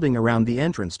shielding around the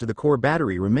entrance to the core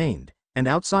battery remained, and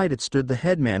outside it stood the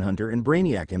head Manhunter and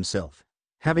Brainiac himself,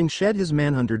 having shed his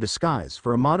Manhunter disguise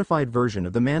for a modified version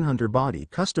of the Manhunter body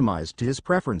customized to his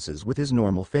preferences with his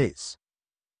normal face.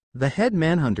 The head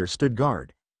Manhunter stood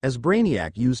guard, as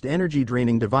Brainiac used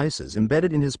energy-draining devices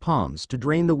embedded in his palms to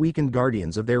drain the weakened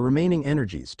Guardians of their remaining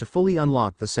energies to fully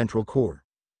unlock the central core.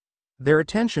 Their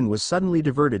attention was suddenly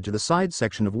diverted to the side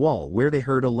section of wall where they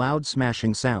heard a loud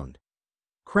smashing sound.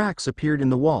 Cracks appeared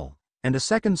in the wall, and a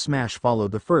second smash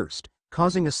followed the first,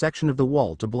 causing a section of the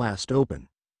wall to blast open.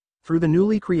 Through the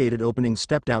newly created opening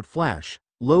stepped out Flash,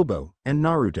 Lobo, and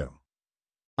Naruto.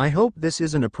 "I hope this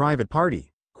isn't a private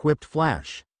party," quipped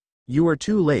Flash. "You are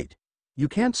too late. You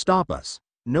can't stop us.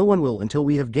 No one will until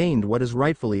we have gained what is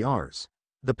rightfully ours.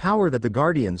 The power that the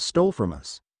Guardians stole from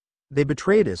us. They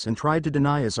betrayed us and tried to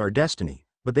deny us our destiny,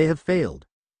 but they have failed,"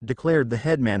 declared the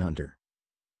head Manhunter.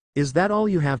 "Is that all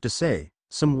you have to say?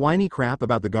 Some whiny crap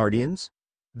about the Guardians?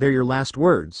 They're your last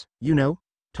words, you know,"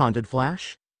 taunted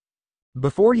Flash.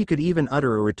 Before he could even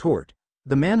utter a retort,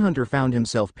 the Manhunter found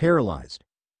himself paralyzed.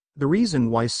 The reason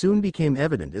why soon became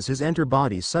evident as his entire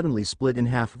body suddenly split in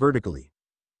half vertically.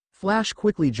 Flash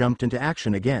quickly jumped into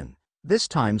action again, this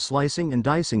time slicing and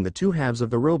dicing the two halves of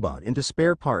the robot into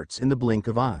spare parts in the blink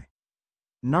of an eye.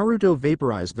 Naruto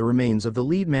vaporized the remains of the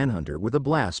lead Manhunter with a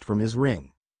blast from his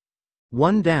ring.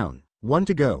 "One down, one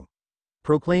to go,"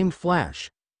 proclaimed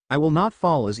Flash. "I will not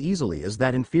fall as easily as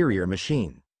that inferior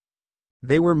machine.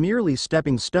 They were merely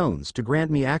stepping stones to grant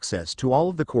me access to all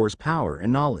of the core's power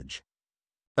and knowledge,"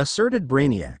 asserted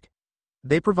Brainiac.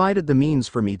 "They provided the means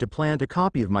for me to plant a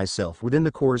copy of myself within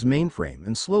the core's mainframe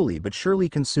and slowly but surely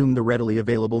consume the readily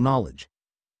available knowledge.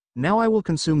 Now I will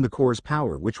consume the core's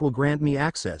power, which will grant me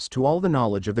access to all the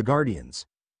knowledge of the Guardians.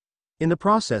 In the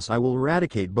process I will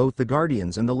eradicate both the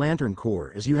Guardians and the Lantern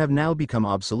Core, as you have now become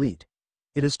obsolete.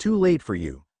 It is too late for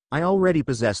you. I already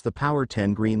possess the power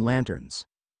 10 Green Lanterns."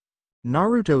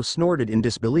 Naruto snorted in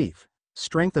disbelief.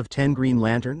 "Strength of 10 Green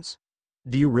Lanterns?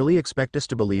 Do you really expect us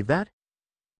to believe that?"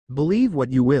 "Believe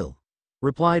what you will,"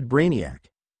 replied Brainiac.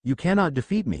 "You cannot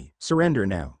defeat me. Surrender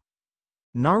now."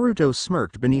 Naruto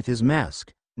smirked beneath his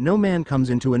mask. "No man comes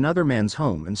into another man's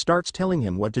home and starts telling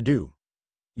him what to do.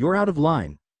 You're out of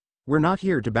line. We're not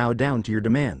here to bow down to your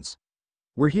demands.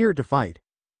 We're here to fight.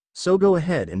 So go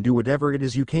ahead and do whatever it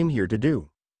is you came here to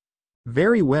do."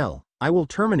 "Very well, I will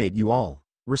terminate you all,"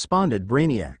 responded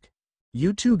Brainiac.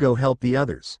 "You two go help the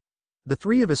others. The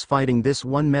three of us fighting this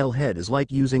one metalhead is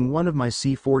like using one of my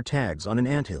C4 tags on an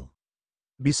anthill.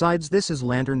 Besides, this is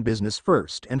Lantern business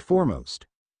first and foremost,"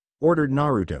 ordered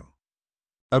Naruto.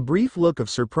 A brief look of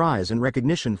surprise and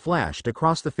recognition flashed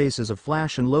across the faces of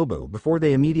Flash and Lobo before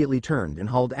they immediately turned and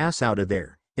hauled ass out of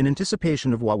there, in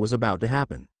anticipation of what was about to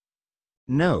happen.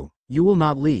 "No, you will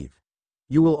not leave.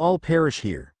 You will all perish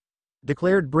here,"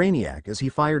 declared Brainiac as he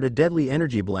fired a deadly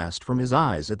energy blast from his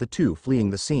eyes at the two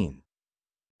fleeing the scene.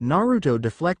 Naruto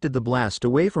deflected the blast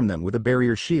away from them with a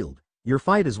barrier shield. "Your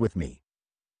fight is with me.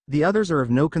 The others are of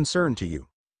no concern to you.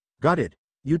 Got it,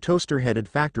 you toaster-headed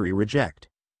factory reject?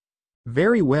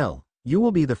 Very well, you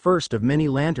will be the first of many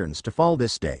lanterns to fall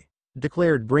this day,"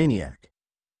 declared Brainiac.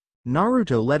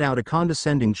 Naruto let out a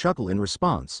condescending chuckle in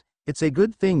response. "It's a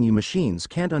good thing you machines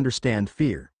can't understand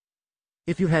fear.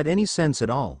 If you had any sense at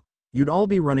all, you'd all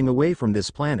be running away from this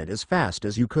planet as fast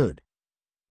as you could.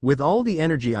 With all the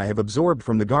energy I have absorbed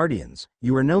from the Guardians,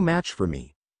 you are no match for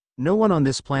me. No one on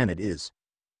this planet is,"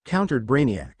 countered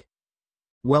Brainiac.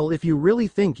 "Well, if you really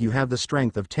think you have the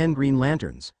strength of 10 Green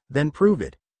Lanterns, then prove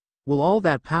it. Will all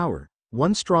that power,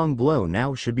 one strong blow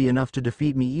now should be enough to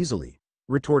defeat me easily,"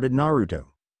 retorted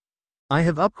Naruto. "I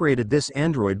have upgraded this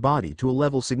android body to a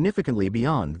level significantly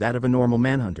beyond that of a normal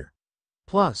Manhunter.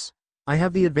 Plus, I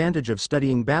have the advantage of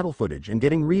studying battle footage and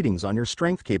getting readings on your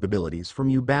strength capabilities from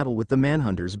you battle with the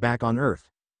Manhunters back on Earth,"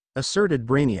 asserted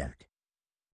Brainiac.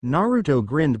 Naruto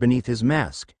grinned beneath his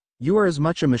mask. "You are as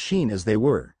much a machine as they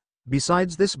were.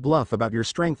 Besides this bluff about your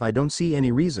strength, I don't see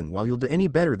any reason why you'll do any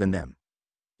better than them.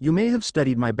 You may have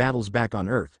studied my battles back on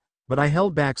Earth, but I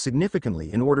held back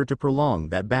significantly in order to prolong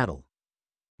that battle.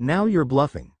 Now you're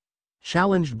bluffing,"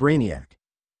 challenged Brainiac.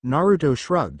 Naruto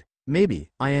shrugged.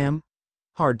 "Maybe I am.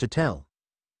 Hard to tell."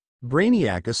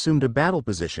 Brainiac assumed a battle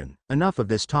position. Enough of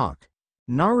this talk.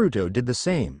 Naruto did the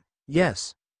same.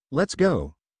 "Yes. Let's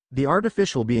go." The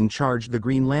artificial being charged the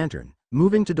Green Lantern,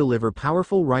 moving to deliver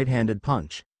powerful right-handed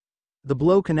punch. The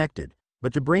blow connected,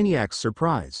 but to Brainiac's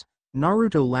surprise,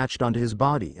 Naruto latched onto his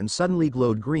body and suddenly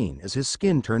glowed green as his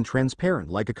skin turned transparent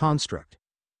like a construct.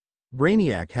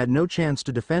 Brainiac had no chance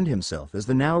to defend himself as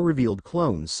the now revealed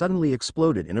clone suddenly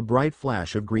exploded in a bright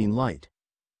flash of green light.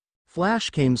 Flash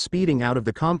came speeding out of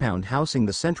the compound housing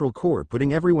the central core,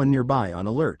 putting everyone nearby on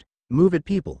alert. "Move it,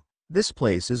 people. This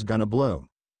place is gonna blow."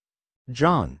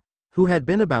 John, who had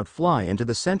been about to fly into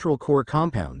the central core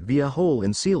compound via a hole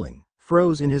in ceiling,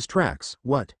 froze in his tracks.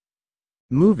 What?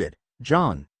 Move it,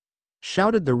 John!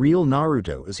 Shouted the real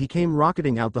Naruto as he came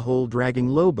rocketing out the hole, dragging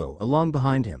Lobo along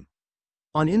behind him.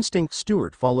 On instinct,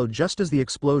 Stuart followed just as the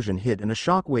explosion hit and a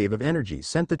shock wave of energy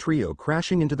sent the trio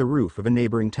crashing into the roof of a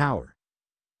neighboring tower.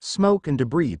 Smoke and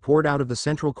debris poured out of the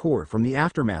central core from the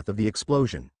aftermath of the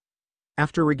explosion.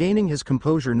 After regaining his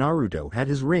composure, Naruto had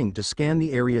his ring to scan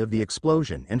the area of the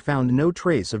explosion and found no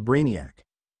trace of Brainiac.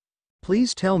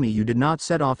 "Please tell me you did not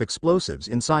set off explosives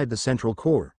inside the central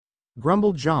core,"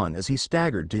 grumbled John as he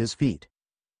staggered to his feet.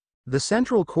 "The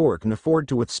central core can afford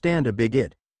to withstand a big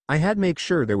hit. I had make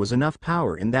sure there was enough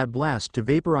power in that blast to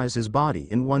vaporize his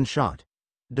body in one shot,"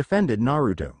 defended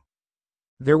Naruto.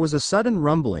 There was a sudden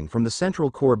rumbling from the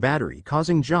central core battery,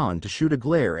 causing John to shoot a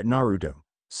glare at Naruto.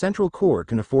 "Central core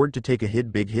can afford to take a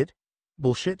big hit?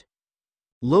 Bullshit."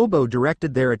 Lobo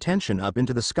directed their attention up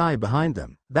into the sky behind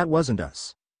them. "That wasn't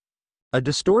us." A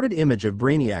distorted image of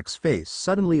Brainiac's face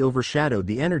suddenly overshadowed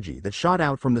the energy that shot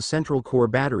out from the central core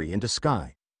battery into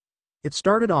sky. It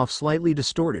started off slightly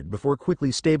distorted before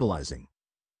quickly stabilizing.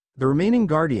 The remaining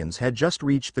Guardians had just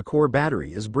reached the core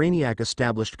battery as Brainiac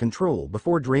established control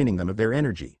before draining them of their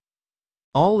energy.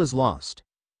 "All is lost,"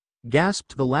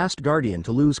 gasped the last Guardian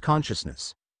to lose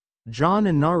consciousness. John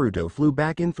and Naruto flew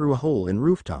back in through a hole in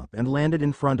rooftop and landed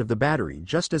in front of the battery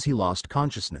just as he lost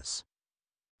consciousness.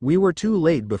 "We were too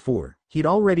late before. He'd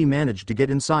already managed to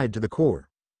get inside to the core.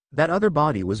 That other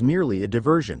body was merely a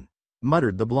diversion,"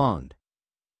 muttered the blonde.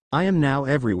 "I am now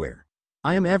everywhere.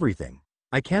 I am everything.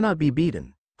 I cannot be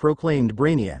beaten," proclaimed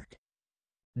Brainiac.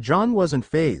 John wasn't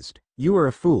fazed. "You are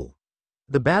a fool.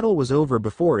 The battle was over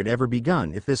before it ever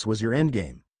begun if this was your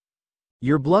endgame.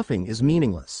 Your bluffing is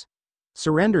meaningless.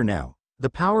 Surrender now. The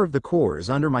power of the core is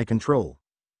under my control,"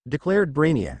 declared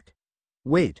Brainiac.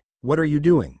 "Wait, what are you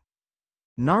doing?"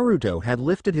 Naruto had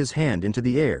lifted his hand into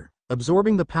the air,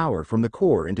 absorbing the power from the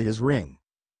core into his ring.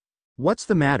 "What's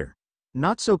the matter?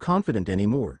 Not so confident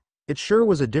anymore. It sure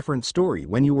was a different story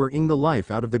when you were ing the life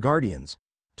out of the Guardians,"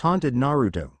 taunted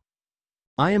Naruto.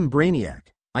 "I am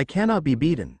Brainiac. I cannot be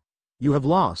beaten. You have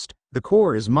lost. The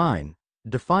core is mine,"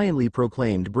 defiantly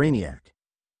proclaimed Brainiac.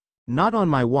 "Not on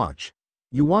my watch.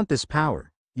 You want this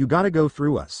power, you gotta go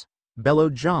through us,"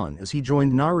 bellowed John as he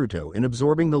joined Naruto in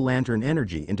absorbing the lantern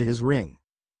energy into his ring.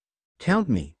 "Count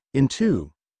me in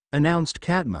 2, announced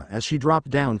Katma as she dropped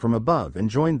down from above and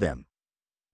joined them.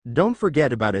 "Don't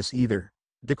forget about us either,"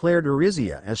 declared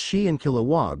Arisia as she and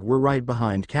Kilowog were right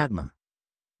behind Katma.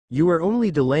 "You are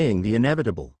only delaying the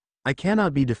inevitable. I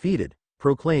cannot be defeated,"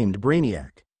 proclaimed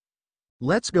Brainiac.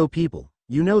 "Let's go, people,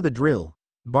 you know the drill,"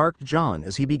 barked John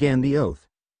as he began the oath.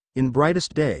 "In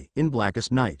brightest day, in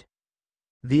blackest night."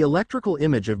 The electrical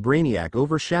image of Brainiac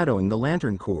overshadowing the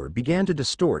lantern core began to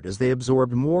distort as they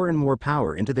absorbed more and more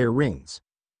power into their rings.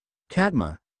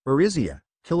 Katma, Arisia,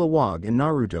 Kilowog and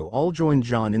Naruto all joined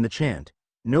John in the chant,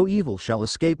 "No evil shall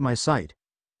escape my sight.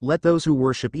 Let those who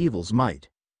worship evil's might."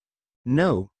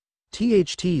 "No.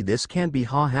 This can't be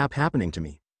happening to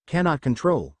me. Cannot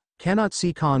control, cannot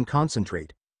see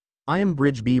concentrate. I am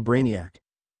Bridge B Brainiac.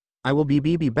 I will be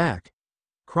back,"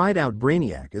 cried out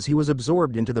Brainiac as he was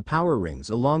absorbed into the power rings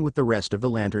along with the rest of the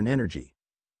lantern energy.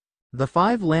 The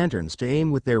 5 lanterns to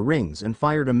aim with their rings and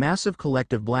fired a massive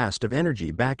collective blast of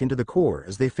energy back into the core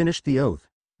as they finished the oath,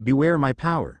 "Beware my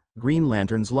power, Green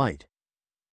Lantern's light."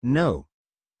 "No!"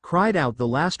 cried out the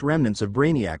last remnants of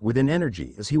Brainiac within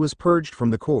energy as he was purged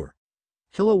from the core.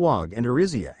 Kilowog and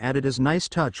Arisia added as nice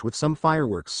touch with some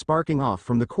fireworks sparking off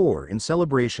from the core in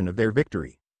celebration of their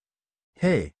victory.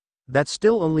 "Hey! That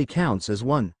still only counts as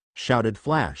 1, shouted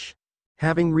Flash.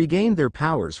 Having regained their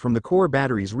powers from the core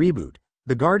battery's reboot,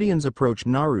 the Guardians approached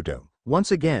Naruto.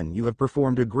 "Once again you have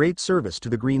performed a great service to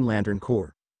the Green Lantern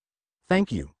Corps.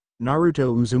 Thank you,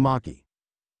 Naruto Uzumaki."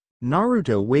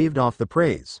 Naruto waved off the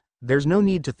praise. "There's no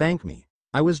need to thank me.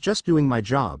 I was just doing my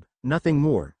job, nothing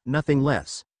more, nothing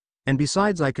less. And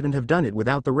besides, I couldn't have done it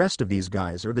without the rest of these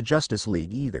guys or the Justice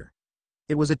League either.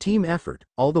 It was a team effort,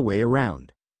 all the way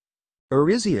around."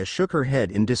 Arisia shook her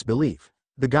head in disbelief.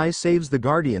 "The guy saves the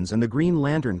Guardians and the Green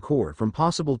Lantern Corps from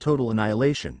possible total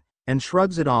annihilation, and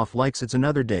shrugs it off like it's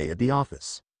another day at the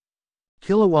office."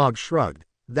 Kilowog shrugged.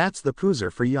 "That's the poozer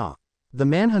for ya." The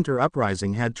Manhunter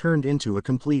uprising had turned into a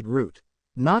complete rout.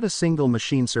 Not a single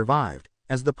machine survived,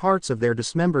 as the parts of their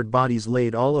dismembered bodies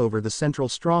laid all over the central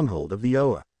stronghold of the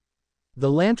OA.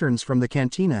 The lanterns from the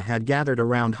cantina had gathered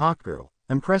around Hawkgirl,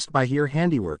 impressed by her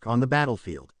handiwork on the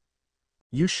battlefield.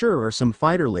 "You sure are some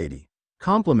fighter, lady,"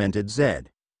 complimented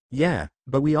Zed. "Yeah,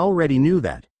 but we already knew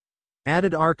that,"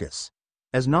 added Arcus.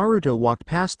 As Naruto walked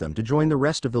past them to join the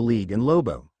rest of the league and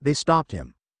Lobo, they stopped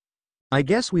him. I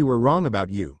guess we were wrong about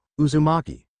you,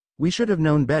 Uzumaki. We should have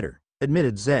known better,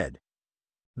 admitted Zed.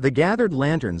 The gathered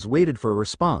lanterns waited for a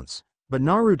response, but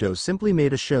Naruto simply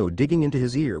made a show digging into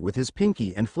his ear with his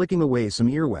pinky and flicking away some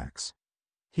earwax.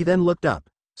 He then looked up,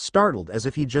 startled as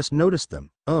if he'd just noticed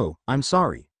them. Oh, I'm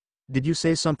sorry. Did you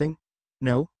say something?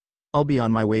 No? I'll be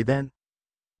on my way then.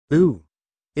 Ooh.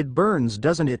 It burns,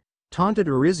 doesn't it? Taunted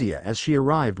Arisia as she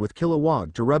arrived with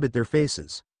Kilowog to rub at their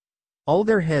faces. All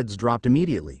their heads dropped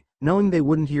immediately, knowing they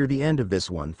wouldn't hear the end of this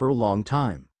one for a long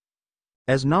time.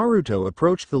 As Naruto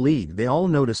approached the league, they all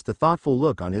noticed the thoughtful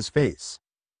look on his face.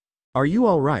 Are you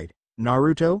all right,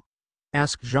 Naruto?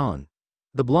 Asked Jean.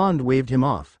 The blonde waved him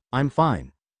off. I'm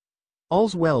fine.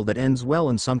 All's well that ends well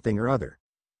in something or other.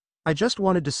 I just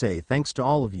wanted to say thanks to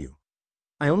all of you.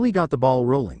 I only got the ball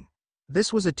rolling.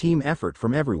 This was a team effort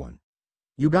from everyone.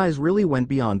 You guys really went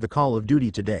beyond the call of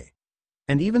duty today.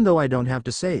 And even though I don't have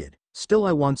to say it, still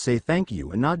I want to say thank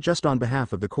you, and not just on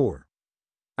behalf of the Corps.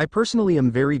 I personally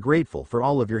am very grateful for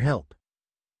all of your help.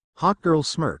 Hawkgirl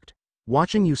smirked.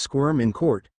 Watching you squirm in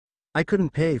court, I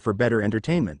couldn't pay for better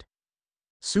entertainment.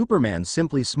 Superman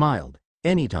simply smiled.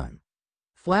 Anytime.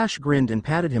 Flash grinned and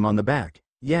patted him on the back.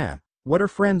 Yeah, what are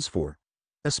friends for?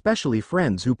 Especially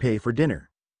friends who pay for dinner.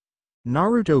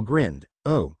 Naruto grinned.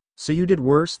 Oh, so you did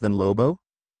worse than Lobo?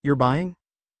 You're buying?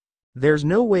 There's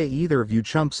no way either of you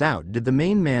chumps outdid the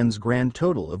main man's grand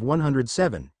total of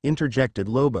 107, interjected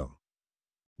Lobo.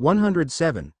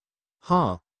 107.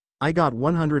 Huh. I got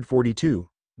 142,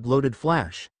 gloated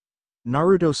Flash.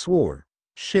 Naruto swore.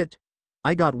 Shit.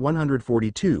 I got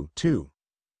 142, too.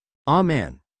 Aw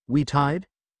man, we tied?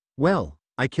 Well,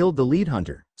 I killed the lead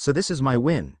hunter, so this is my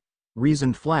win,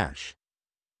 reasoned Flash.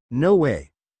 No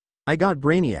way. I got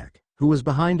Brainiac, who was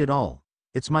behind it all.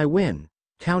 It's my win,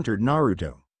 countered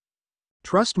Naruto.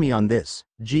 Trust me on this,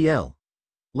 GL.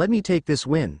 Let me take this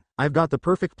win, I've got the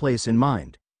perfect place in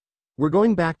mind. We're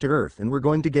going back to Earth and we're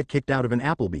going to get kicked out of an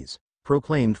Applebee's,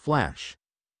 proclaimed Flash.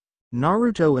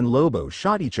 Naruto and Lobo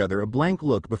shot each other a blank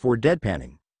look before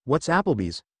deadpanning. What's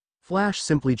Applebee's? Flash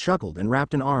simply chuckled and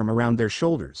wrapped an arm around their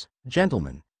shoulders.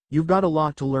 Gentlemen, you've got a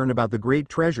lot to learn about the great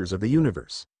treasures of the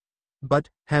universe. But,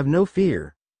 have no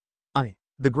fear. I,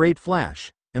 the Great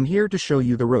Flash, am here to show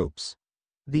you the ropes.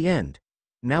 The end.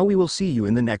 Now we will see you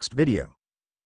in the next video.